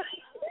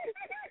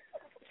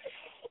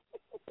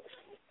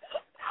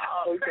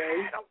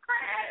 Okay. I'm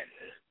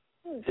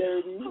crying.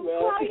 Dirty,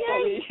 well, I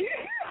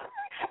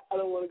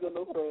don't want to go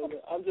no further.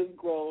 I'm just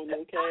grown,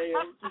 okay? Okay.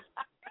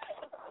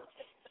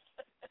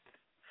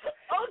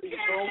 It's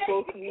grown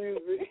folk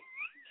music.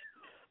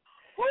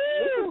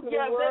 Woo!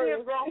 Yes, that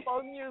is grown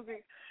folk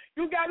music.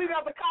 You got to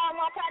call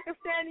my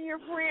Pakistani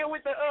friend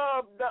with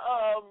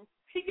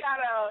he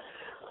got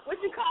what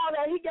you call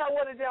that? He got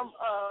one of them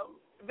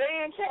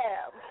van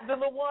cabs, the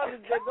little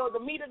ones that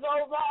the meter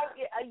goes off.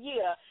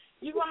 Yeah.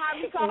 You gonna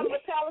have me calling the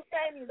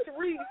Palestinian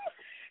Therese.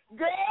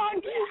 Girl,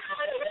 get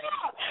out of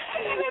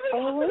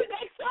here.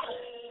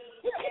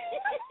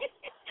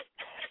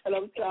 And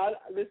I'm trying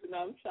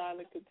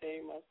to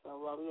contain myself.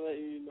 I'm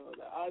letting you know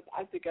that.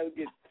 I think I'll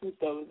get 2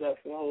 thumbs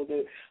up for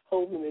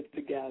holding it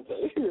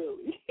together,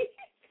 really.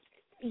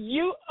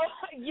 You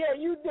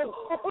do.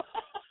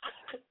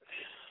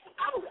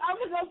 I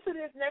was up to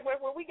this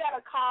network where we got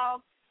a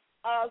call.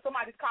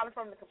 Somebody's calling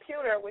from the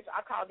computer, which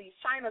I call these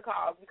China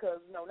calls because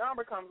no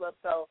number comes up.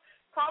 So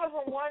call it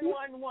from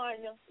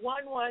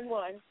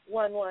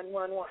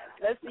 111-111-1111.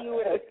 Let's see who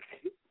it is.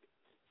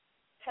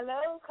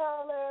 Hello,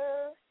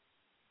 caller.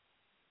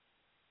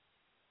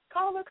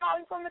 Caller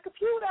calling from the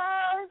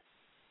computer.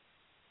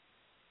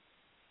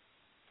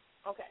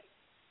 Okay.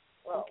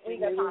 Well, we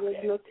got time for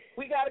that.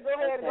 We got to go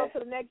ahead and go to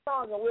the next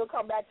song, and we'll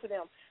come back to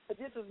them. But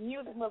this is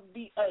Music Must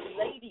Be a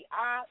Lady.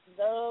 I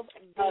love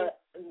this.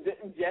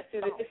 Jesse,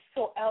 it's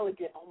so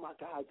elegant. Oh, my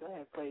God. Go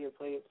ahead. Play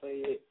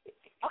it.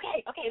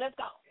 Okay, let's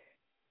go.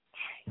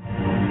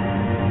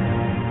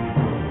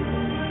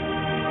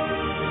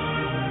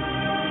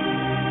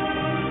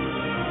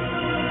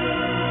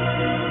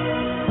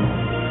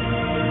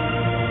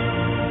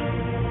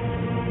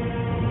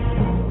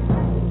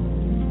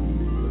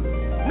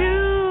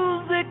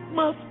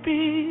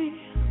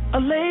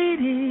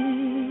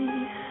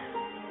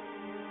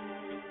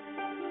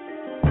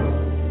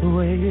 the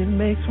way it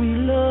makes me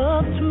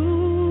love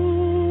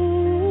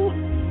to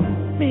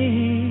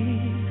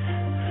me,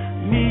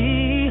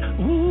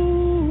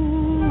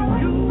 ooh,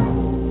 you,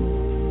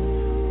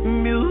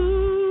 music.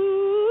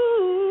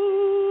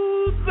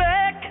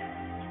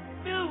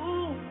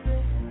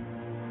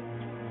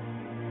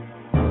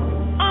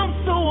 I'm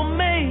so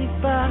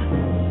amazed by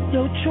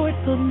your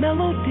choice of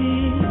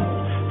melodies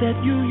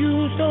that you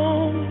used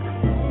on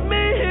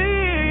me.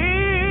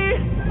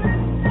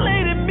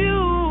 Lady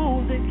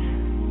music.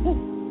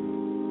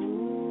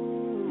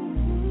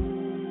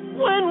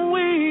 When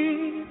we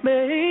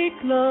make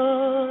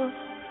love,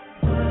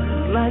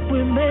 like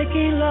we're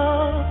making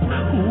love,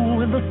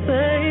 ooh, in the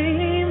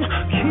same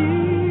key.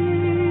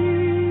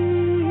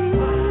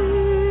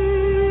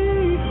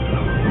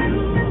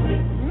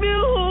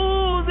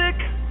 Music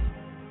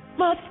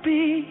must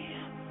be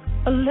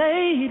a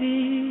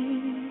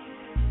lady,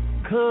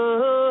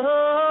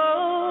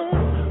 'cause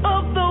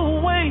of the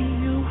way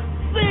you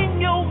sing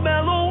your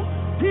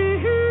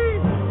melody.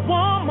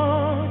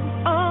 Woman,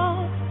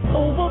 I'm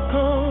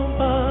overcome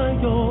by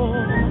your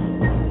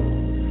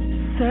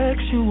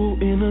sexual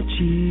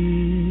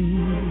energy.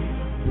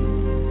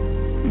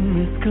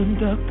 Miss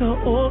Conductor,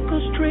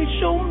 orchestrate,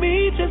 show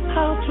me just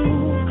how to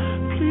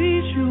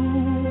please you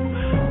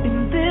in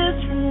this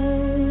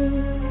room.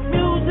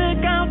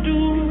 Music I'll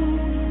do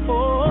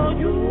for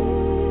you.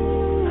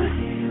 I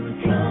hear a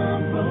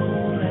drum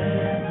roll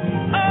at me.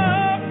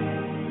 Oh,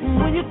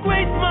 when you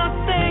grace my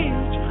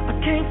stage, I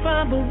can't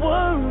find the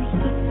words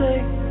to say,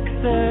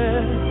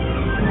 except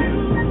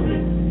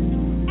music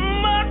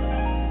must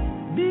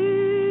be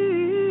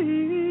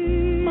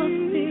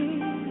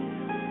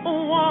a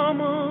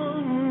woman.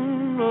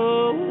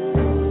 Oh,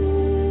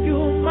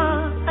 you're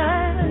my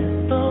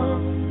anthem.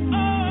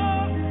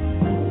 Oh,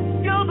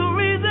 you're the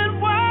reason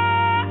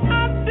why I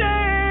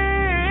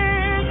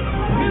dance.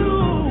 You,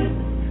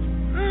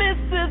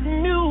 Mrs.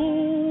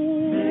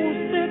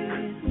 Music.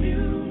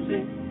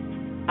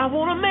 I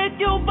wanna make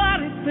your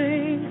body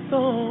sing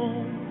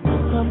songs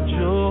of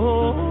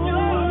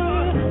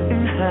joy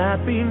and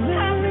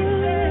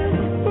happiness.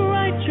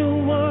 Write your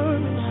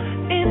words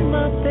in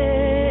my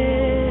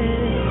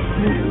bed.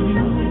 Miss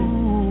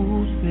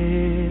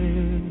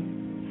Music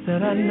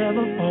said I'd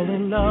never fall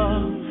in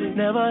love,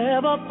 never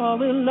ever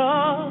fall in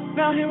love.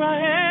 Now here I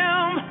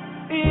am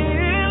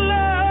in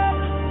love,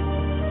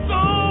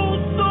 so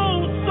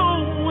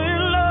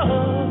in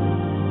love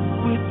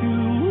with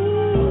you.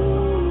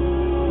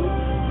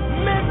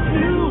 Miss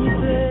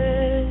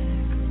Music,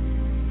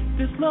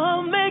 this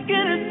love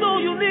making is so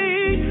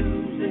unique.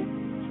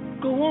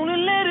 Go on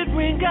and let it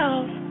ring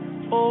out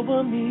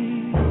over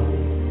me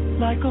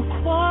like a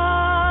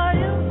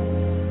choir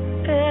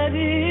at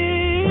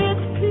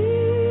its peak.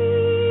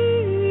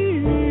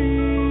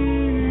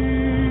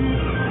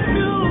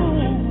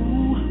 Music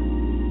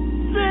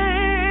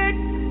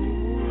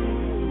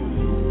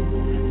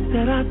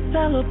said I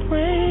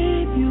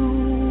celebrate you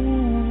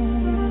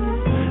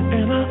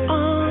and I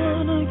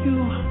honor you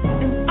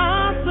and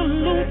I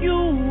salute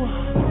you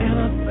and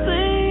I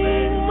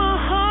sing my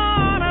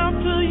heart out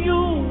to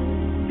you,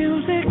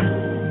 music,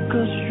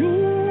 'cause you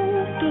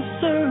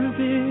deserve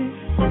it.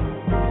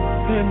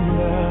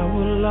 And I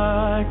would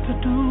like to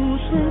do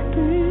some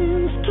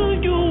things to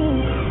you.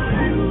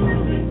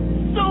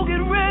 So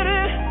get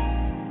ready.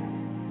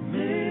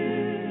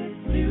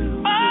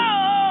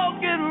 Oh,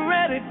 get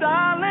ready,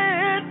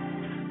 darling,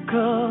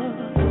 'cause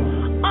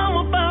I'm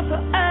about to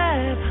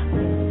add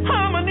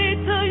harmony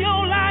to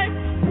your life.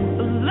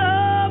 A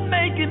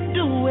love-making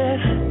duet,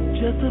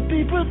 just to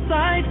be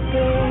precise,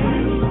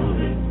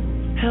 babe.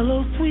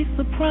 Hello, sweet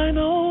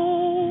soprano.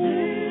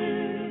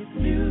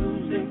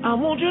 I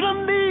want you to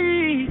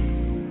meet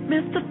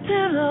Mr.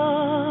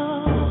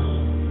 Tenor,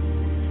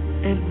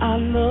 and I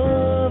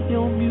love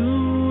your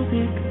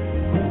music.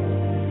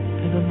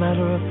 As a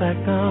matter of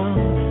fact, I'm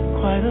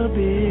quite a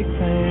big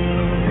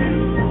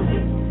fan.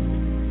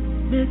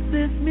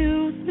 Mrs.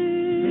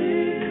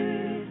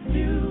 Music,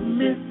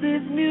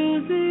 Mrs.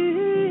 Music.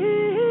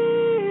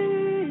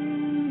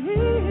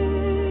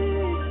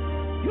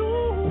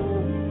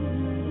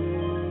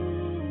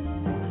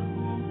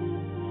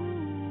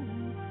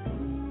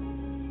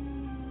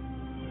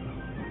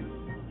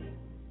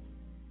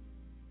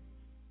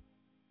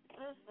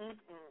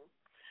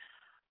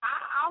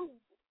 I'm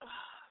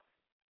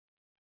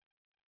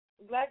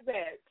Black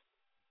Bat.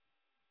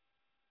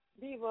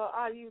 Diva,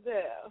 are you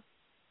there?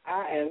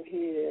 I am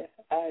here.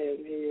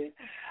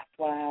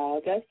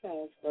 Wow, that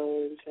sounds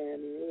so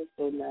enchanting. It was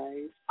so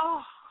nice.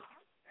 Oh,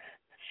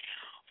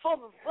 for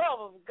the love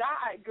of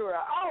God,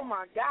 girl. Oh,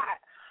 my God.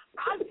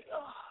 I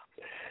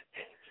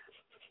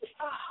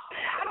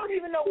don't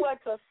even know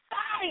what to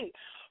say.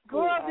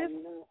 Girl,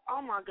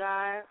 oh, my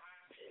God.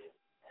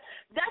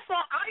 That's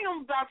all. I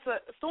am about to,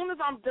 as soon as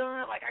I'm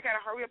done, like, I got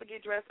to hurry up and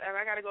get dressed, and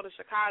I got to go to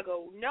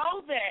Chicago.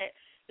 Know that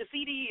the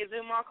CD is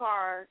in my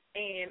car,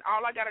 and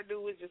all I got to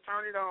do is just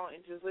turn it on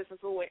and just listen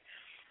to it.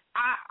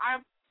 I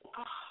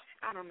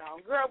don't know.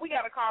 Girl, we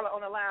got a caller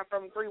on the line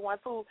from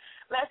 312.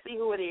 Let's see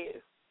who it is.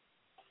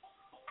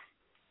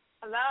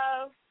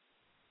 Hello?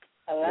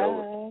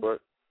 Hello.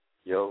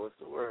 What's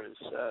the word? It's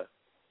Shy.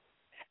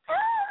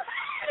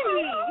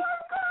 Hey.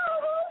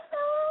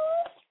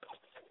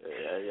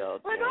 Yeah, y'all.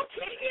 We're not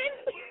kicking.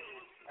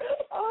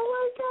 Oh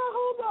my God!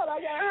 Hold on,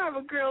 I gotta have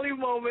a girly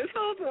moment.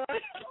 Hold on.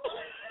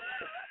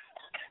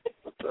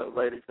 What's up,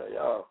 ladies? How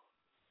y'all?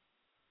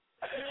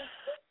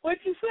 What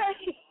you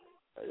say?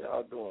 How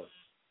y'all doing?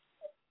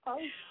 I'm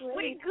great.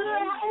 We good.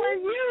 How are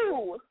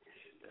you?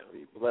 Yeah,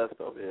 we blessed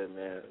over here,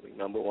 man. We #1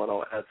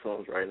 on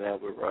iTunes right now.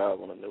 We're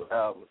Rob on a new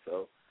album,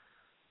 so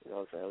you know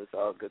what I'm saying. It's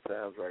all good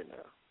times right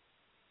now.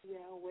 Yeah,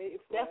 I'm waiting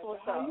for That's it.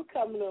 what's How up. you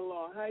coming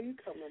along?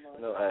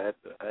 No, I had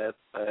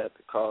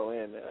to call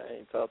in, man. I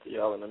ain't talked to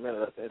y'all in a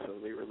minute. I think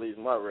since we released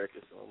my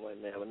record, so I'm like,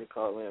 man, let me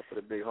call in for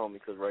the big homie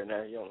because right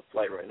now he on a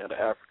flight right now to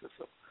Africa,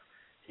 so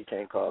he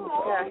can't call me.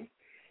 Okay.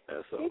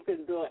 Yeah, so he's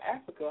been doing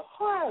Africa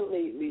hard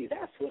lately.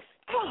 That's what's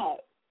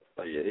up.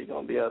 Oh yeah, he's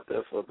gonna be out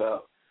there for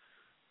about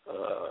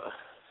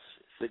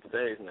 6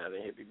 days now.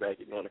 Then he'll be back.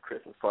 He's doing a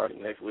Christmas party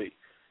next week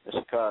in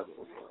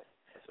Chicago.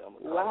 So I'm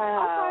gonna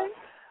wow.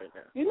 Right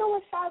now. You know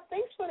what, Shad?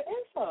 Thanks for the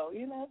info.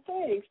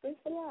 Thanks. Thanks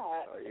a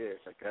lot. Oh yeah,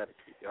 I gotta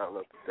keep y'all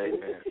up to date,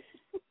 man.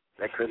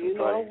 That Christmas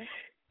party,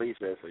 please,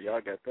 man. So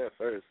y'all got that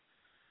first.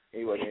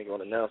 He wasn't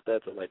gonna announce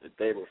that till like the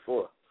day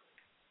before.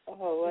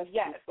 Oh, that's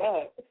yes.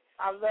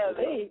 I love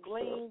it.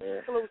 Bling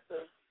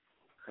exclusive.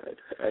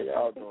 How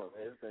y'all doing,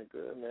 man? It's been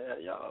good, man. How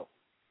y'all?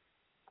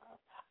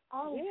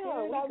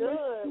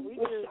 We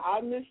good. I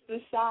miss the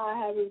Shy. I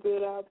haven't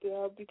been out there.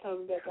 I'll be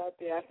coming back out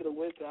there after the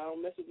winter. I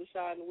don't mess with the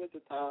Shy in the winter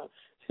time.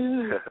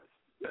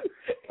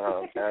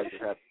 I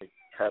just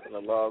happened to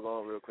log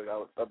on real quick. I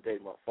was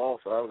updating my phone,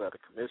 so I was at the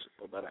commission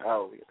for about an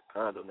hour. We at the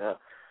condo now.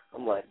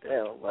 I'm like,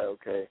 damn. I'm like,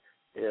 okay.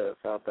 Yeah,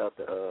 found out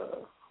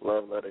the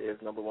Love Letter is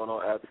 #1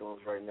 on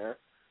iTunes right now.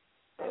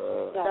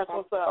 That's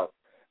what's up.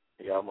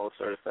 Yeah, almost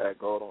certified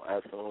gold on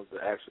iTunes.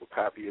 The actual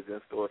copy is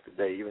in stores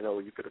today, even though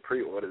you could have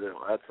pre-ordered it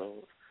on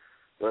iTunes.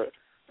 But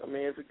I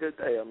mean, it's a good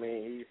day. I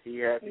mean, he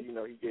happy. You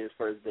know, he get his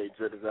first day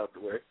jitters out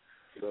the way,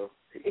 so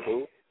he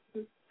cool.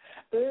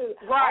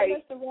 Right. I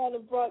messed around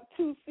and brought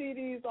 2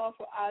 CDs off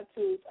of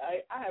iTunes.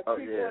 I have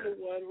pre-ordered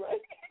one,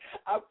 right?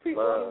 I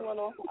pre-ordered one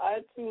off of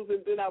iTunes,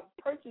 and then I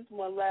purchased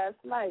one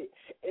last night,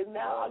 and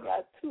now I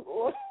got 2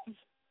 orders.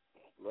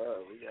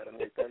 Love, we got to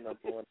make that #1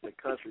 in the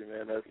country,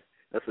 man.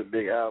 That's a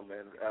big album,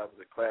 man. The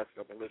album's a classic.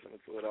 I've been listening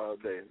to it all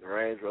day. The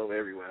Range Rover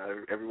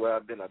everywhere. Everywhere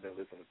I've been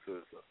listening to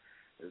it. So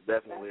it's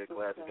definitely a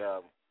classic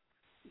album.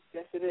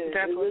 Yes, it is.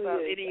 That's what's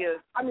up. It is.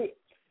 I mean,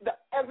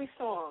 every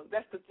song.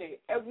 That's the thing.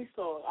 Every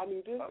song. I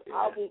mean, this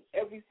album,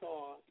 every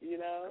song. You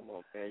know. Come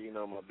on, man. You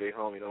know my big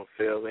homie don't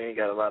fail. We ain't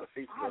got a lot of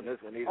features on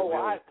this one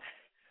either.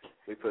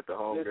 We put the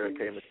homegirl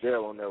K.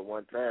 Michelle on there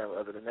one time.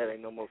 Other than that,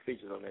 ain't no more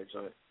features on that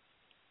joint.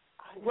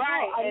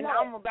 Right, and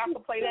I'm about to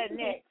play that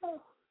next.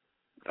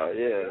 Oh,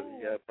 yeah, you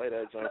got to play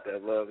that joint,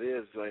 that Love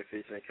Is joint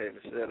featuring K.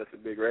 Michelle. That's a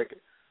big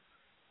record.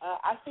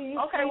 I see you.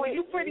 Okay, well,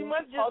 you pretty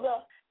much just...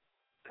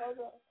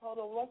 Hold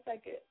on 1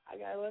 second. I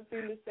got one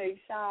thing to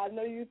say. Sha, I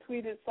know you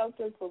tweeted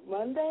something for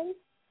Monday.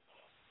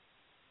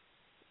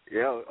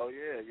 Yeah,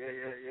 yeah.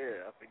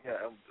 I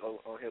forgot. I'm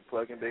on here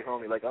plugging Big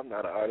Homie like I'm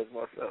not an artist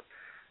myself.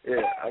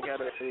 Yeah, I got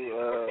to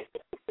do...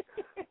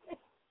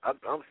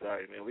 I'm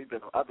sorry, man.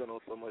 I've been on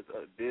so much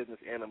business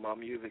and in my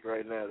music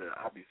right now that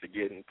I be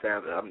forgetting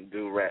time that I'm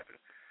do rapping.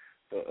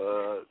 But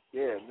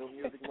yeah, New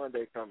Music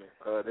Monday coming.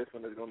 This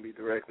one is gonna be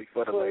directly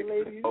for the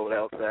ladies cold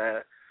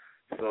outside.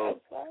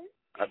 So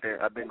I've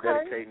been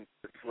dedicating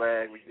the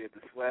swag. We did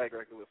the swag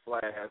record with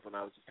Fly Ass when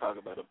I was just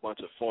talking about a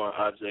bunch of foreign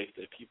objects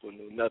that people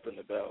knew nothing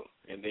about,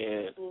 and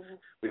then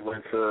we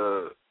went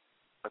to,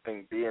 I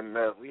think,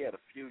 BMF. We had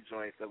a few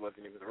joints that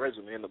wasn't even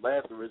original. And the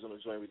last original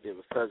joint we did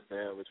was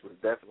Touchdown, which was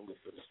definitely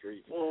for the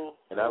streets.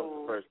 And that was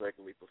the first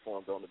record we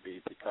performed on the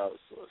BET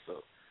College Tour.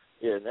 So,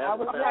 yeah, now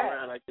this time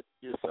around, I get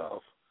to get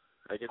soft.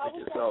 How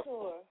was that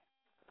tour?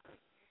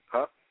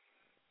 Huh?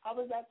 How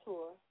was that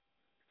tour?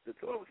 The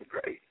tour was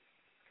great.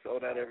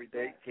 Sold out every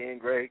day. Ken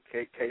Gray,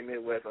 K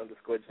Midwest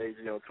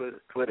 _JG on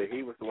Twitter.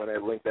 He was the one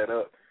that linked that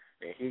up.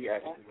 And he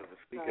actually was a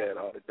speaker at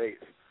all the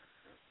dates.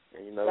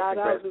 And, you know, shout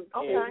out to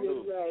K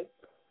Midwest.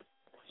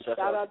 Shout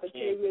out to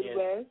K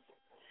Midwest.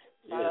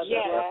 Yeah,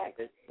 shout out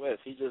to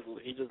Midwest.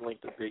 He just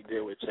linked a big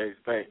deal with Chase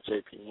Bank,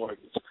 JP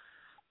Mortgage.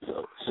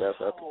 So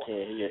shout out to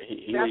Ken.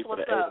 He leaves for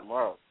the A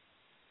tomorrow.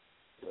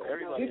 So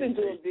everybody, you've been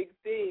doing big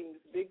things.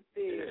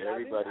 Yeah,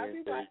 everybody.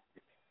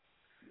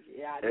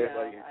 Yeah, I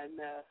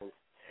know.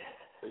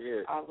 So,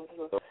 yeah.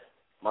 So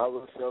my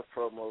little self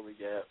promo we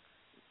got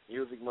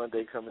Music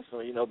Monday coming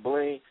soon. You know,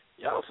 Bling,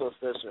 y'all so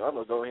special. I'm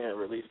gonna go ahead and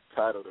release the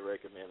title of the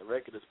record, man. The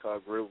record is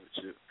called Groove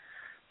With You.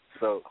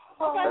 So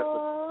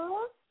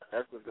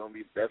that's what's gonna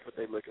be. That's what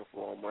they're looking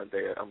for on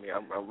Monday. I mean,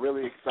 I'm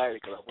really excited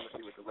because I want to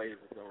see what the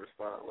ladies are gonna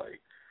respond like.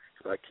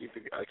 So I keep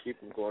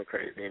them going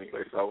crazy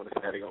anyway. So I want to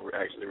see how they're gonna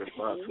actually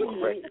respond to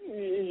a record.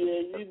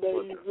 Yeah, you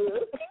know you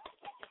good.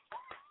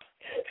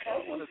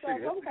 I want to see.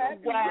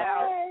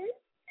 Wow.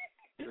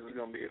 This is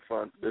gonna be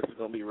fun. This is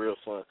gonna be real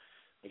fun.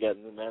 I got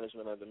new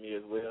management under me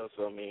as well.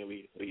 So, I mean,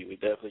 we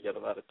definitely got a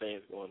lot of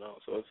things going on.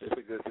 So it's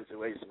a good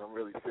situation. I'm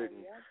really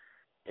sitting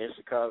in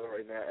Chicago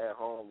right now at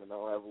home, and I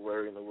don't have a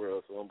worry in the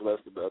world. So I'm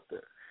blessed about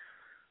that.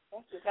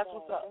 That's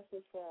what's up.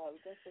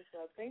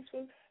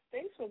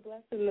 Thanks for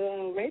blessing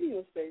the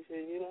radio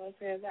station. You know what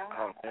I'm saying?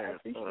 I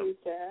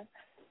appreciate that.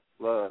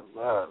 Love.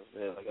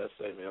 Man, like I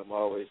say, man, I'm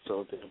always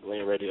tuned to the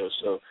Blingin Radio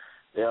Show.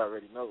 They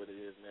already know what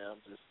it is, man.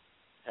 I'm just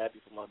happy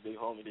for my big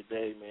homie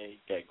today, man.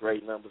 He got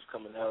great numbers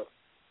coming out.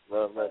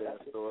 Love letter in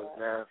stores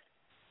now.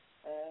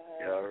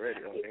 Yeah, already.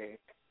 I mean,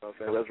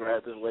 let's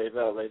ride this wave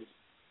out, ladies.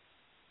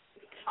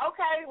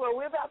 Okay, well,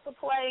 we're about to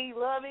play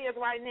Love Is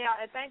right now,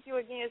 and thank you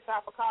again, Shy,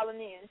 for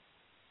calling in.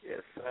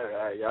 Yes, sir.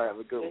 All right, y'all have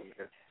a good one,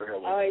 man.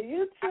 All right,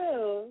 you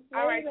too.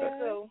 All right, you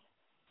too.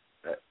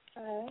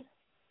 All right.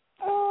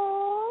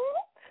 Oh,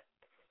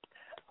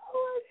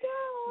 my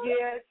God.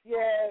 Yes.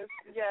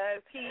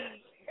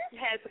 He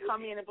had to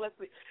come in and bless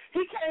me.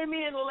 He came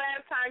in the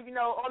last time,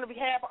 on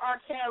behalf of R.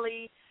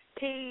 Kelly.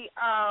 He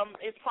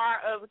is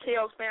part of the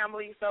Kells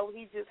family, so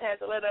he just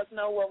had to let us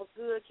know what was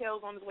good.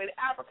 Kells on his way to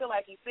Africa,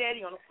 like he said.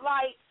 He on a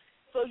flight.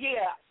 So,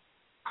 yeah,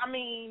 I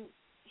mean,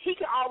 he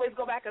can always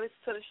go back and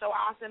listen to the show.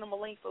 I'll send him a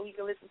link so he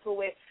can listen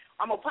to it.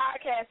 I'm going to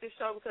podcast this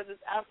show because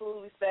it's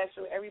absolutely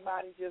special.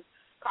 Everybody just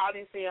called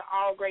in saying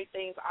all great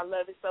things. I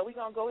love it. So we're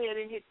going to go ahead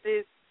and hit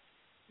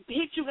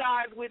you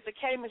guys with the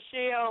K.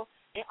 Michelle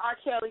and R.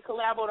 Kelly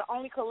collabo, the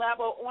only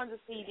collabo on the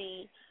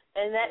CD,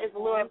 and that is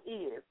Love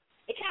Is.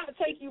 It kind of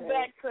takes you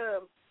back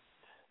to,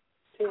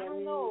 I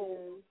don't know.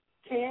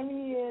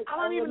 Tammy is. I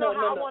don't even know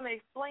how I want to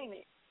explain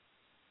it.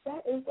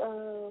 That is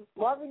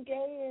Marvin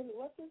Gaye and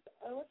what's her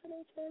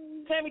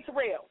name? Tammy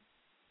Terrell.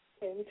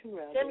 Tammy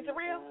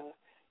Terrell?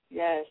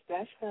 Yes,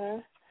 that's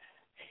her.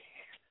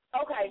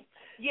 Okay.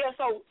 Yeah,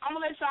 so I'm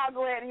going to let y'all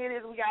go ahead and hear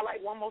this. We got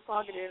like one more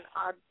song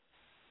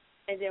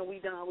and then we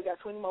done. We got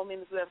 20 more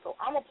minutes left. So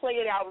I'm going to play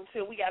it out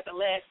until we got the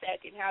last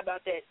second. How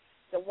about that?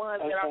 The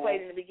ones that I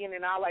played in the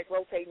beginning, I'll like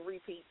rotate and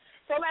repeat.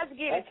 So let's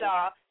get it,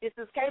 y'all. This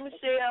is K.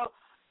 Michelle,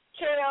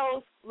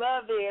 Kells,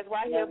 Love Is,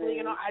 right here,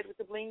 Blingin' on Ice with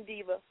the Bling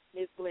Diva,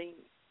 Miss Bling,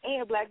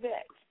 and Black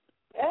Back.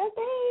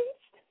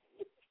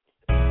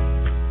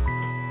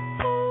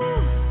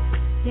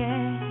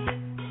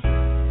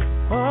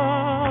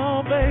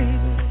 Oh, baby.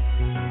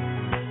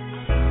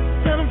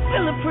 Said I'm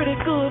feeling pretty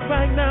good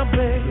right now,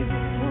 baby.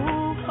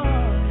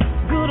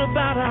 Good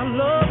about our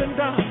love and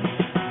darling.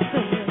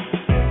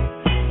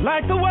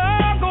 Like the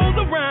world goes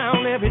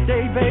around every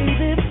day,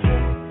 baby.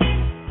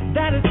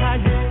 That is how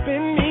you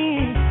spin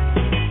me.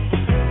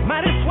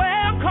 Might as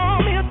well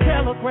call me a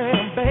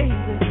telegram, baby.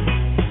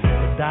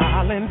 But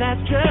darling, that's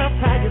just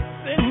how you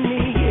spin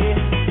me,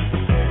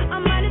 yeah. I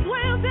might as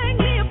well take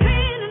me a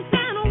pen and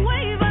sign a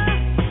waiver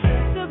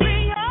to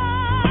be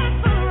yours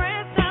for the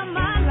rest of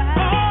my life.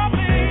 Oh,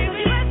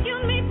 baby. You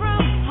rescued me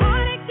from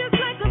heartache just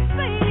like a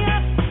savior.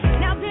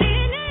 Now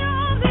being in your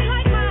arms is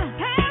like my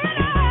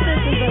paradise.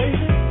 Listen,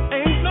 baby,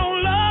 ain't no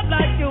love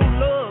like your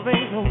love,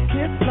 ain't no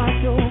kiss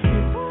like your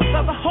kiss.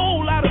 There's a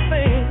whole lot of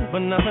things, but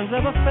nothing's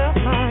ever felt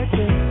like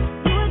this.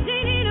 You a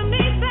genie to me,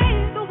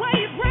 babe, the way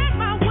you grant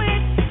my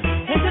wish.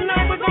 And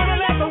tonight we're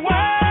gonna let the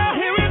world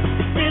hear it.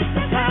 This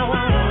is how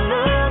I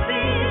love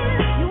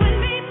it. You and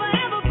me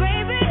forever,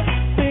 baby.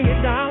 Sing it,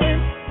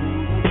 darling.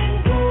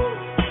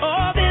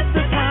 Oh, this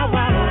is how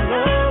I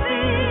love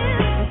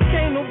it.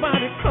 Can't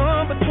nobody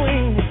come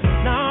between us,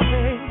 nah,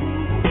 baby.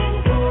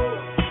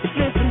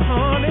 Listen,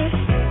 honey,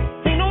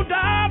 ain't no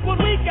doubt what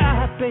we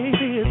got,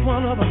 baby, is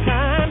one of a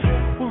kind.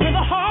 We're in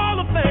the Hall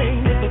of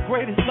Fame. It's the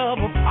greatest love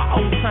of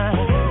all time.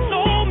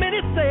 So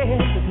many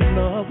said that this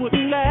love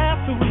wouldn't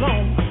last too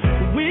long.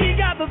 But we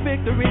got the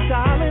victory,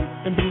 darling,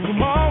 and prove them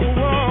all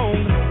wrong.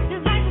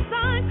 Just like the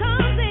sun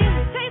comes in,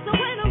 takes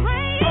away the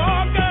rain.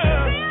 Oh,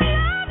 girl. See, I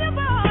love you,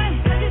 boy.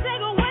 You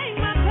take away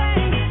my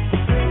pain.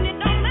 And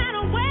it don't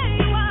matter where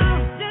you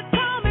are. Just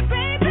call me,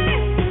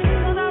 baby.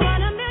 'Cause I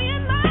run a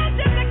million miles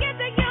just to get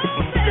to you,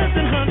 baby.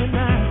 Listen, honey,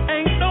 now,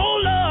 ain't no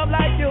love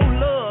like your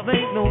love.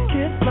 Ain't no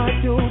kiss like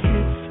your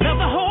kiss. There's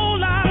a whole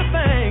lot of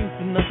things,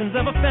 but nothing's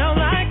ever felt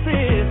like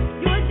this.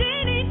 You're a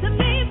genie to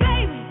me,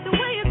 baby, the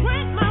way you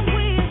grant my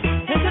wish.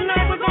 And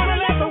tonight we're gonna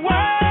let the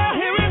world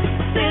hear it.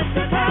 This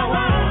is how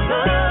I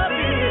love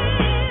it.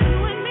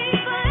 You and me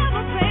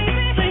forever,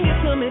 baby. Sing it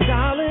to me,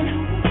 darling.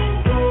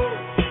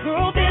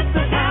 Girl, this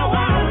is how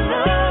I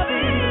love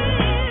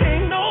it.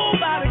 Ain't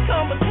nobody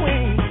come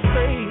between,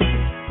 baby.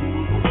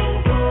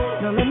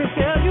 Now let me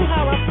tell you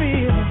how I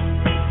feel.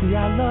 See,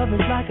 our love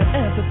is like an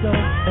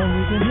antidote, and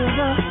we can heal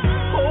the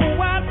whole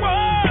wide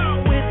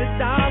world with it,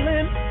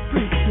 darling.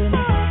 Preaching.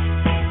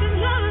 This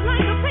love is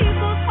like a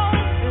people's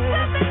hope,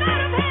 something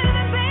out of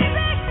heaven,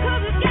 baby,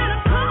 'cause it's got a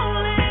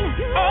calling.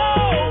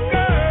 Oh,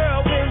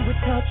 girl, when we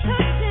touch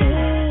it,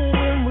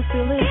 when we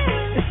feel it,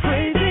 it's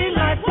crazy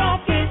like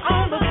walking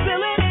on the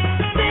ceiling.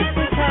 This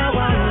is how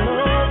I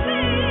love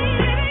it.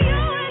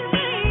 You and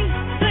me.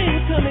 Sing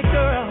it to me,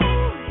 girl.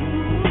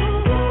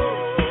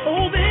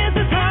 Oh, this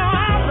is how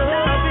I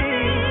love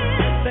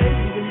it,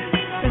 baby.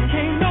 And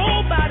can't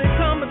nobody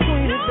come between.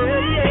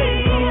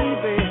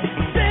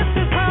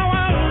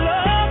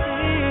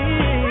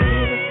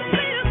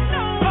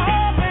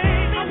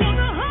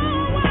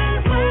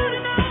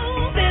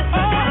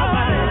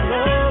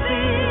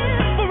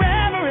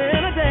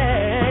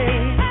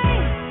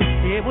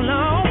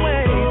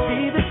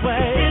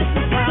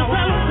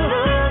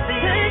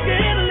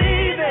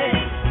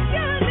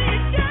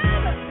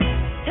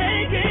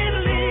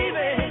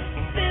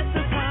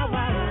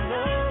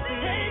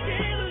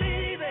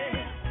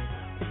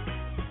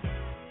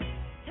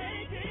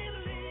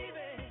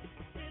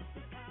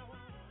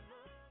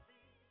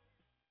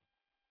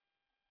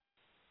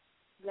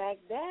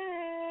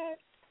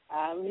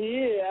 I'm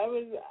here.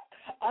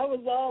 I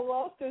was all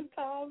lost this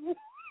time.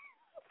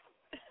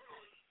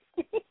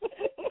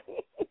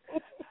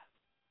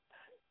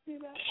 You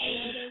know,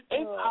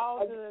 it's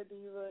all good,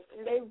 Diva.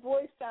 Their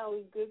voice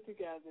sounds good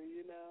together,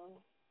 you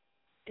know.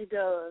 It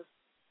does.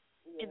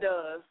 Yeah. It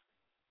does.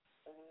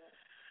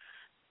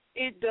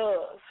 It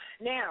does.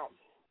 Now,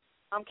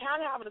 I'm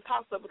kind of having to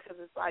talk stuff because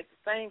it's like the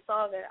same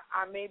song that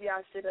I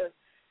should have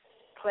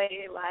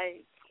played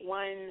like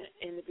one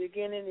in the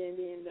beginning and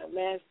then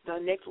the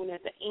next one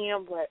at the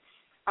end, but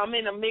I'm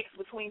in a mix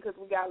between because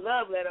we got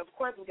Love Letter. Of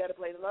course, we got to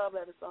play the Love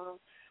Letter song,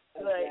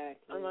 but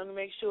exactly. I'm going to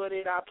make sure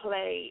that I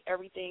play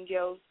everything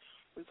else.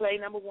 We play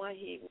Number One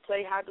Hit. We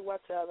play How Do I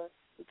Tell Her.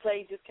 We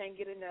play Just Can't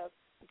Get Enough.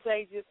 We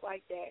play Just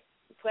Like That.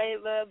 We play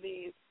Love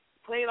Is.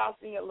 We play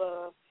Lost in Your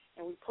Love.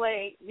 And we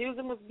play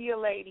Music Must Be a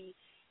Lady,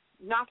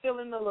 Not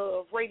Feeling the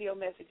Love, Radio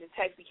Message, and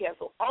Taxi Cab.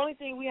 So only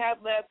thing we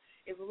have left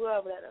is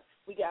Love Letter.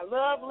 We got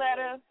Love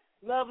Letter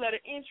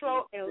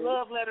Intro, and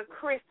Love Letter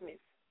Christmas.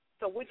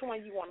 So which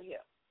one you want to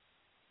hear?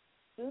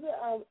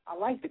 I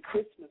like the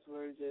Christmas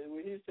version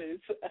where he says,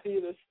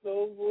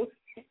 snow boy.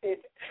 He's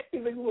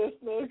looking for a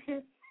snow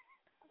kid.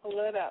 I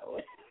love that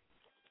one.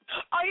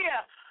 Oh,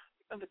 yeah.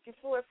 I'm looking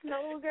for a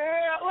snow girl.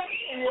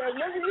 Yeah,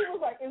 remember he was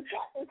like, is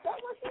that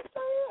what he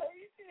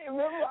said?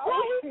 Remember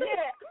what he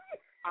said?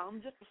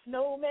 I'm just a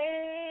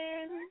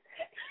snowman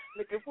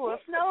looking for a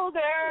snow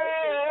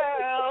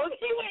girl.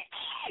 He went,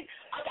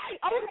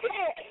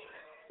 okay.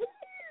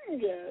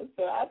 Yeah,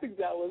 so I think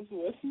that was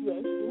what's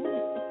special.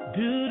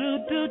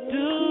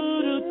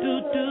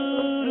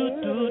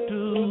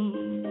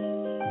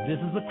 This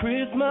is a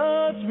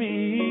Christmas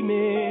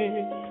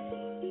remix,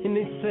 and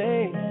they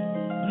say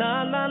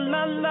la la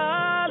la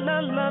la la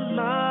la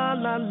la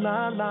la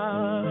la la.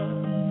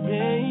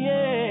 Yeah,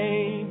 yeah.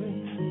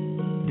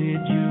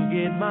 Did you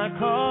get my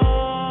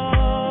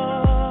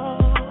call?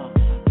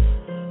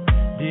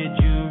 Did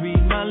you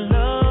read my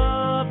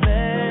love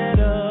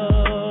letter?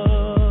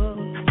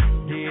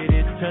 Did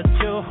it touch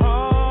your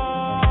heart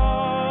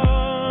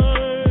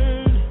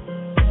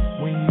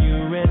when you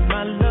read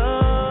my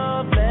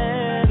love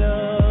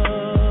letter?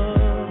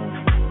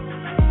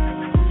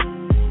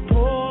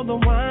 Pour the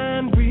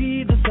wine,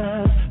 breathe the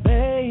signs,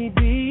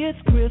 baby,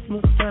 it's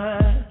Christmas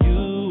time.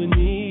 You and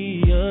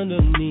me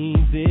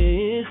underneath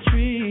this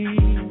tree.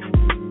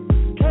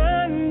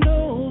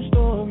 Candle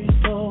stories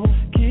told,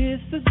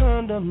 kisses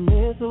under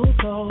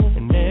mistletoe,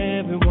 and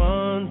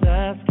everyone's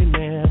asking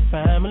their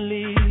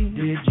family,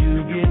 did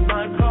you get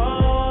my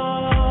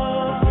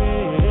call?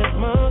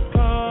 Christmas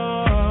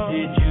call.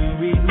 Did you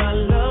read my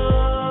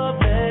love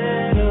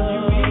letter? Did you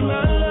read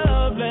my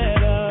love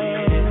letter?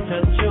 Did it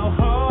touch your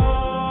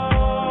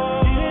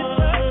heart? Did it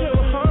touch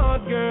your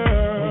heart,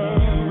 girl? When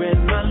you read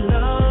my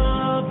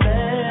love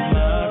letter,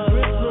 my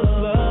Christmas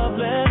love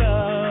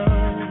letter.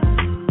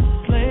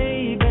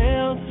 Sleigh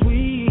bells,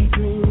 sweet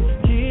dreams,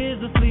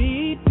 kids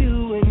asleep, you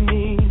and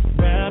me.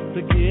 Wrap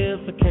the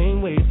gifts, I can't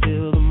wait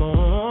till the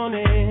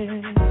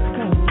morning.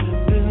 'Cause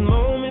this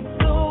moment's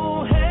so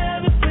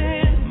heavy,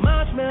 sent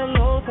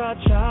marshmallows, hot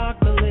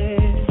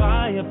chocolate,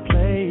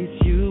 fireplace,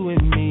 you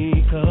and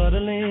me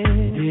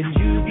cuddling. Did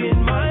you get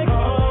my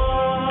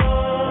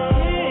call?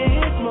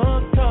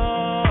 Christmas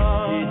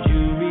call. Did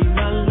you read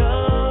my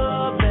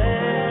love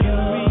letter? Did you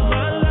read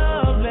my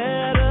love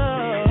letter?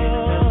 Did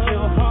it touch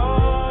your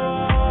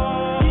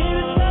heart? Did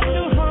it touch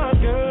your heart,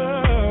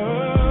 girl?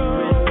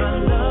 Read my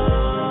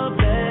love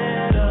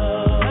letter,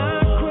 my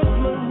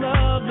Christmas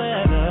love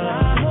letter.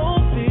 I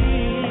hope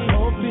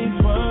these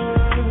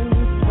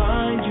words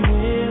find you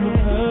in a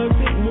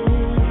perfect mood.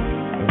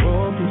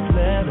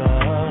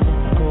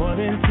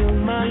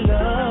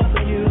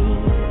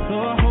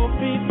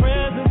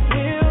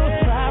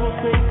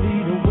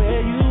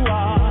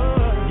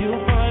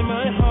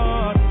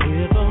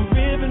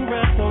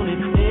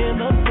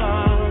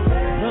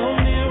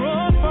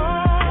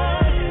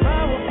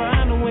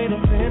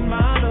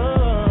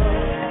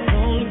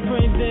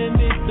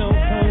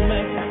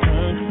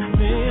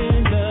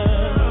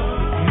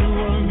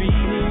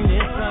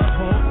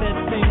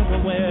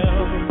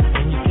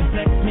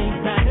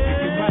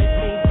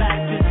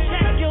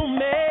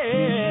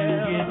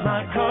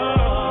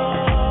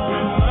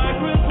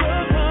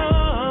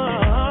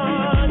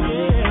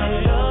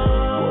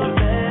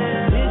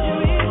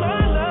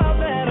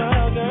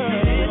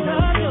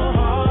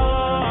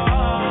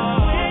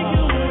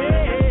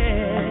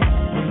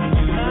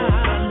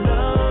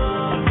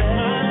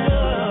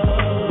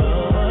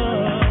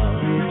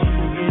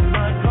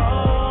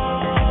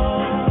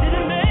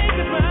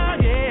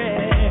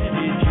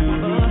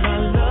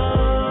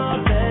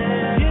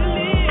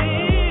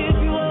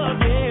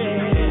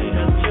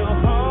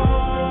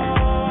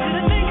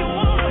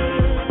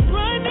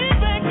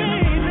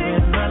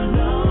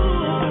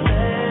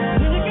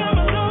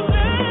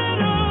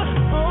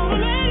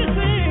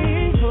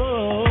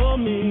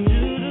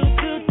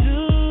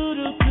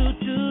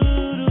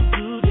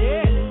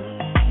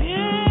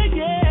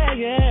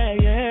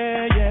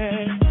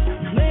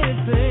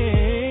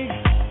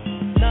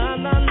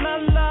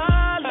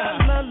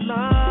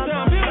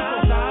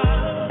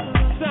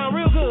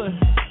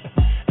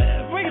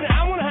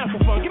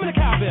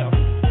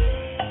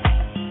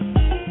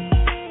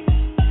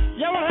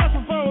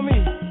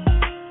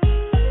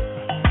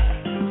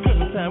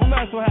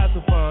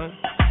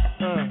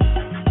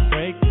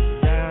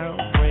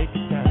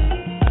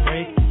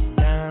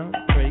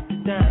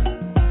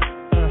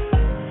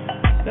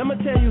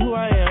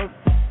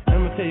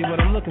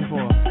 looking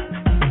for.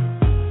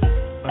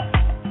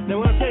 Now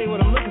when I tell you what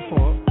I'm looking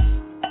for,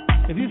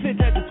 if you fit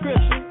that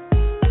description,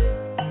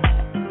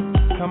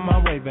 come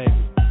my way, baby.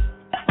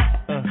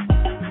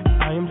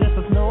 I am just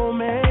a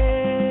snowman,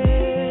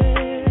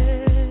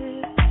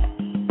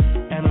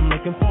 and I'm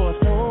looking for a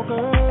snow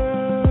girl.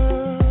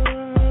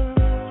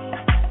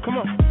 Come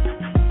on,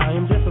 I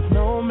am just a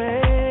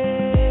snowman.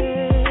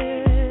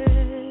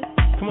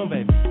 Come on,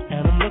 baby,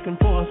 and I'm looking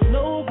for a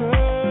snow girl.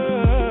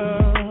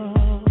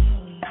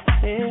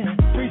 Yeah,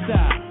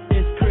 freestyle.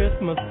 It's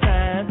Christmas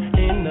time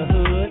in the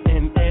hood,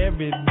 and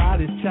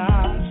everybody's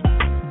charged.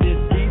 This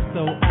beat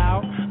so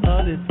out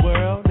of this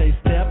world, they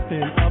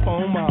stepping up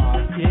on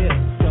Mars. Yeah.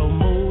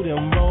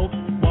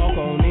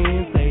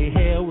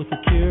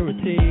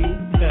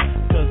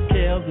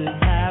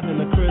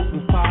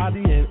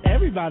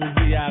 Everybody's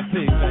VIP,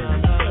 baby.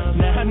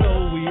 Now I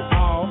know we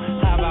all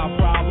have our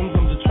problems.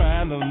 I'm just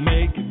trying to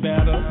make it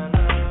better.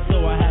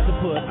 So I had to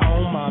put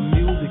on my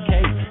music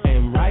case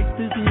and write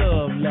this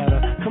love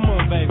letter. Come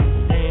on, baby.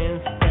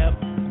 Dance, step,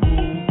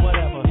 groove,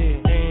 whatever.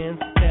 Yeah. Dance,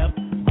 step,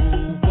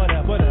 groove,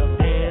 whatever.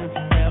 Dance,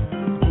 step,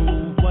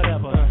 groove,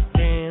 whatever.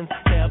 Dance,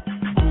 step,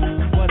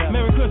 groove, whatever.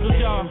 Merry Christmas,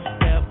 y'all.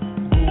 Step,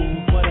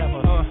 groove,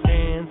 whatever.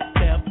 Dance,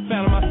 step.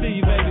 Phantom, I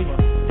see you, baby.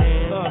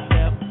 Dance,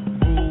 step,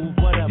 groove,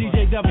 whatever.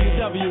 DJ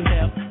WW.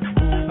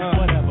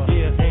 Whatever.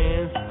 Yeah.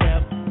 Dance,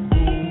 step,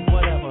 groove,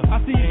 whatever.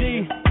 I see you,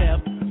 D.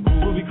 Step,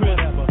 Ruby Chris.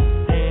 Whatever.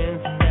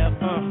 Dance, step,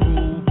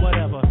 groove,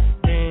 whatever.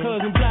 Dance,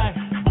 Cousin Jack.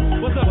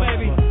 What's up,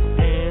 baby?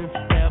 Dance,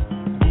 step,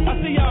 I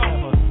see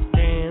y'all.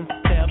 Dance,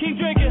 step. Keep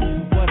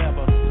drinking.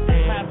 Whatever.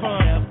 Dance, have fun.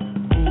 Step,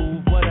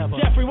 groove, whatever.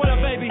 Jeffrey, what up,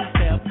 baby?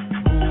 Step,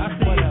 I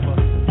see whatever.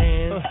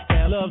 Dance,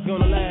 step. Love's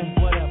gonna last.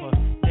 Whatever.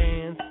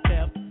 Dance,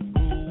 step,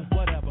 groove,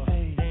 whatever.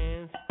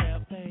 Dance,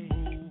 step,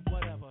 groove,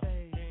 whatever.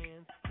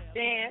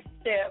 Dance,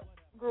 step,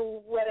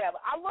 groove, whatever.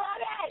 I love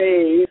that.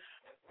 Fade.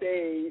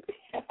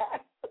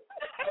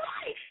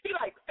 He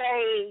like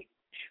fade.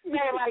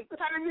 Man, like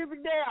turn the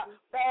music down.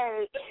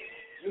 Fade.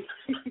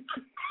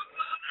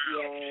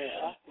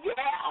 Yeah.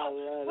 I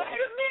love Wait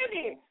a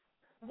minute.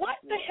 What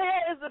the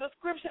hell is the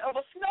description of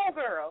a snow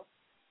girl?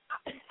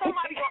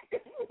 Somebody,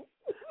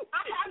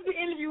 I have to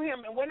interview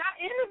him, and when I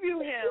interview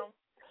him,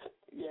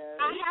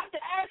 I have to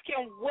ask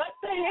him what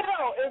the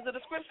hell is the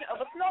description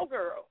of a snow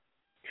girl.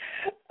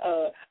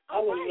 I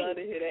would love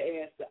to hear that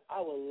answer.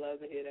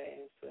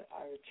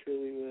 I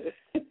truly would.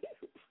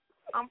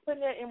 I'm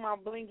putting that in my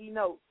Blingy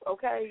notes,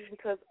 okay?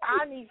 Because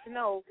I need to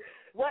know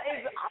what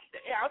is.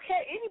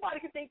 Okay,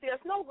 anybody can think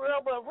they're a snow girl,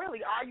 but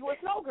really, are you a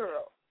snow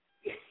girl?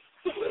 You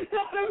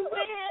know what I'm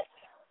saying?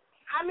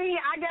 I mean,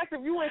 I guess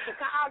if you in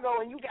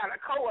Chicago and you got a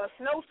coat, a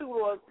snowsuit,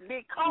 or a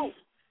big coat,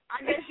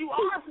 I guess you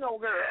are a snow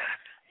girl.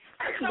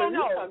 I don't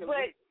know,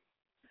 but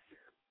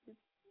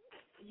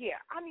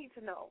yeah, I need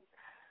to know.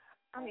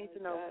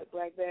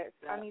 Black Bats.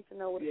 I need to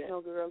know what a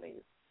snow girl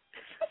is.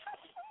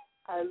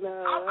 I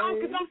know.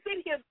 Because I'm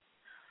sitting here,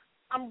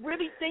 I'm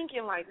really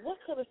thinking, like, what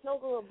could a snow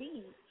girl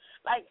be?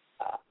 Like,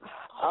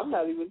 I'm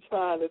not even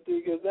trying to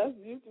think, because that's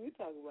we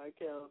talking about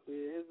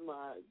Kelsey. His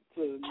mind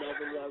to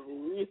another level.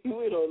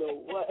 We don't know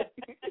what.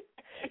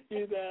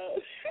 You know,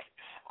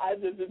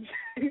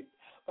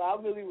 but I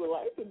really would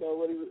like to know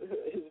what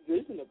his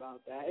vision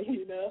about that.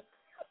 You know.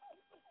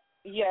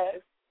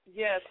 Yes,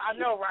 I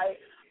know, right?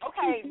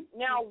 Okay,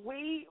 now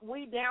we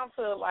down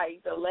to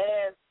like the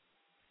last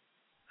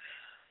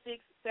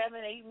 6,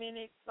 7, 8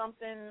 minutes,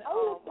 something.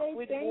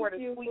 Switchboard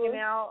is squeaking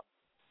out.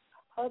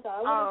 Hold on, I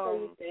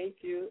want to tell you thank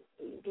you.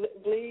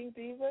 Bling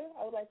Diva,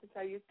 I would like to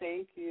tell you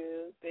thank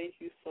you. Thank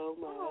you so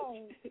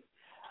much.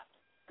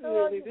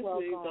 Really, this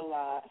means a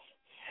lot.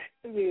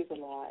 It means a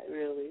lot,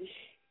 really.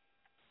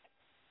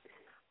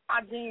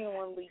 I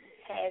genuinely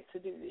had to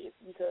do this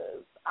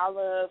because I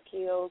love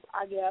Kells.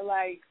 I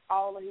like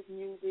all of his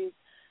music.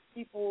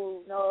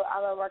 People know I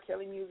love R.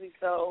 Kelly music,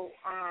 so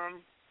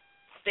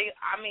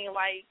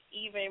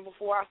even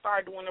before I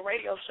started doing the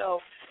radio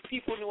show,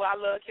 people knew I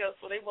love Kells,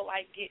 so they would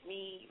get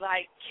me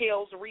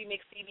Kells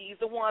remix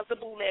CDs, the ones the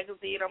bootleggers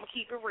did. I'm gonna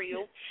keep it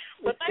real,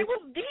 but they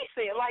was decent.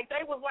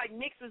 They was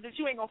mixes that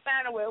you ain't gonna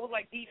find nowhere. It was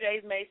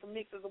DJs made some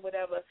mixes or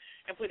whatever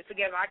and put it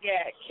together. I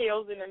got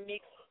Kells in the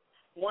mix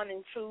 1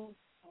 and 2,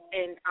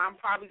 and I'm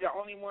probably the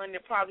only one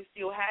that probably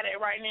still had it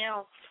right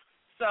now.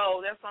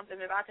 So that's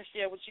something that I can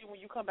share with you when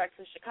you come back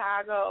to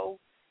Chicago.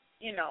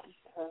 You know,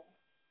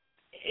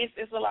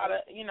 it's a lot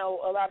of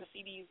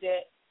CDs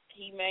that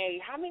he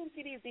made. How many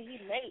CDs did he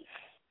make?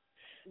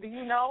 Do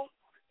you know?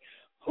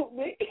 Don't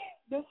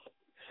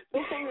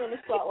put me on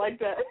the spot like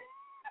that.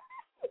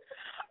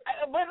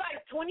 But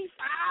 25.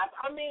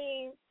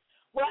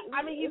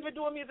 He's been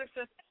doing music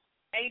since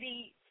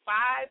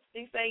 '85.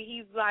 They say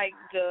he's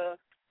the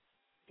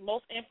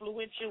most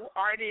influential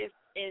artist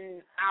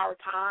in our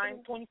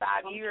time,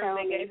 25 years.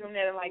 They gave him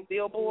that in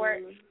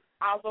Billboard.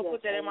 I also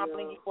put that in my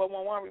Blingy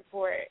 411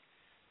 report.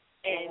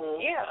 And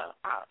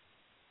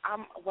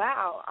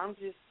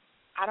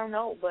I don't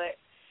know, but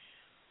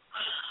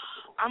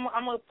I'm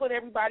gonna put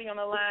everybody on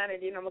the line,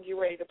 and then I'm gonna get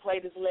ready to play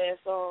this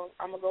last song.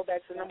 I'm gonna go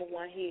back to number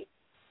 1 hit.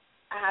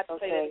 I have to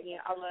say that again.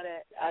 I love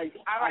that.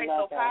 All right,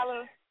 so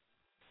caller.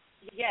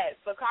 Yes,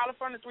 so caller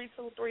from the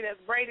 323. That's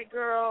Braided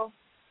Girl.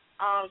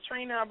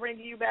 Trina, I'm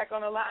bringing you back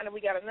on the line, and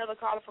we got another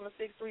caller from the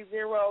 630.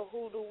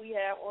 Who do we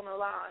have on the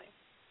line?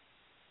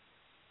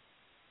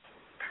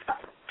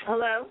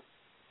 Hello.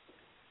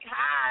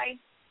 Hi.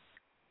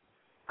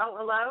 Oh,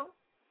 hello.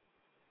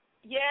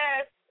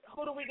 Yes.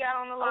 Who do we got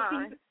on the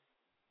line?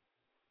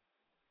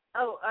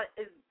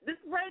 Is this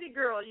Braided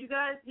Girl? You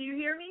guys, do you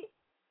hear me?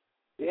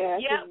 Yeah.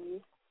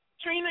 Yep.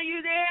 Trina,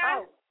 you there?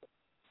 Oh.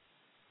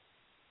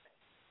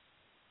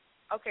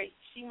 Okay,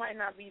 she might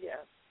not be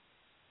there.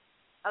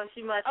 Oh,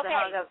 she must have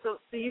hung up. So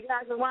you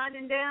guys are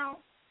winding down?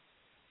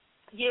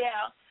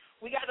 Yeah.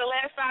 We got the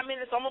last 5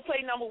 minutes, so I'm going to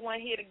play number one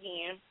hit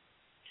again.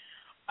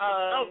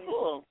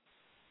 Cool.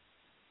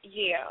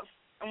 Yeah,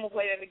 I'm going to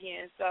play that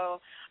again.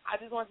 So I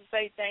just want to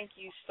say thank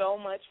you so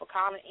much for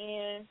calling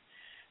in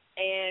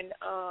and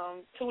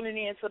tuning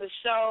in to the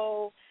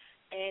show.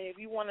 And if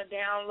you want to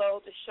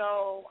download the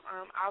show,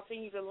 I'll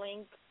send you the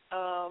link.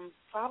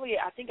 Probably,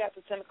 I think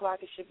after 10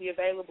 o'clock it should be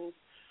available.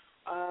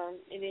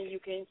 And then you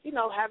can,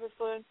 have it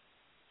for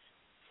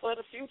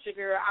the future,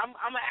 girl. I'm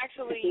going to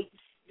actually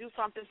do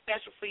something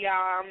special for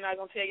y'all. I'm not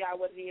going to tell y'all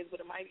what it is,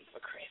 but it might be for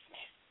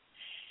Christmas.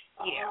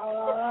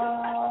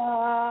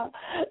 Yeah.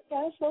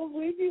 That's so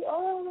sweet.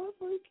 Oh, that's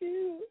so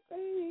cute.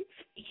 Thanks.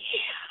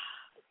 Yeah.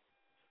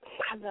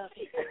 I love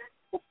it.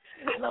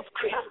 I love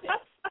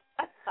Christmas.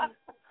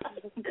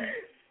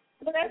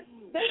 Well, that's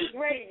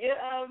great.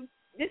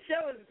 This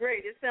show is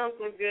great. It sounds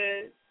so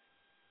good.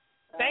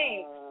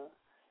 Thanks.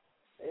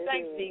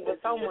 Thanks, Diva,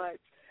 so much.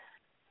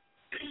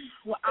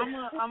 Well, I'm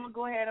gonna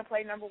go ahead and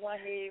play number one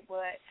hit,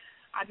 but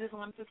I just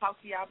wanted to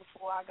talk to y'all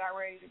before I got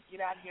ready to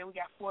get out of here. We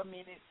got 4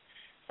 minutes.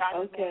 So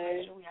I just want to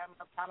make sure we have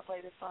enough time to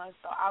play this song.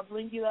 So I'll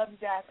Blingy love you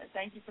guys, and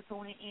thank you for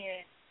tuning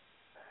in.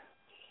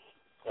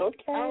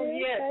 Okay. Oh,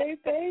 yeah. Okay,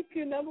 thank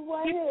you. Number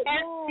one hit.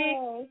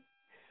 Wow.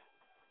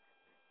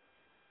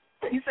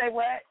 You say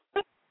what?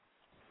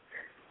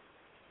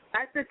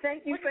 I said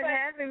thank you for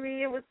having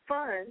me. It was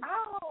fun.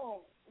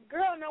 Oh,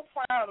 girl, no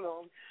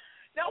problem.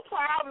 No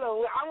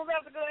problem. I'm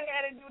about to go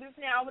ahead and do this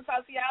now. I'm going to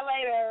talk to y'all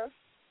later.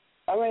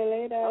 All right,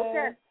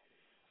 later.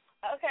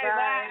 Okay,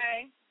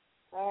 bye.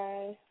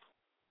 Bye.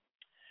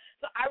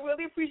 So I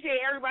really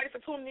appreciate everybody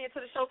for tuning in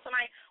to the show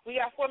tonight. We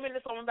got 4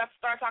 minutes, so I'm about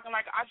to start talking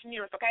like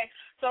entrepreneurs, okay?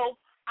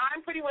 So I'm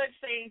pretty much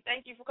saying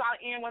thank you for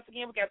calling in. Once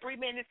again, we got 3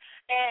 minutes.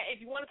 And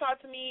if you want to talk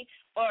to me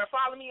or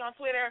follow me on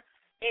Twitter,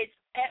 it's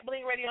at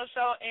Bling Radio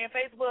Show, and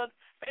Facebook,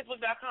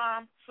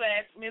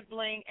 facebook.com/Ms.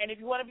 Bling. And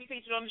if you want to be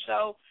featured on the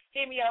show,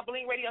 hit me up,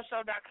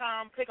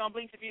 blingradioshow.com. Click on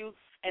Bling Reviews,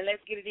 and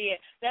let's get it in.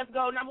 Let's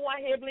go. Number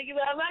one here, Blingy.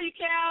 I love you,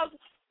 cows.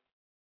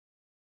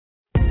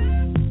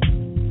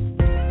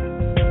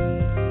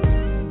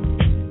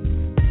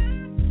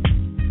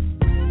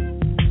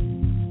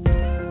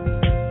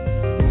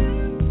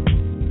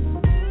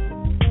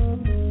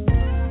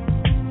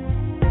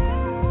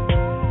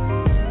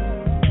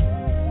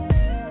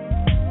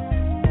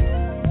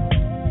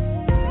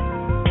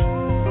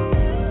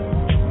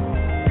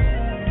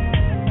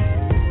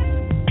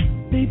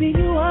 Baby,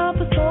 you are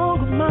the song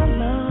of my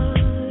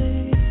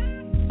life,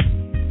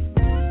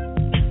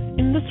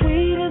 in the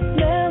sweetest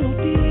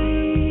melody,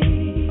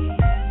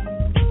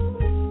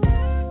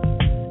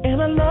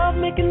 and I love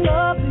making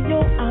love to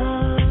your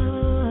eyes.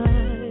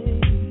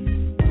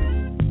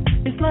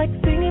 It's like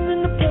singing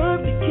in the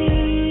perfect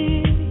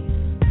key.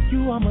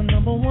 You are my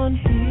number one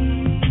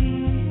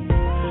hit,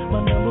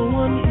 my number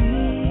one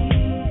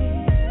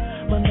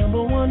hit, my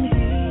number one hit,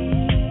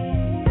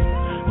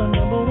 my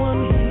number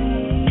one hit.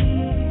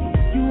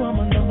 You are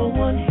my number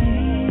one hit.